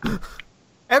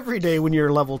 Every day when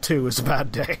you're level 2 is a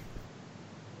bad day.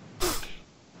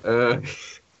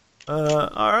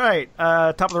 Alright,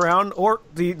 top of the round, or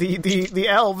the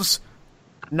elves,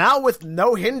 now with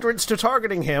no hindrance to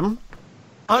targeting him,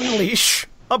 unleash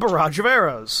a barrage of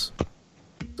arrows.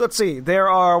 Let's see, there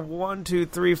are 1, 2,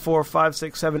 3, 4, 5,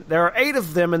 6, 7, there are 8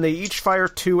 of them, and they each fire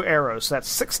 2 arrows. That's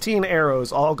 16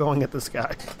 arrows all going at this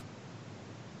guy.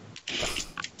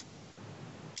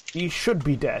 He should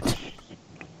be dead.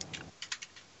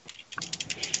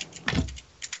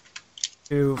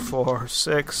 2, 4,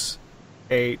 6,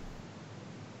 8,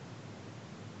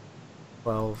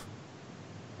 12,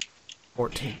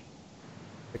 14,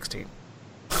 16.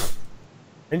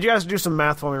 And you guys do some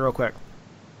math for me real quick.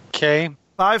 Okay.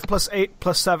 5 plus 8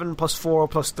 plus 7 plus 4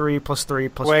 plus 3 plus 3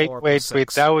 plus 4 plus 6.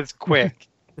 Wait, that was quick.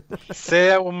 Say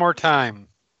that one more time.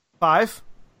 5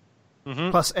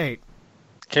 plus 8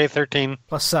 Okay, 13,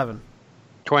 plus 7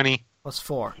 20, plus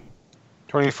 4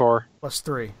 24, plus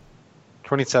 3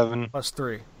 27, plus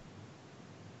 3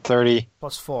 30,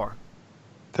 plus 4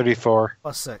 34,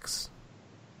 plus 6.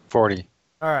 40.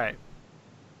 Alright.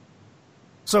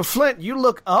 So, Flint, you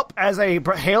look up as a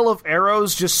hail of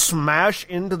arrows just smash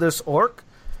into this orc,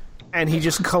 and he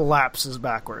just collapses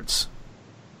backwards,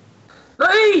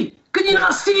 Hey! Can you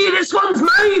not see this one's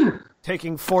mine?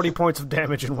 taking 40 points of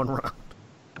damage in one round.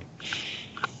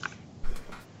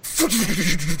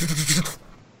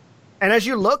 And as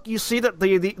you look, you see that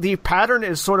the pattern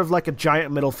is sort of like a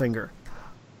giant middle finger.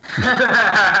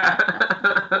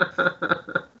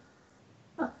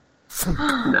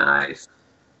 Nice.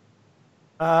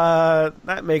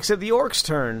 That makes it the orc's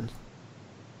turn.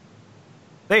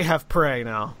 They have prey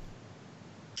now.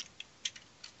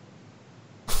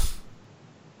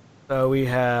 So we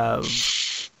have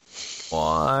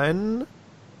 1,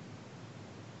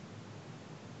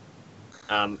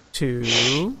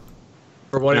 2.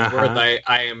 For what it's worth,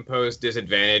 I imposed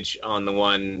disadvantage on the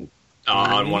one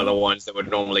on one of the ones that would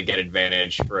normally get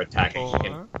advantage for attacking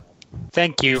him. 4,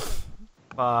 Thank you.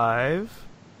 5,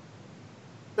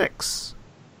 6.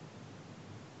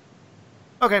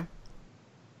 Okay.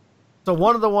 So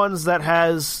one of the ones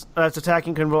that's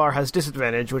attacking Kinvalar has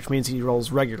disadvantage, which means he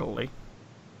rolls regularly.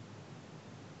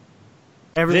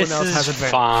 Everyone This else is has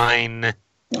advantage. fine.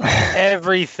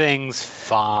 Everything's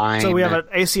fine. So we have an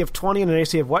AC of 20 and an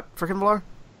AC of what for Kinvalar?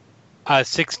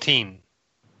 16.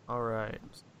 All right.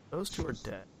 Those two are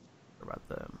dead. What about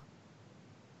them?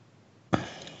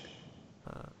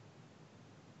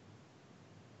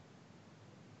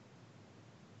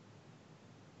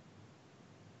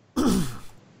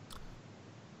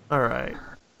 All right.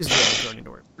 These guys don't need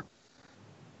to worry.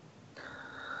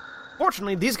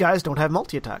 Fortunately, these guys don't have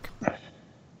multi-attack.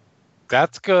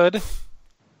 That's good.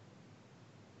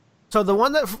 So the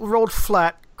one that rolled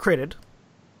flat critted.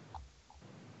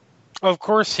 Of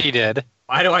course he did.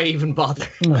 Why do I even bother?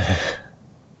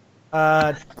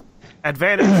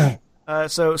 Advantage.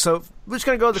 So we're just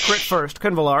going to go to the crit first.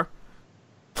 Kinvalar.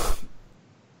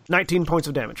 19 points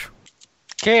of damage.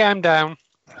 Okay, I'm down.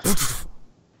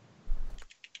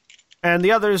 And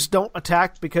the others don't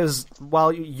attack because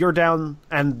while you're down,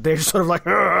 and they're just sort of like,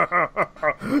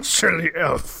 silly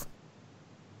elf.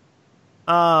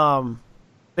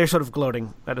 They're sort of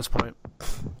gloating at this point.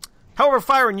 However,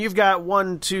 Firen, you've got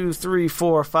 1, 2, 3,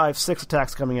 4, 5, 6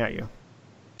 attacks coming at you.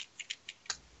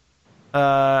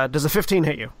 Does a 15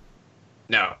 hit you?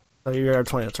 No. Oh, you're at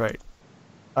 20, that's right.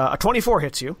 A 24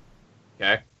 hits you.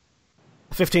 Okay.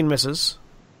 A 15 misses.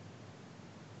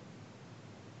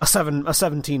 A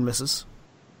 17 misses.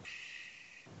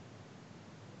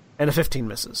 And a 15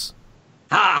 misses.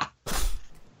 Ha!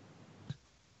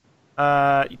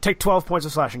 You take 12 points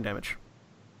of slashing damage.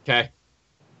 Okay.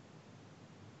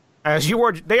 As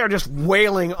they are just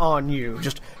wailing on you.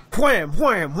 Just wham,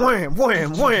 wham, wham,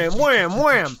 wham, wham, wham,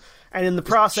 wham. And in the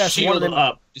process, Shield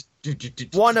up.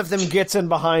 one of them gets in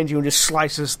behind you and just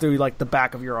slices through like the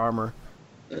back of your armor.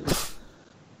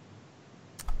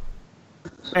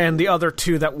 And the other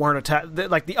two that weren't attacked,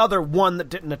 like the other one that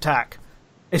didn't attack,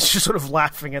 is just sort of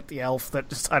laughing at the elf that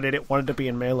decided it wanted to be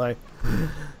in melee.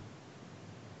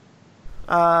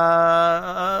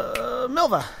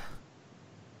 Milva.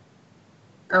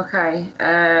 Okay.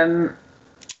 I'm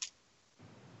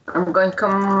going to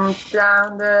come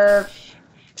down the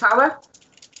tower.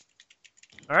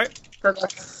 All right. So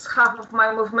that's half of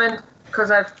my movement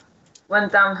because I've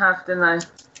went down half, didn't I?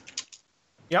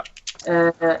 Yep.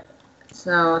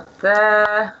 So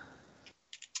there.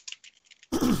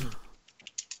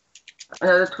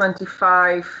 Another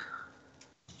 25.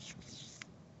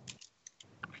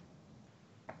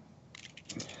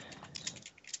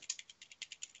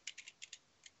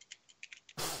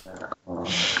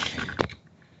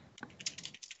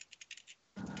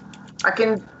 I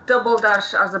can double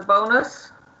dash as a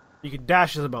bonus. You can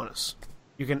dash as a bonus.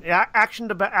 You can action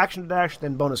to dash,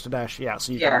 then bonus to dash. Yeah,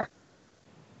 so you can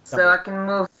So I can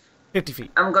move 50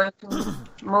 feet. I'm going to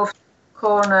move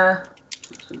corner.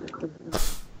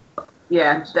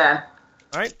 Yeah, there.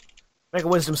 All right. Make a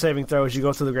wisdom saving throw as you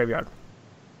go through the graveyard.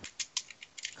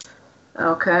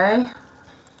 Okay.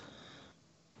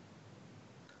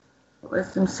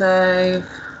 Wisdom save.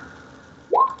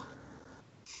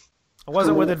 It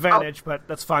wasn't with advantage, but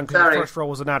that's fine because your first roll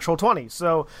was a natural 20.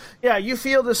 So, yeah, you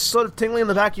feel this sort of tingling in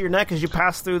the back of your neck as you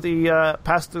pass through the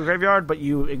graveyard, but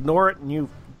you ignore it and you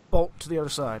bolt to the other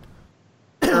side.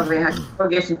 Lovely. I'm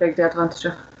getting big advantage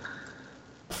of.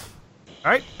 All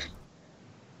right.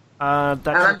 And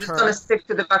I'm just going to stick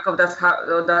to the back of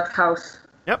that house.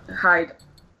 Yep. Hide.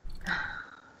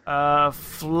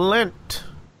 Flint.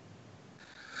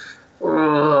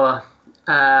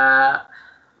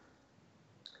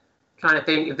 Trying to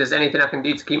think if there's anything I can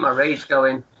do to keep my rage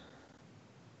going.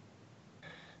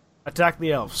 Attack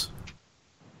the elves.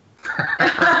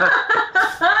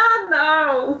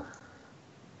 No.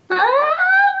 I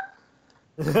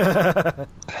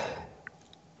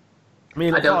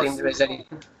mean, I don't think there's anything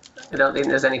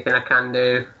I can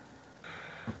do.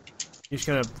 You're just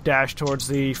gonna dash towards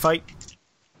the fight.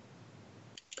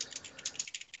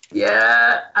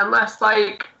 Yeah, unless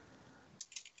I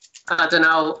don't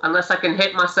know, unless I can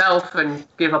hit myself and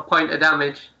give a point of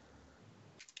damage.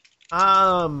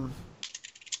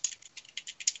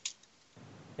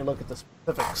 You look at the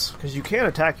specifics because you can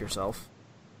attack yourself.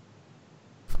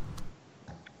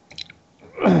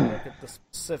 Look at the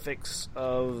specifics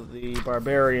of the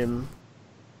barbarian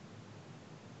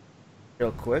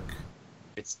real quick.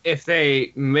 It's if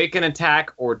they make an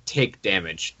attack or take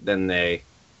damage, then they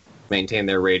maintain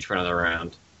their rage for another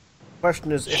round.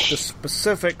 Question is if the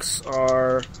specifics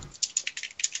are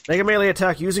make a melee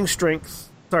attack using strength.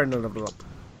 Sorry, no.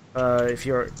 If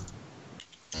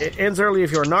it ends early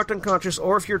if you are knocked unconscious,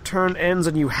 or if your turn ends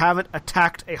and you haven't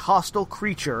attacked a hostile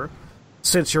creature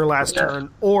since your last turn,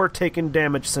 or taken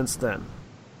damage since then.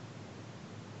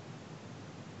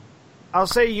 I'll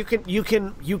say you can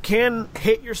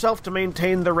hit yourself to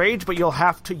maintain the rage, but you'll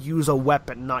have to use a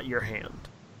weapon, not your hand.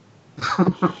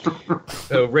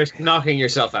 So risk knocking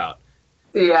yourself out.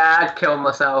 Yeah, I'd kill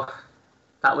myself.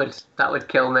 That would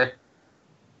kill me.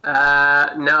 No,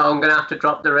 I'm gonna have to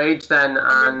drop the rage then,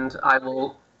 and I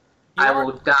will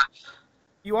dash.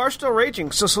 You are still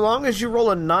raging, so long as you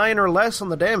roll a 9 or less on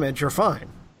the damage, you're fine.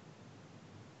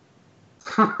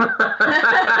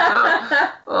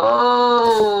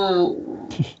 Oh.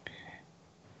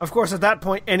 Of course, at that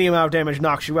point, any amount of damage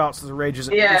knocks you out, so the rage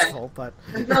isn't useful. But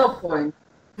there's no point.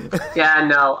 Yeah,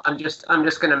 no, I'm just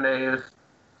gonna move.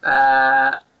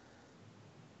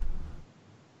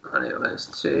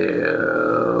 Let's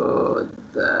to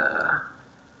the.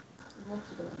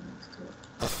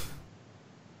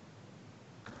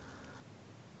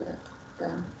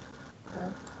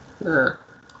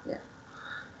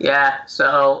 Yeah,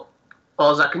 so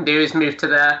all I can do is move to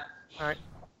there. Alright.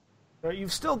 So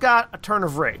you've still got a turn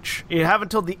of rage. You have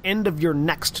until the end of your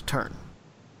next turn.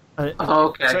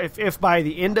 Okay. So if by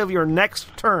the end of your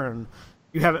next turn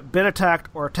you haven't been attacked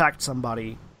or attacked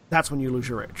somebody, that's when you lose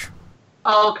your rage.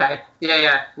 Oh, okay.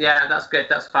 Yeah, that's good.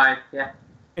 That's fine. Yeah.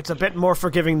 It's a bit more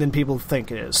forgiving than people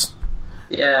think it is.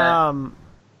 Yeah.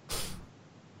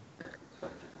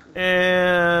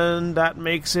 And that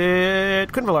makes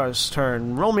it Quinvalar's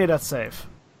turn. Roll me a death save.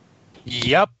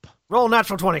 Yep. Roll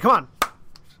natural 20. Come on.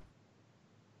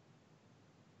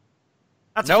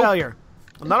 That's a failure.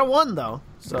 Well, not a 1, though.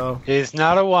 So it's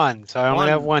not a 1, so I only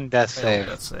have one death save.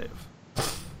 Death save.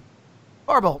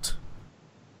 Farbolt.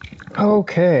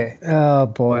 Okay. Oh,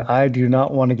 boy. I do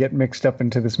not want to get mixed up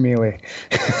into this melee.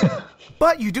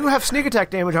 But you do have sneak attack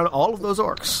damage on all of those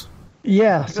orcs.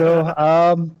 Yeah,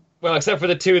 so... Well, except for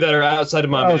the 2 that are outside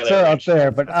of my melee. Outside out there,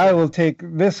 but I will take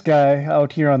this guy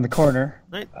out here on the corner.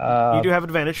 Right. You do have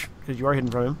advantage, because you are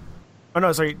hidden from him. Oh,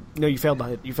 no, sorry. No, you failed to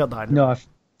hide. You failed to hide. No,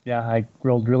 I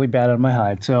rolled really bad on my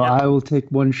hide, so I will take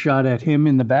one shot at him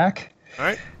in the back. All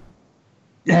right.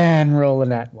 And rolling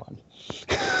that one.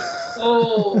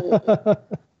 Oh.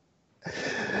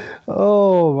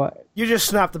 Oh my! You just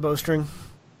snap the bowstring.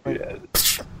 You're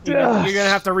gonna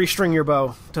have to restring your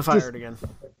bow to fire it again.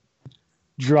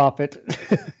 Drop it.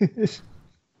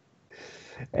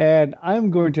 And I'm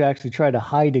going to actually try to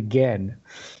hide again.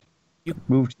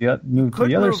 Move to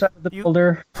the other side of the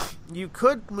boulder. You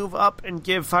could move up and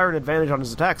give Fire an advantage on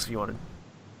his attacks if you wanted.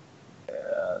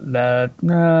 No.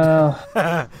 No,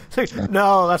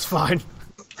 that's fine.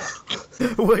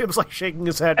 William's like shaking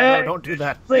his head. No, don't do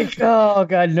that. Like, oh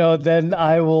god, no! Then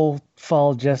I will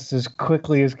fall just as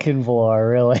quickly as Kinvalar,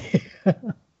 really.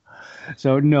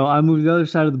 So no, I moved to the other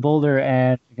side of the boulder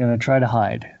and I'm gonna try to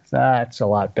hide. That's a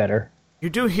lot better.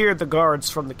 You do hear the guards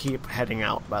from the keep heading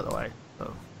out, by the way.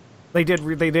 So they did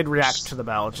react to the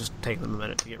battle. It's just taking them a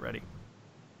minute to get ready.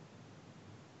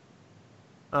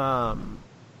 All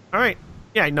right.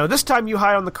 Yeah, no, this time you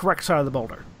hide on the correct side of the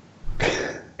boulder.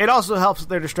 It also helps that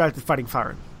they're distracted fighting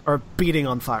Firen. Or beating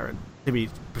on Firen, to be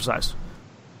precise.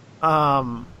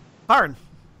 Firen.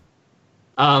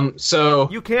 So...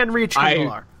 You can reach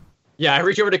Kinvalar. Yeah, I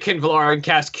reach over to Kinvalar and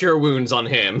cast Cure Wounds on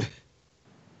him.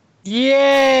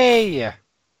 Yay!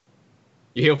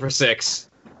 You heal for 6.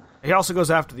 He also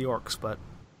goes after the orcs, but...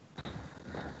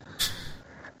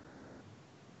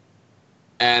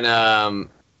 And,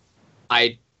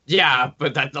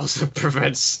 but that also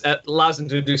allows him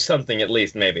to do something at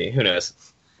least, maybe. Who knows?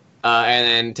 And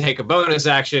then take a bonus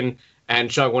action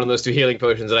and chug one of those 2 healing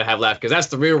potions that I have left, because that's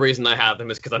the real reason I have them,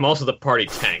 is because I'm also the party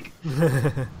tank.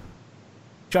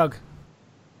 Chug.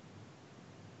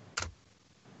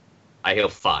 I heal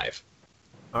 5.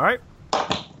 All right.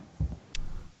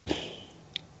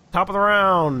 Top of the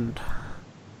round.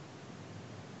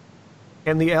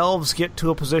 Can the elves get to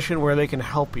a position where they can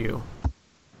help you?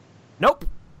 Nope.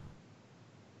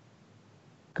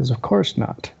 Because of course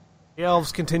not. The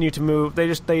elves continue to move.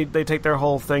 They take their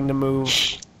whole thing to move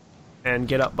and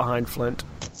get up behind Flint.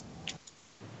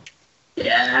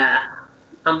 Yeah.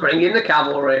 I'm bringing the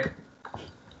cavalry.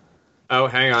 Oh,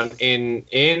 hang on.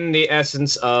 In the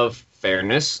essence of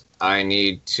fairness, I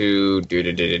need to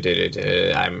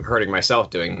I'm hurting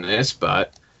myself doing this,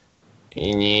 but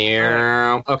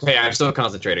yeah. Okay, I'm still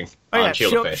concentrating on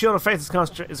Shield of Faith. Shield of Faith is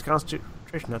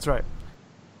concentration. That's right.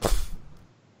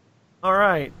 All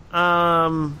right.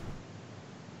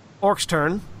 Orc's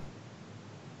turn.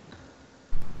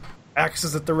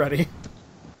 Axes at the ready.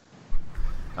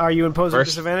 Are you imposing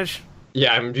disadvantage?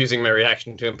 Yeah, I'm using my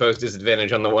reaction to impose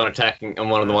disadvantage on one of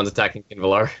the ones attacking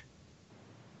Kinvalar.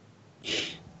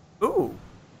 Ooh.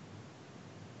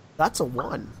 That's a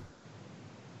 1.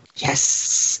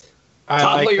 Yes!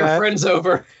 I like your that. friends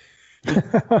over.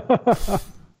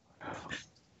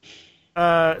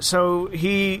 So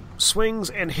he swings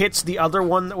and hits the other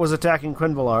one that was attacking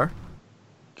Quinvalar.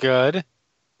 Good.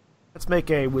 Let's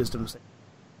make a wisdom save.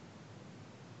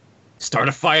 Start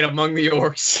a fight among the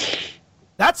orcs.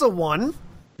 That's a 1.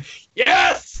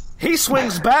 Yes! He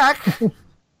swings back.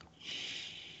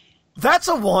 That's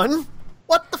a 1.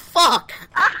 What the fuck?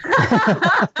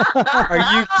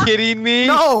 Are you kidding me?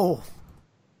 No!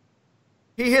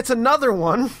 He hits another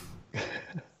one.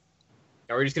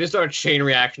 Are we just going to start a chain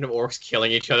reaction of orcs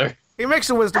killing each other? He makes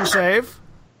a wisdom save.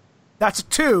 That's a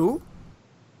 2.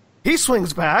 He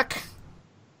swings back.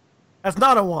 That's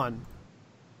not a 1.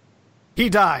 He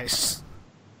dies.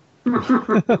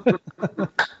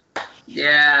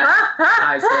 Yeah.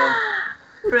 Nice one.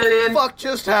 Brilliant. What the fuck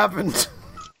just happened?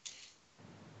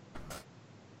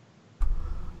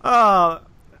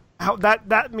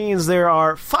 That means there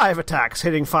are 5 attacks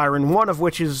hitting Firen, one of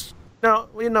which is... No,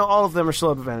 all of them are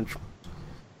still at advantage.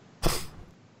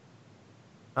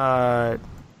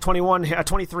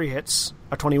 23 hits,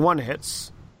 a 21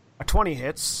 hits, a 20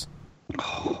 hits,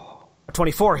 a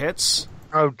 24 hits,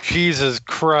 Oh, Jesus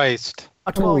Christ.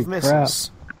 a 12 Holy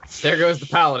misses. There goes the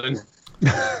paladin.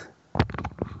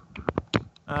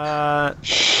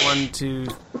 1, 2,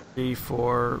 3,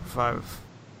 4, 5.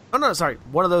 Oh no, sorry.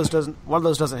 One of those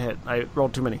doesn't hit. I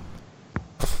rolled too many.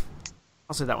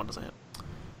 I'll say that one doesn't hit.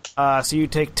 So you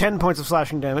take 10 points of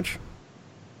slashing damage.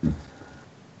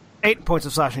 8 points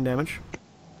of slashing damage.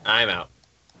 I'm out.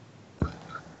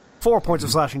 4 points of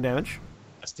slashing damage.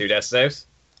 That's 2 death saves.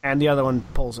 And the other one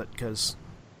pulls it because,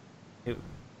 he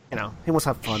wants to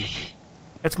have fun.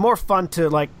 It's more fun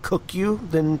to, cook you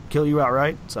than kill you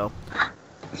outright, so.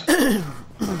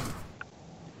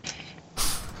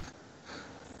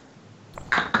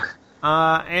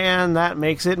 And that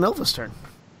makes it Milva's turn.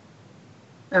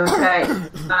 Okay.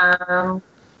 I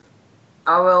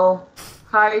will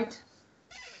hide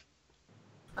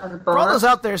as a For all bonus. those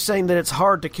out there saying that it's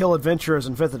hard to kill adventurers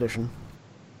in 5th edition.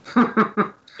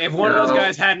 If one of those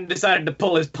guys hadn't decided to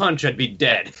pull his punch, I'd be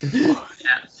dead. Yeah.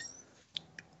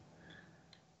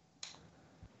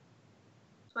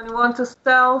 21 to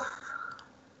stealth.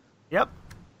 Yep.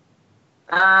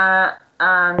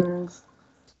 And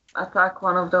attack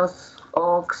one of those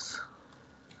orcs.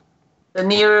 The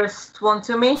nearest one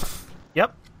to me.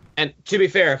 Yep. And to be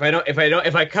fair,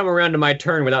 if I come around to my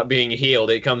turn without being healed,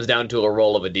 it comes down to a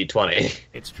roll of a d20.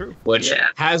 It's true. Which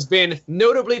has been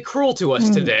notably cruel to us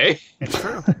today. It's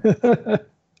true.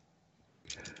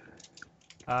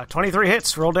 23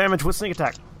 hits. Roll damage with sneak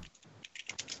attack.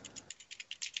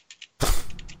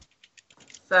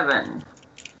 7.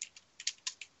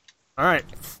 All right.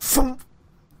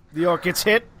 The orc gets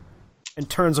hit and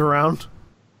turns around.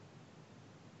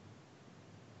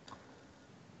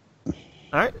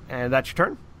 All right, and that's your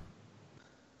turn.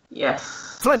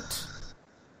 Yes. Flint.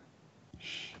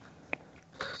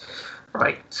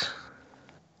 Right.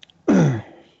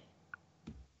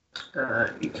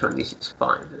 Each one of these is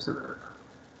 5, isn't it?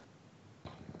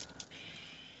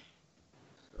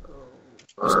 So,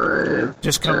 5,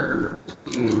 Just come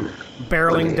 10,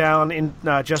 barreling down in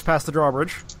just past the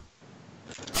drawbridge.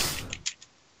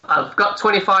 I've got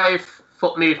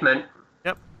 25-foot movement.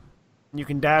 Yep. You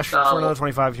can dash So- for another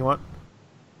 25 if you want.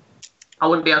 I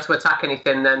wouldn't be able to attack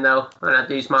anything then, though, and I'd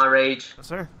lose my rage. Yes,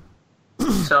 sir.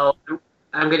 So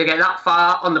I'm going to get that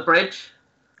far on the bridge,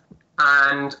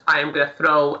 and I am going to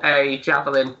throw a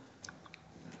javelin.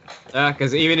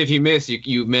 Because even if you miss,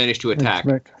 you manage to attack.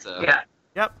 Mick. So. Yeah,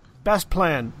 Yep. Best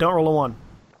plan. Don't roll a 1.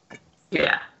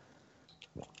 yeah.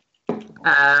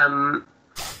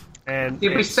 And Did we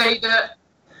it's- say that?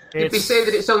 Did we it's- say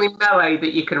that it's only melee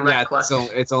that you can Yeah, reckless? so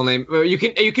it's only you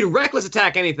can reckless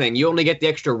attack anything. You only get the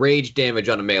extra rage damage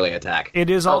on a melee attack. It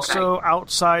is also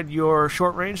outside your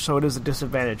short range, so it is a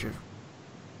disadvantage.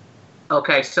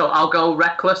 Okay, so I'll go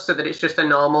reckless so that it's just a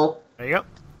normal. There you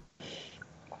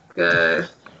Uh,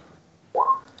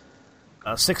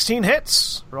 go. 16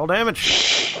 hits. Roll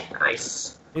damage.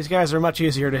 nice. These guys are much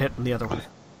easier to hit than the other one.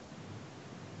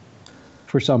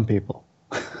 For some people.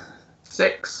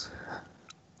 6.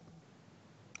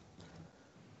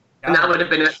 And that would have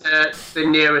been at the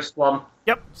nearest one.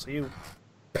 Yep. So you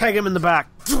peg him in the back.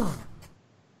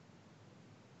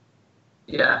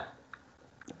 Yeah.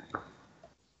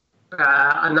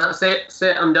 And that's it. That's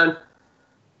it. I'm done.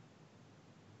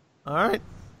 All right.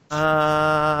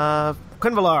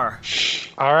 Quinvalar,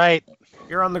 All right.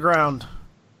 you're on the ground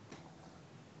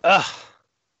Ugh.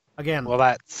 again. Well,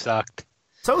 that sucked.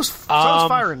 So's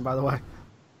firing, by the way.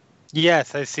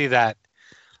 Yes, I see that.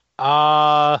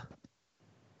 Wow,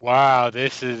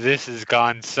 this has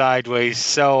gone sideways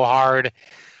so hard.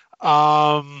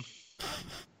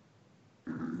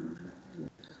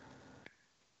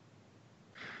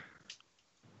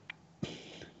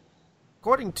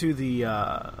 According to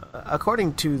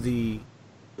the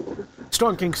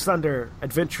Storm King's Thunder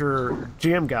Adventure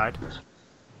GM guide,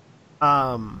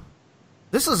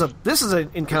 this is an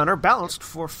encounter balanced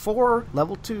for 4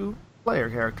 level 2 player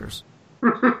characters.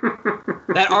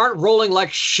 That aren't rolling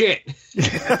like shit.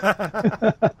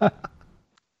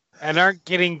 And aren't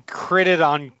getting critted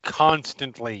on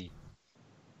constantly.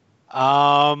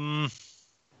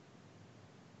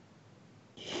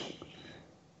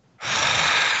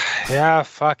 Yeah,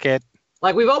 fuck it.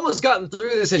 Like, we've almost gotten through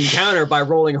this encounter by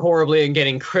rolling horribly and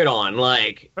getting crit on.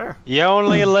 Like, Fair. You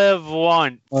only live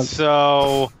once,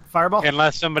 so Fireball?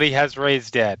 unless somebody has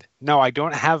raised dead. No, I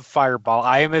don't have Fireball.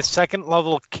 I am a second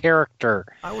level character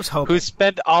I was hoping. who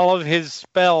spent all of his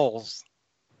spells.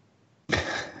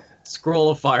 scroll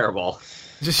of fireball.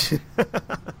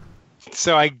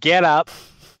 So I get up.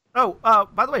 Oh,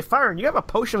 by the way, Firen, you have a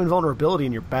potion of invulnerability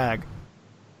in your bag.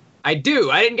 I do.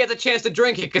 I didn't get the chance to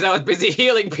drink it because I was busy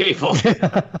healing people.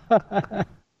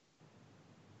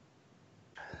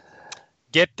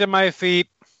 Get to my feet.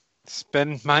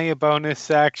 Spend my bonus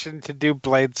action to do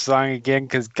Blade Song again,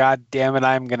 because god damn it,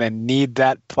 I'm gonna need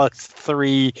that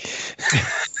 +3.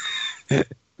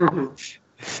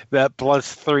 That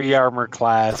 +3 armor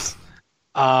class.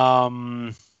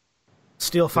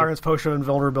 Steal Firen's potion of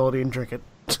invulnerability and drink it.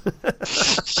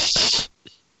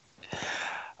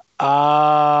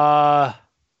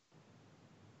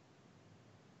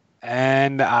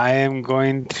 And I am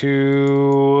going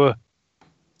to...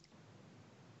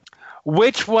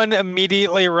 Which one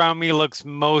immediately around me looks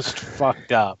most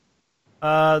fucked up? Three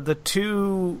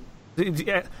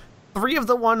of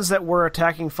the ones that were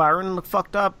attacking Firen look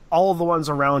fucked up. All of the ones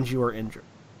around you are injured.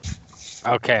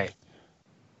 Okay.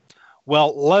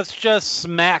 Well, let's just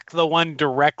smack the one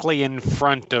directly in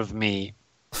front of me.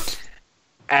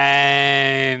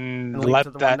 And leap to let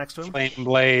the one that next to him? flame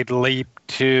blade leap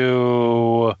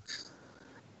to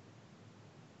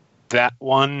That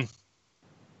one.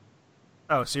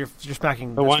 Oh, so you're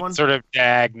smacking The this one one? sort of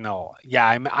diagonal. Yeah,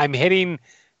 I'm hitting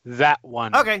that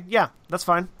one. Okay, yeah, that's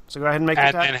fine. So go ahead and make the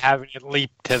And attack. then having it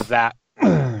leap to that.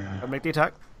 Make the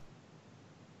attack.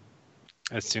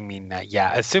 Assuming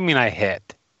I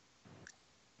hit.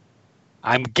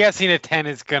 I'm guessing a 10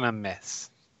 is gonna miss.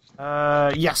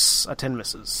 Yes, a 10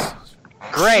 misses.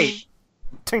 Great.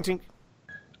 Tink tink.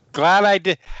 Glad I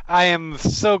did. I am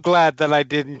so glad that I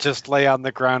didn't just lay on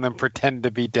the ground and pretend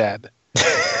to be dead.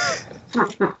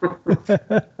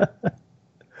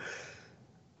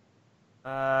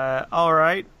 All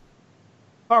right.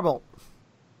 Firebolt.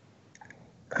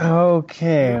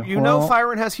 Okay. You know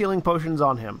Fyron has healing potions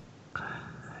on him.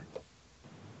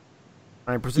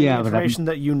 I'm presenting information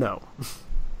that you know.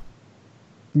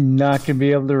 Not gonna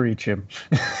be able to reach him.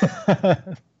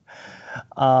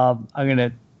 I'm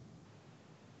gonna.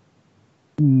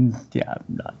 Yeah, I'm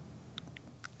not.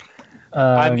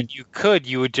 I mean, you could.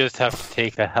 You would just have to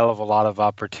take a hell of a lot of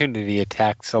opportunity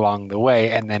attacks along the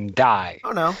way and then die.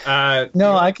 Oh no.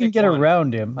 No, I can get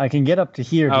around him. I can get up to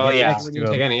here. Oh, yeah. Next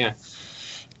to him. Yeah.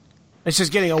 It's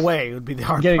just getting away would be the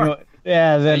hard Getting part.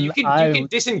 yeah, then You can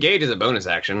disengage as a bonus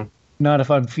action. not if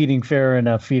I'm feeding Farron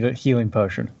a healing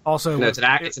potion. Also, No, it's an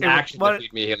action to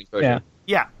feed me a healing potion.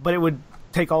 Yeah. But it would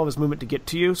take all of his movement to get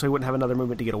to you, so he wouldn't have another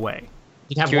movement to get away.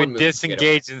 You'd have You one would move to get away.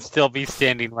 disengage and still be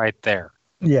standing right there.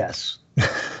 Yes.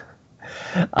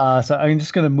 So I'm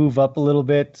just going to move up a little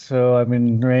bit so I'm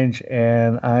in range,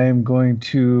 and I'm going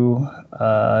to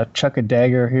chuck a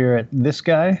dagger here at this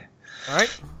guy. All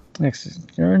right.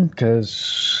 Next turn,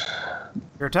 because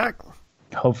Your attack.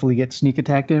 hopefully get sneak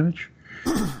attack damage.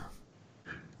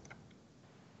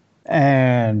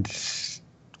 And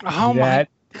Oh that,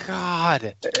 my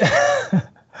god.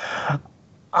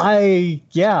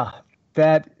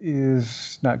 that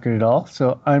is not good at all.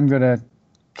 So I'm going to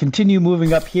continue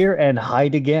moving up here and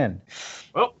hide again.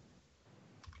 Well,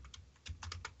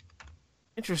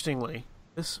 Interestingly,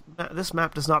 this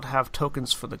map does not have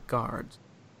tokens for the guards.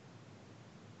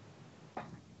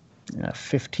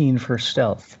 15 for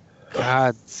stealth.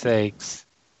 God's sakes.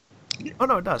 Oh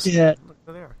no, it does. Yeah. Look,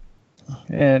 there they are.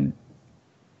 And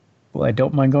well, I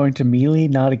don't mind going to melee,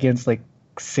 not against like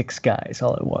 6 guys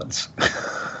all at once. All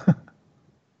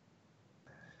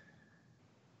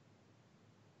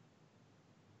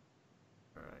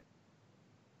right.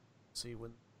 See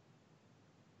when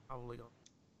probably going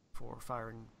for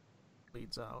firing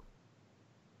leads out.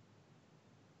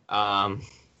 Yeah,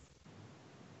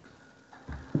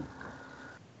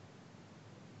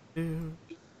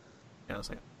 it's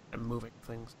like I'm moving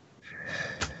things.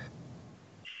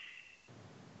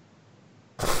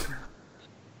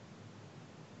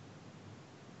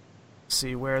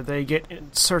 See where they get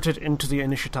inserted into the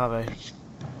initiative.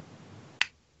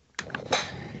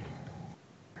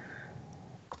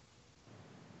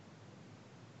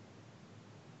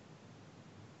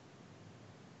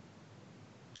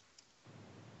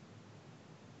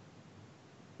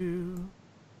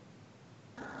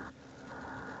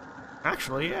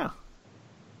 Actually, yeah.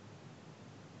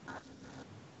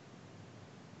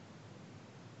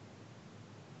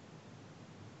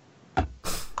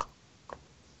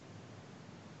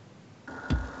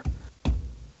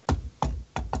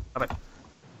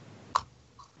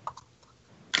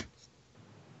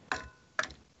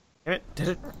 Damn it, did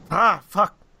it? Ah,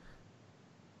 fuck.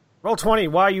 Roll 20,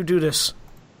 why you do this?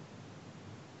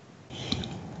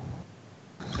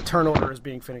 The turn order is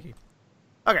being finicky.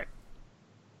 Okay.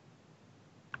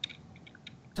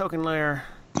 Token layer.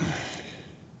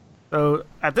 So,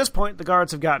 at this point, the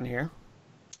guards have gotten here.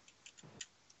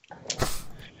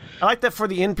 I like that for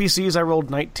the NPCs, I rolled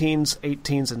 19s,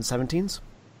 18s, and 17s.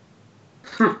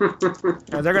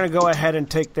 Now, they're going to go ahead and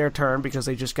take their turn because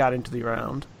they just got into the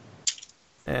round.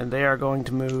 And they are going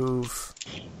to move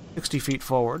 60 feet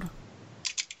forward.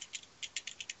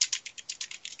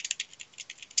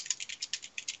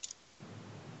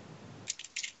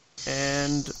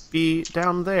 And be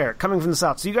down there, coming from the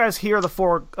south. So you guys hear the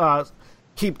 4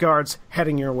 keep guards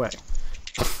heading your way.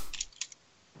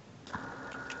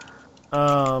 They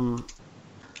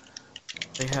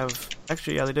have...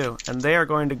 Actually, yeah, they do. And they are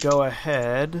going to go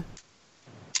ahead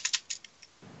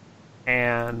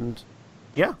and...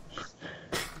 Yeah.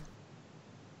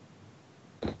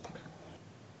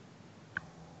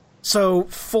 So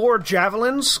 4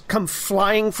 javelins come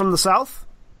flying from the south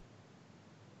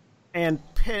and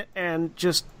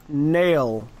just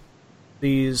nail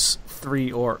these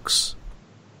 3 orcs.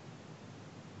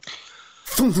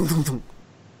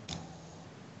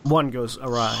 One goes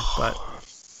awry, but...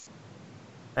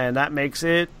 And that makes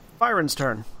it Fyron's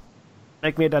turn.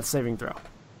 Make me a death saving throw.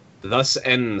 Thus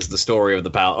ends the story of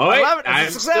the pal. Oh, wait,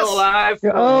 I'm success. still alive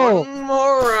for one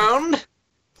more round.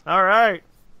 All right.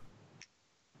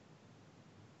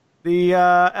 The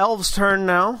elves' turn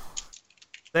now.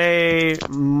 They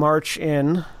march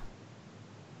in,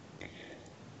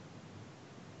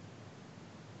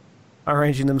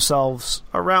 arranging themselves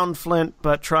around Flint,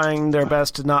 but trying their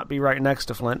best to not be right next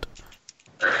to Flint.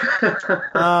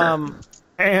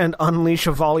 And unleash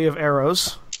a volley of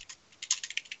arrows.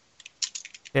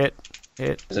 Hit.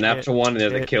 There's an natural one there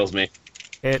that kills me.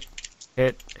 Hit.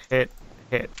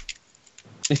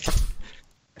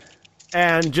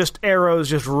 And just arrows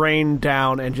just rain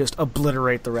down and just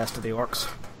obliterate the rest of the orcs.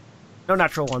 No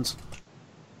natural ones.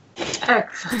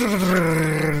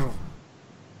 Excellent.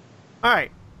 All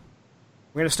right.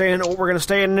 We're gonna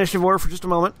stay in initiative order for just a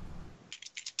moment.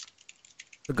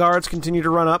 The guards continue to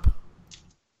run up.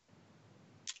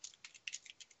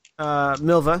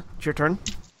 Milva, it's your turn.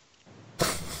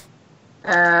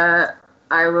 I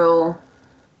will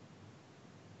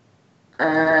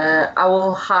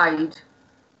hide.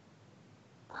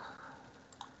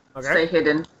 Okay. Stay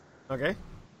hidden. Okay.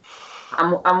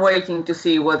 I'm waiting to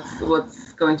see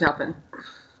what's going to happen.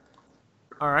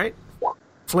 All right.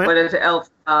 Flint. Whether the elves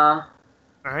are.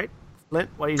 All right. Flint,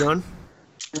 what are you doing?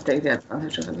 I'll take the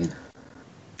advantage of it.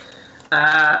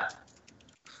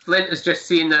 Flint has just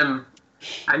seen them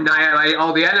annihilate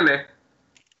all the enemy.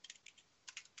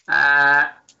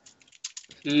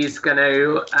 He's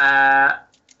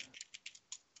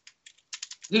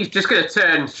just going to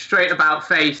turn straight about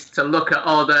face to look at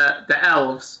all the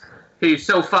elves, who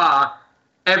so far,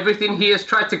 everything he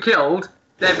tried to kill,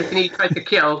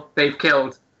 they've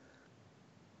killed.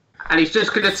 And he's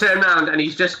just going to turn around and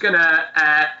he's just going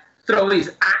to throw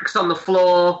his axe on the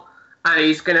floor, and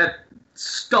he's going to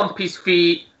stomp his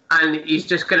feet, and he's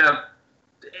just going to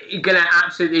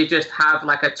absolutely just have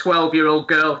like a 12-year-old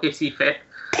girl hissy fit.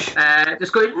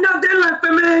 Just going, nothing left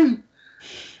for me!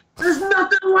 There's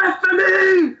nothing left for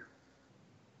me!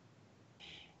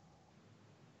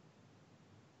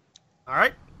 All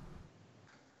right.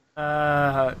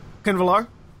 Kinvalar?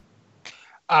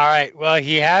 All right. Well,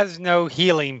 he has no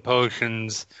healing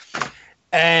potions,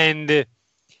 and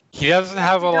he doesn't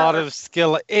have a lot of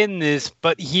skill in this,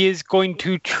 but he is going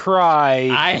to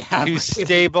try to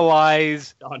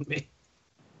stabilize. On me.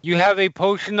 You have a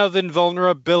potion of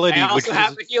invulnerability, I which also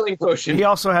have a healing potion. He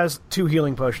also has 2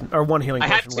 healing potions, or 1 healing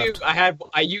potion left.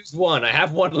 I used one. I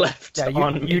have one left. Yeah,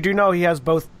 on me. you do know he has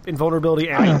both invulnerability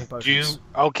and healing potions.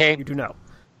 Okay. You do know.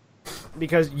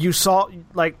 Because you saw,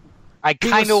 like... I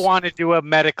kind of want to do a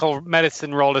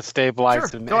medicine roll to stabilize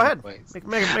Sure, him. go ahead.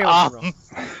 Make a roll.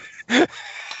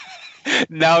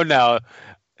 No.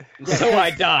 So I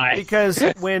die. Because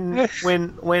when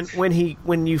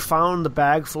you found the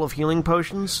bag full of healing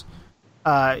potions,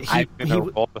 I'm gonna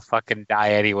roll to fucking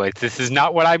die anyways. This is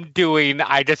not what I'm doing.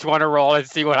 I just want to roll and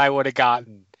see what I would have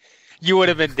gotten. You would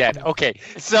have been dead. Okay,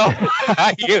 so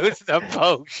I used the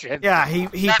potion. Yeah, he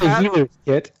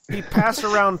passed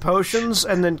around potions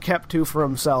and then kept 2 for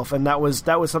himself, and that was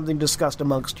something discussed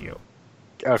amongst you.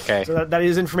 Okay. So that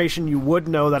is information you would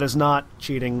know. That is not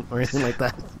cheating or anything like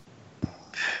that.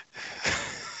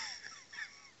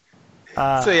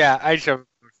 So yeah, I shoved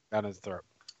the potion down his throat.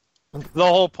 The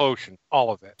whole potion,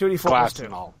 all of it, 2d4 glass plus 2.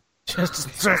 and all. Just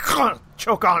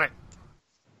choke on it.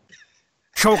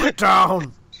 Choke it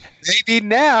down. Maybe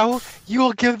now you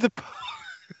will give the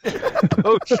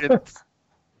potions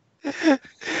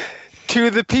to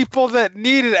the people that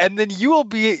need it, and then you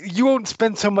won't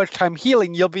spend so much time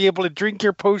healing. You'll be able to drink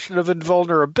your potion of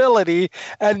invulnerability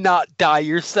and not die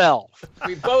yourself.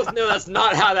 We both know that's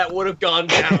not how that would have gone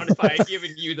down if I had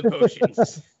given you the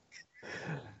potions.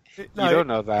 No, you don't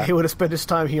know that. He would have spent his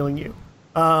time healing you.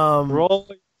 Roll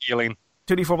healing.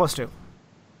 2d4 plus 2.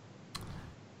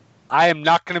 I am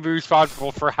not going to be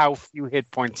responsible for how few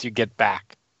hit points you get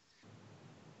back.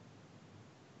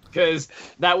 Because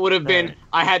that would have been,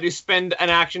 I had to spend an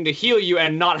action to heal you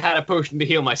and not had a potion to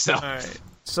heal myself. All right.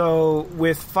 So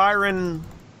with Fyron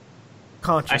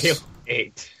conscious, I healed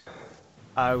 8.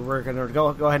 We're gonna go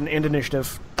ahead and end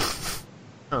initiative.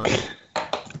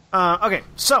 Okay,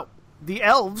 so the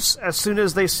elves, as soon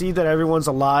as they see that everyone's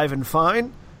alive and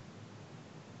fine,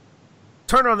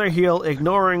 turn on their heel,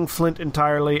 ignoring Flint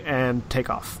entirely, and take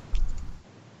off.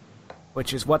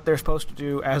 Which is what they're supposed to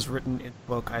do as written in the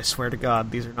book. I swear to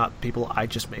God, these are not people I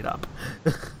just made up.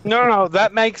 No,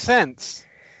 that makes sense.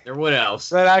 Or what else?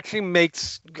 That actually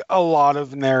makes a lot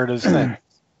of narrative sense.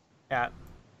 Yeah.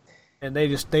 And they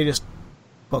just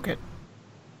book it.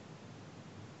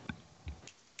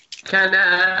 Can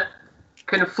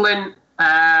Flint,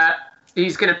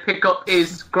 he's going to pick up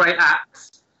his great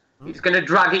axe He's going to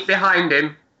drag it behind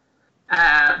him,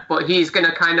 but he's going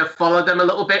to kind of follow them a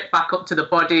little bit back up to the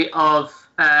body of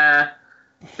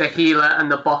the healer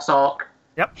and the boss orc.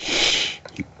 Yep.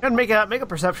 And make a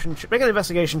perception, make an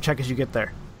investigation check as you get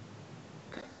there.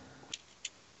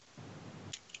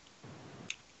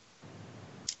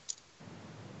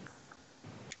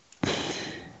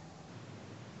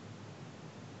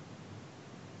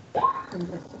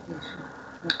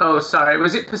 Oh, sorry.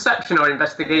 Was it perception or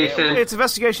investigation? It's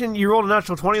investigation. You rolled a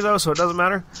natural 20 though, so it doesn't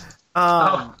matter.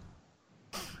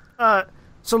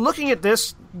 So looking at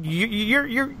this,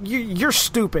 you're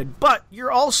stupid, but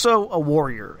you're also a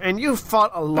warrior, and you've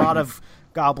fought a lot of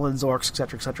goblins, orcs,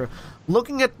 etc., etc.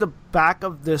 Looking at the back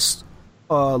of this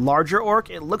larger orc,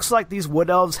 it looks like these wood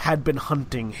elves had been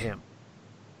hunting him,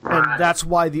 and that's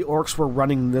why the orcs were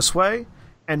running this way,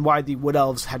 and why the wood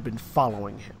elves had been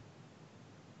following him.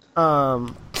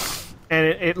 And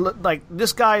it looked like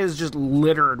this guy is just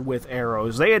littered with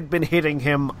arrows. They had been hitting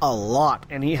him a lot,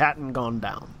 and he hadn't gone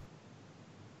down.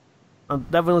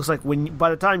 Definitely looks like by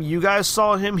the time you guys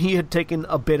saw him, he had taken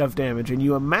a bit of damage. And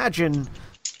you imagine,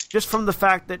 just from the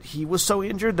fact that he was so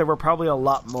injured, there were probably a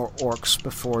lot more orcs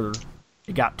before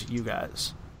it got to you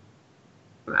guys.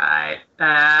 Right.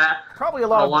 Probably a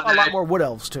lot more wood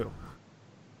elves, too.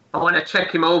 I want to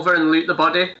check him over and loot the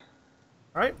body.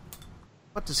 All right.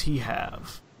 What does he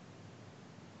have?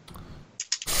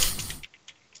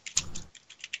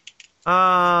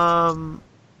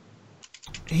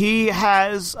 He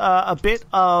has a bit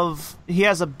of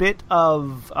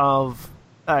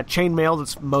chainmail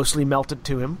that's mostly melted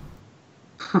to him.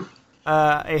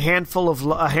 A handful of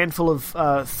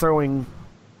throwing.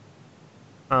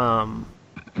 A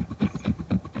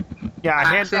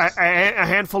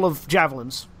handful of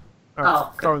javelins,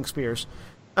 or throwing spears.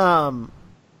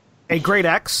 A great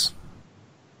axe.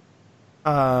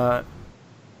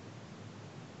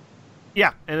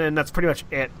 Yeah, and then that's pretty much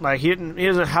it. Like he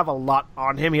doesn't have a lot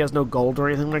on him. He has no gold or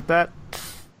anything like that.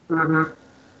 Mm-hmm.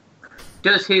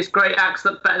 Does his great axe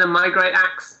look better than my great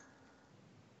axe?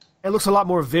 It looks a lot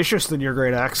more vicious than your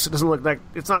great axe. It doesn't look like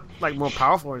it's not like more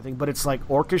powerful or anything, but it's like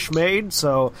orcish made.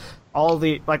 So all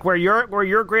the like where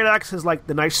your great axe has like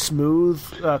the nice smooth,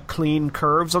 clean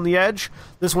curves on the edge.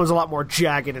 This one's a lot more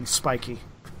jagged and spiky.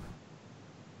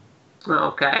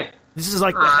 Okay. This is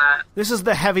like this is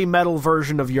the heavy metal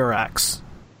version of your axe.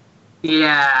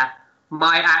 Yeah,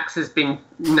 my axe has been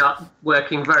not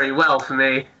working very well for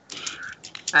me.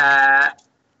 I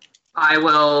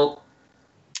will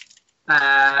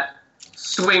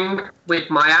swing with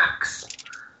my axe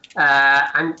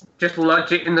and just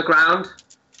lodge it in the ground.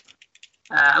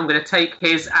 I'm going to take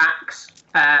his axe,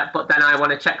 but then I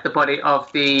want to check the body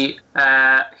of the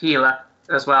healer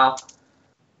as well.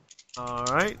 All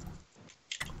right.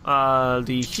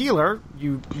 The healer,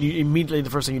 you immediately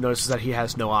the first thing you notice is that he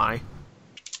has no eye.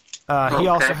 He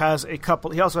also has He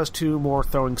also has two more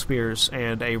throwing spears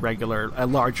and a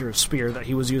larger spear that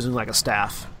he was using like a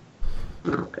staff.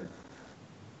 Okay.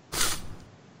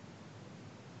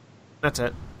 That's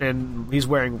it, and he's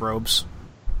wearing robes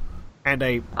and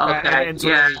a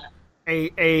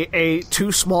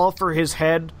too small for his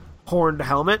head horned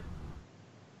helmet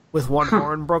with one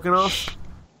horn broken off.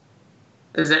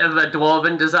 Is it of a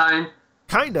dwarven design?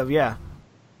 Kind of, yeah.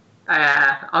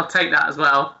 I'll take that as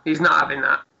well. He's not having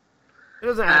that. It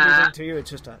doesn't add anything to you. It's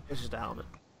just a helmet.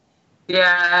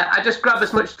 Yeah, I just grab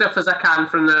as much stuff as I can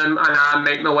from them, and I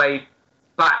make my way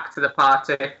back to the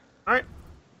party. All right.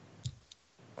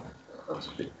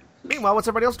 Meanwhile, what's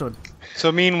everybody else doing?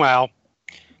 So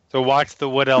watch the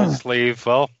wood elves leave.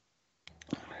 Well,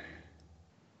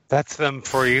 that's them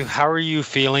for you. How are you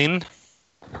feeling?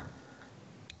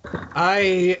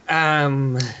 I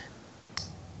am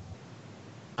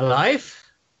alive.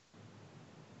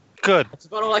 Good. That's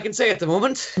about all I can say at the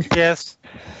moment. Yes.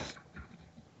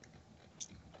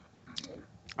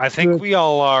 I think we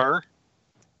all are.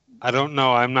 I don't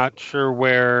know. I'm not sure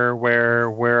where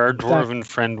our dwarven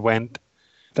friend went.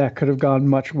 That could have gone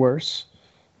much worse.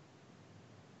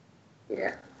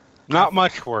 Yeah. Not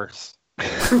much worse.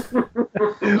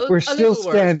 We're still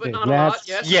standing.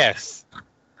 Yes.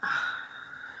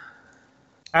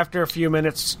 After a few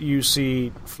minutes, you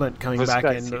see Flint coming back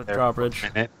into the drawbridge.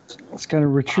 It's gonna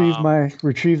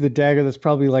retrieve the dagger that's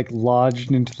probably like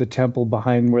lodged into the temple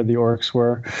behind where the orcs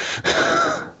were.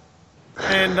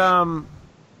 And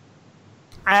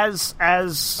as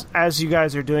you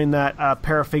guys are doing that, a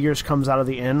pair of figures comes out of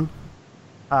the inn,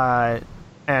 and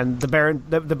the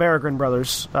Baragrin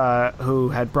brothers, who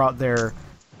had brought their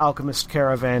alchemist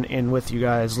caravan in with you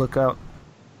guys, look out.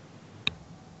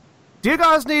 Do you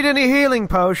guys need any healing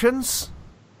potions?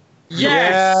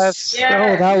 Yes.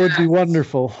 Oh, that would be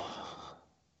wonderful.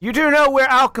 You do know we're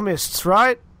alchemists,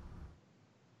 right?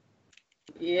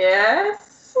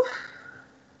 Yes.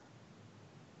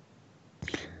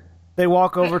 They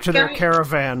walk over to their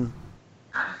caravan,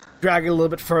 drag it a little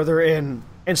bit further in,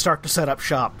 and start to set up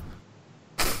shop.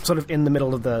 Sort of in the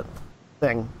middle of the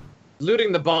thing.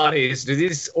 Looting the bodies, do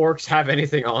these orcs have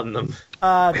anything on them?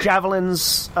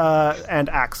 Javelins and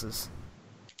axes.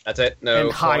 That's it? No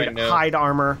and coin, no? hide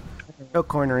armor. No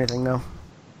coin or anything, no.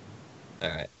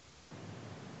 Alright.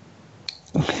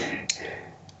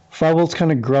 Fable's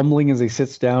kind of grumbling as he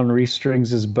sits down, restrings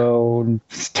his bow, and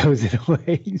stows it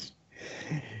away.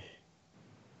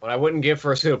 What I wouldn't give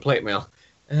for a suit of plate mail.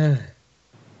 It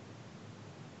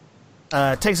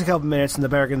takes a couple minutes, and the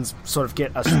Berrigan's sort of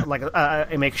get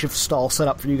a makeshift stall set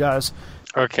up for you guys.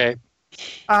 Okay.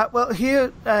 Well,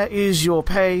 here is your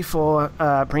pay for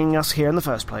bringing us here in the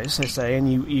first place, they say,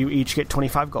 and you each get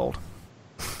 25 gold.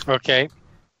 Okay.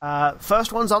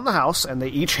 First one's on the house, and they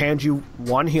each hand you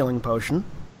one healing potion.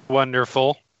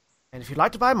 Wonderful. And if you'd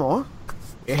like to buy more,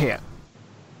 you're here.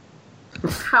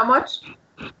 How much?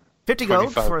 50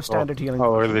 gold for a standard healing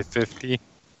potion. Oh, are they 50?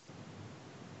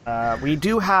 We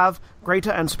do have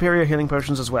greater and superior healing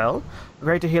potions as well. A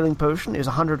greater healing potion is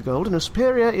 100 gold, and a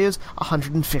superior is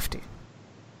 150.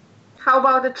 How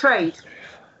about the trade?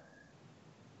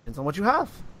 Depends on what you have.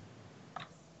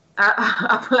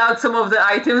 I pull out some of the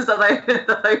items that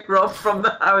I robbed from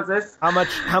the houses.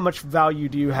 How much value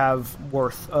do you have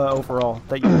worth overall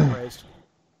that you've raised?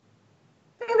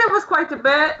 I think that was quite a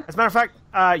bit. As a matter of fact,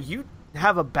 you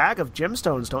have a bag of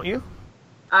gemstones, don't you?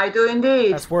 I do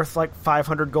indeed. That's worth like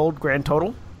 500 gold grand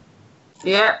total.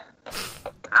 Yeah.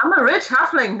 I'm a rich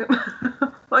halfling.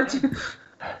 What you...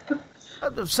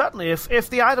 Certainly, if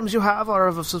the items you have are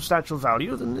of a substantial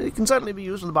value, then it can certainly be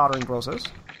used in the bartering process.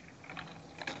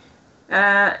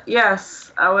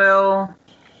 Yes, I will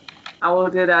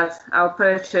do that. I'll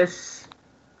purchase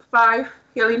 5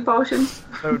 healing potions.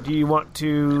 So do you want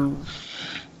to...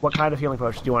 What kind of healing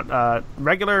potion? Do you want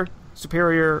regular,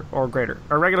 superior, or greater?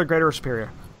 Or regular, greater, or superior?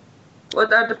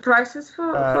 What are the prices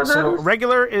for those? So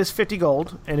regular is 50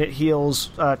 gold, and it heals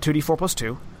 2d4 plus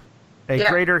 2. A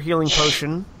greater healing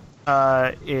potion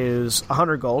is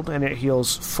 100 gold, and it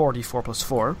heals 4d4 plus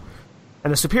 4.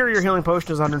 And the superior healing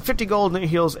potion is 150 gold, and it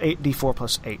heals 8d4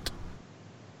 plus 8.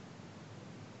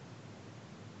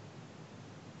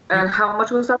 And how much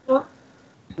was that for?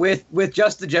 With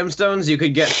just the gemstones, you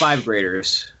could get 5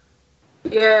 graders.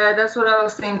 Yeah, that's what I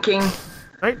was thinking.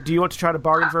 Right? Do you want to try to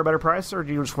bargain for a better price, or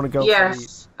do you just want to go?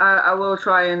 Yes, I will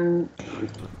try and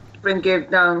bring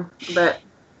it down a bit.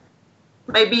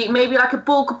 Maybe like a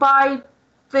bulk buy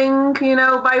thing,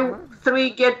 buy 3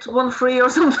 get 1 free or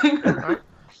something. Right.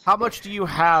 How much do you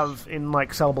have in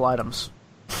like sellable items?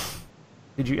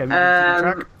 Have you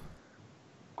track?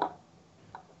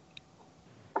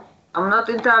 I'm not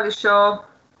entirely sure,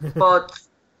 but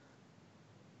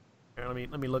Here,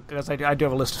 let me look, because I do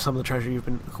have a list of some of the treasure you've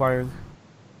been acquiring.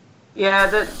 yeah,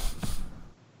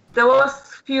 there was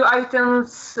a few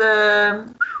items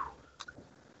that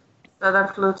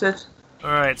I've looted.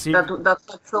 All right, so That's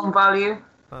like some value.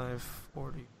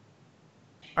 540. All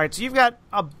right, so you've got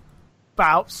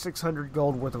about 600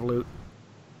 gold worth of loot.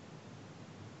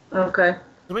 Okay.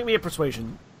 So make me a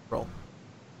persuasion roll.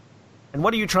 And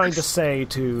what are you trying to say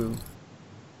to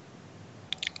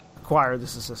acquire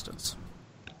this assistance?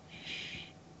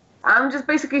 I'm just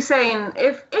basically saying,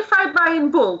 if I buy in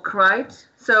bulk, right?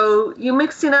 So you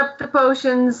mixing up the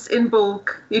potions in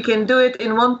bulk, you can do it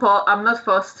in one pot. I'm not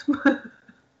fussed.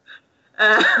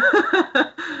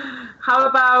 How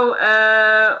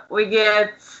about we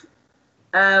get?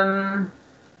 I'm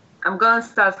gonna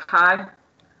start high.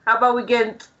 How about we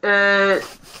get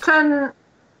 10?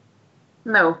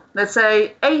 No, let's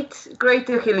say 8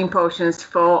 greater healing potions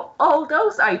for all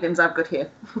those items I've got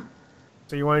here.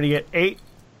 So you wanted to get 8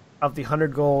 of the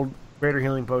 100 gold greater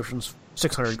healing potions,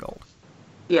 600 gold.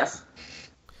 Yes.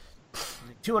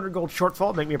 200 gold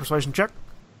shortfall. Make me a persuasion check.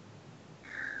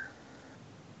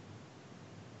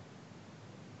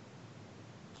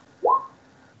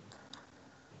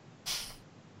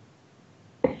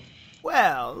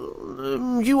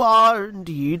 Well, you are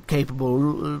indeed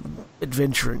capable of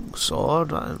adventuring,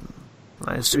 Sword. I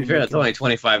assume. To be fair, that's only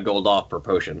 25 gold off per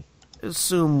potion.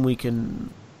 Assume we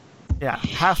can. Yeah,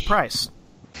 half price.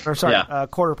 Or sorry, Yeah.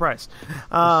 Quarter price.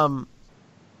 I'm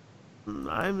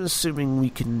assuming we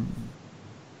can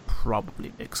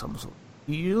probably make some sort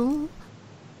of deal.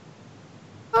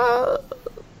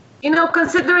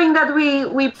 Considering that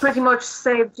we pretty much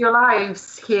saved your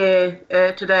lives here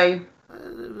today.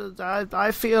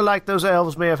 I feel like those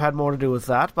elves may have had more to do with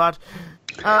that, but...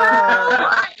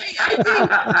 I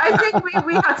I think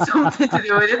we had something to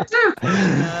do with it too.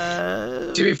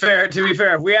 To be fair,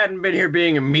 if we hadn't been here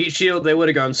being a meat shield, they would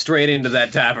have gone straight into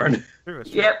that tavern.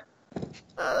 Yep.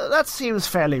 That seems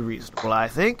fairly reasonable, I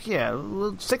think. Yeah,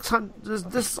 600.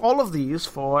 This all of these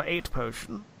for 8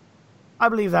 potion. I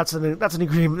believe that's an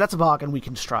agreement. That's a bargain we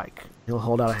can strike. He'll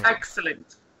hold out a hand.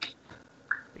 Excellent.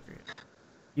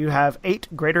 You have 8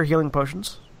 greater healing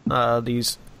potions.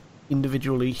 These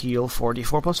individually heal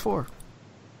 4d4 plus 4.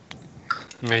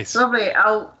 Nice. Lovely.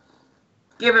 I'll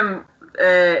give him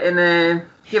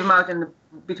give him out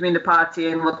between the party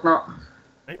and whatnot.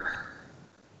 Right.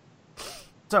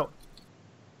 So,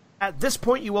 at this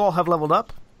point, you all have leveled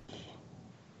up.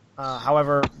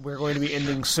 However, we're going to be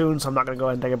ending soon, so I'm not going to go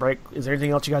ahead and take a break. Is there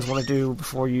anything else you guys want to do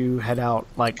before you head out,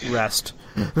 like rest?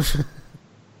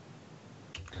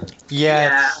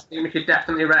 Yeah, I think we should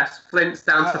definitely rest. Flint's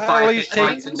down to 5 hit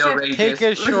points and no rages. Take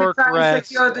a short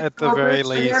rest at the very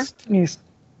least.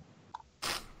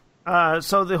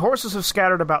 So the horses have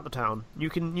scattered about the town. You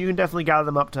can definitely gather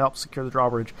them up to help secure the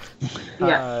drawbridge.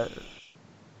 Yeah.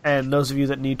 And those of you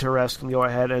that need to rest can go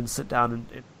ahead and sit down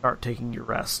and start taking your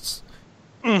rests.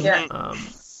 Yeah.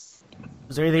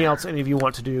 Is there anything else any of you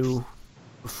want to do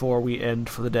before we end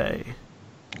for the day?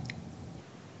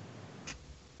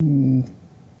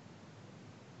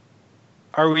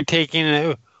 Are we taking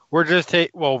it? We're just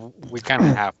well, we kind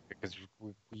of have to because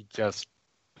we just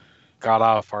got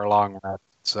off our long rest.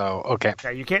 So okay. Yeah,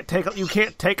 you can't take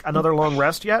another long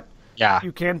rest yet. Yeah.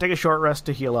 You can take a short rest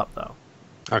to heal up though.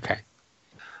 Okay.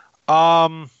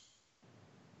 No,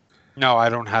 I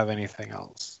don't have anything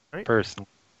else personally.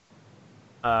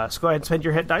 So go ahead and spend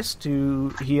your hit dice to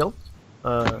heal.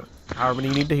 However many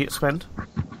you need to spend.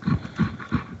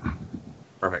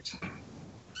 Perfect.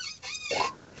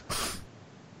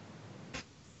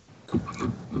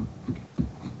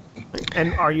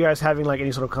 And are you guys having like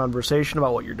any sort of conversation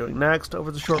about what you're doing next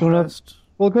over the short rest?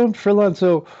 Well, going Frillon,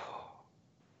 so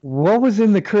what was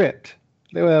in the crypt?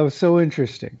 That was so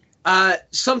interesting.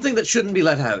 Something that shouldn't be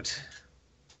let out.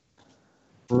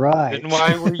 Right. Then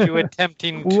why were you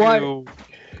attempting to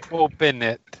open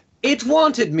it? It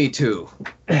wanted me to.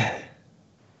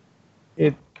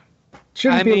 It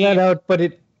shouldn't be let out, but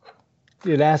it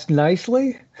asked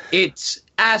nicely? It's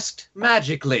asked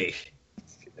magically.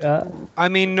 I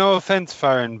mean, no offense,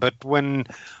 Farron, but when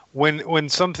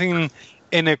something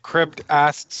in a crypt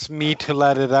asks me to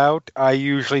let it out, I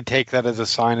usually take that as a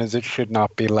sign as it should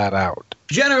not be let out.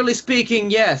 Generally speaking,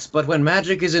 yes, but when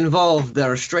magic is involved,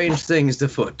 there are strange things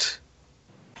afoot.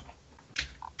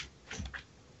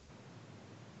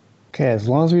 Okay, as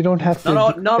long as we don't have to.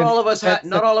 Not all of us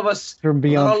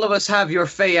have your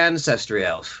Fey ancestry,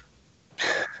 Elf.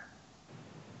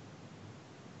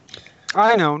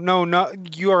 I know, no,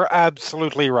 you are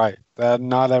absolutely right. That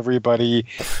not everybody,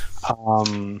 not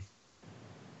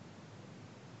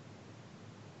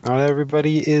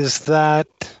everybody is that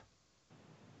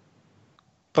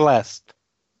blessed.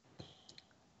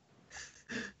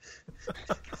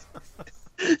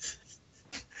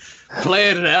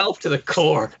 Playing an elf to the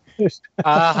core.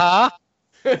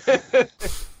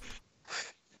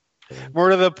 More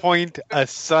to the point, a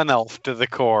sun elf to the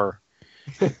core.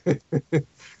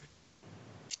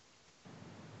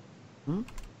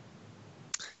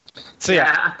 So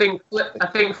yeah, I think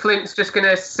Flint's just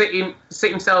gonna sit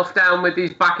himself down with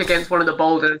his back against one of the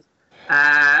boulders,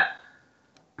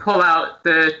 pull out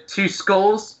the 2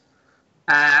 skulls,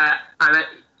 and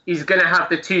he's gonna have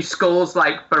the 2 skulls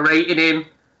like berating him,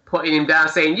 putting him down,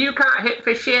 saying, "You can't hit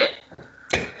for shit."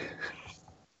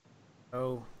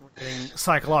 Oh, we're getting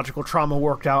psychological trauma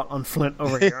worked out on Flint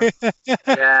over here.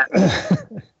 Yeah,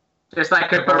 just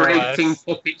like a berating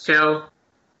puppet show.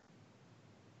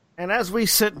 And as we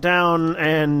sit down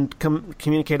and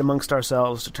communicate amongst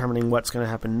ourselves, determining what's going to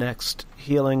happen next,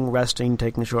 healing, resting,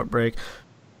 taking a short break,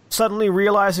 suddenly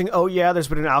realizing, oh yeah, there's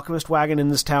been an alchemist wagon in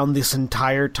this town this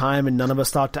entire time, and none of us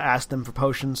thought to ask them for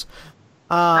potions.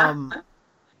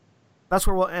 That's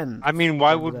where we'll end. I mean,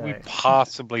 why would we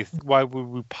possibly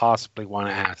want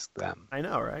to ask them? I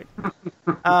know, right?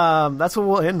 That's where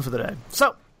we'll end for the day.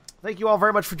 So, thank you all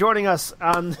very much for joining us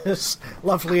on this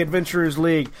lovely Adventurers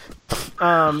League.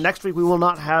 Next week we will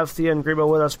not have Thea and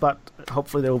Grebo with us, but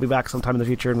hopefully they will be back sometime in the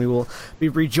future, and we will be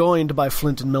rejoined by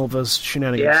Flint and Milva's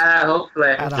shenanigans. Yeah, hopefully.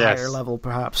 At a higher level,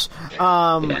 perhaps.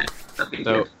 Yeah,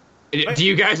 so, do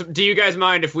you guys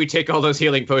mind if we take all those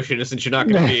healing potions since you're not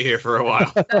going to be here for a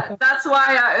while? That's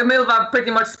why Milva pretty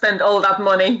much spent all that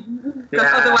money,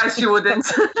 because otherwise she wouldn't.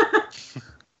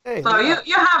 Hey, so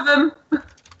you have them.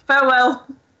 Farewell.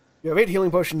 You have 8 healing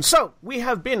potions. So, we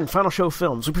have been Final Show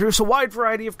Films. We produce a wide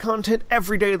variety of content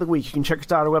every day of the week. You can check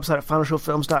us out on our website at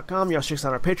finalshowfilms.com. You also check us out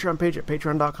on our Patreon page at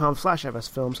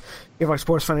patreon.com/fsfilms. If you like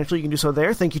support us financially, you can do so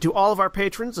there. Thank you to all of our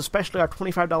patrons, especially our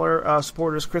 $25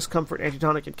 supporters, Chris Comfort,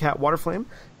 Antitonic, and Cat Waterflame,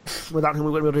 without whom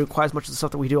we wouldn't be able to do quite as much of the stuff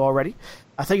that we do already.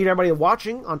 Thank you to everybody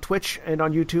watching on Twitch and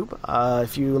on YouTube.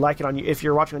 If you're watching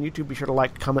on YouTube, be sure to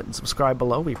like, comment, and subscribe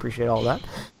below. We appreciate all that.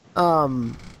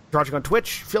 If you're watching on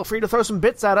Twitch, feel free to throw some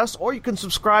bits at us, or you can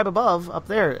subscribe up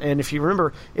there. And if you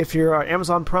remember, if you are an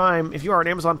Amazon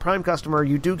Prime customer,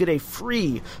 you do get a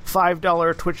free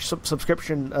 $5 Twitch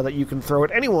subscription that you can throw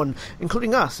at anyone,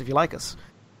 including us, if you like us.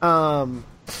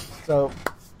 So,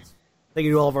 thank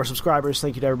you to all of our subscribers.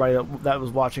 Thank you to everybody that was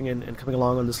watching and coming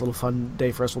along on this little fun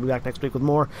day for us. We'll be back next week with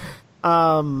more.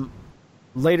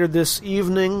 Later this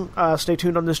evening, stay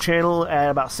tuned on this channel at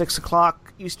about 6 o'clock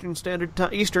Eastern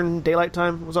Daylight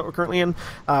Time was what we're currently in.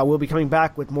 We'll be coming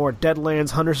back with more Deadlands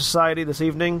Hunter Society this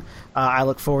evening. I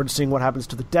look forward to seeing what happens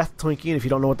to the Death Twinkie, and if you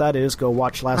don't know what that is, go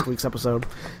watch last week's episode.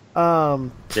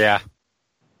 Yeah.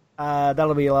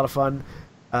 That'll be a lot of fun.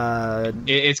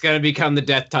 It's going to become the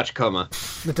Death Touch Coma.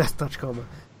 The Death Touch Coma.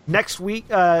 Next week,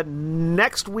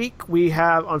 we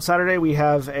have on Saturday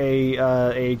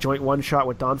a joint one shot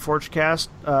with Dawn Forge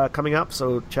Cast coming up.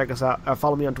 So check us out.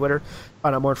 Follow me on Twitter.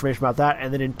 Find out more information about that.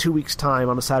 And then in 2 weeks' time,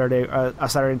 on a Saturday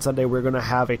and Sunday, we're going to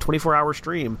have a 24-hour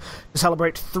stream to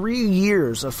celebrate 3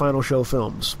 years of Final Show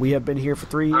Films. We have been here for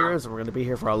 3 years, and we're going to be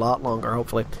here for a lot longer,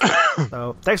 hopefully.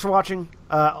 So thanks for watching.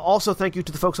 Also, thank you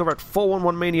to the folks over at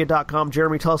 411mania.com.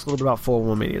 Jeremy, tell us a little bit about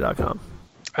 411mania.com.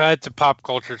 It's a pop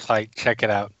culture site. Check it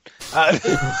out.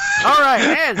 All right,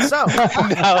 and so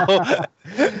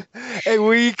hey,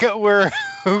 we're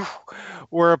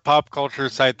a pop culture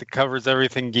site that covers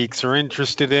everything geeks are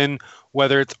interested in.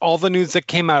 Whether it's all the news that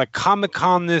came out of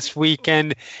Comic-Con this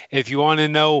weekend, if you want to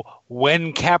know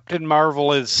when Captain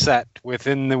Marvel is set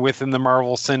within the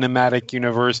Marvel Cinematic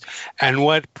Universe, and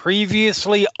what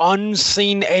previously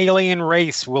unseen alien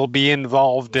race will be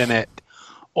involved in it.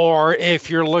 Or if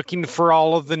you're looking for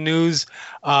all of the news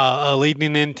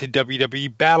leading into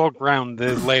WWE Battleground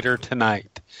later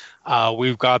tonight,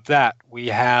 we've got that. We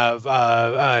have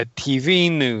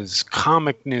TV news,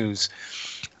 comic news,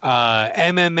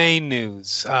 MMA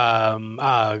news,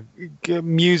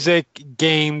 music,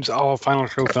 games, all Final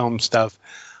Show Film stuff.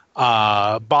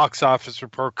 Box office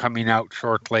report coming out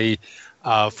shortly.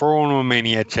 411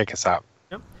 Mania, check us out.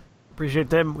 Appreciate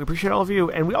them. We appreciate all of you.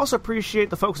 And we also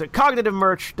appreciate the folks at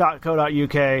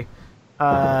cognitivemerch.co.uk.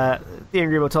 The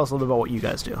Angry Bo, tell us a little bit about what you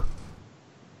guys do.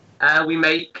 We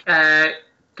make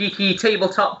geeky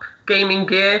tabletop gaming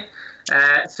gear,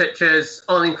 such as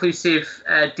all-inclusive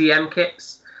DM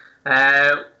kits.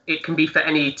 It can be for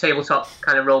any tabletop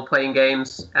kind of role-playing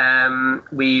games.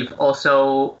 We've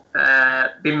also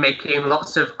been making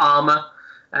lots of armor,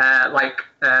 like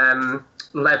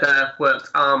leather-worked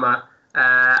armor.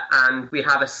 And we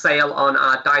have a sale on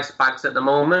our dice bags at the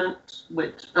moment,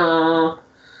 which are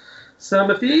some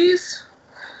of these.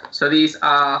 So these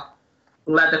are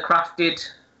leather-crafted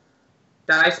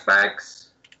dice bags,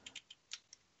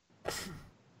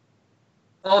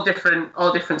 all different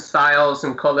styles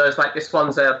and colours. Like this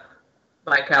one's a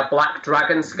black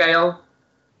dragon scale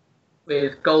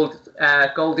with gold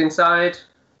inside.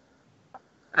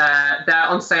 They're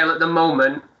on sale at the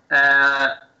moment.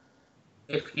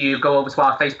 If you go over to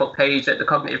our Facebook page at the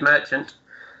Cognitive Merchant,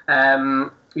 they're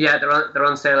on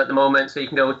sale at the moment, so you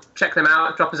can go check them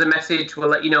out. Drop us a message. We'll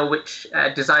let you know which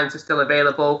designs are still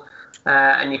available,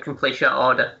 and you can place your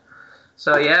order.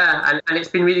 So yeah, and it's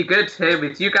been really good here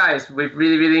with you guys. We've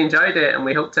really, really enjoyed it, and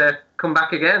we hope to come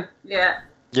back again. Yeah.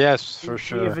 Yes, for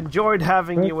sure. We have enjoyed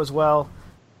having you as well.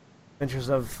 Adventures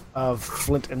of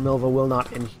Flint and Milva will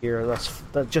not end here. That's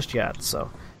just yet. So.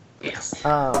 Yes.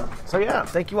 So yeah,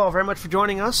 thank you all very much for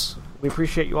joining us. We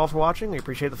appreciate you all for watching. We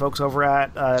appreciate the folks over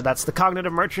at that's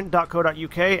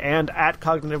thecognitivemerchant.co.uk and at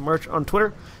cognitivemerch on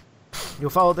Twitter. You'll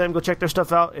follow them, go check their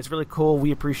stuff out. It's really cool.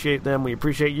 We appreciate them. We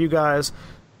appreciate you guys.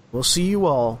 We'll see you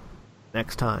all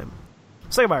next time.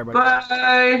 Say goodbye, everybody.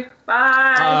 Bye. Bye.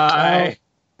 Bye.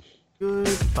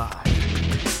 Goodbye.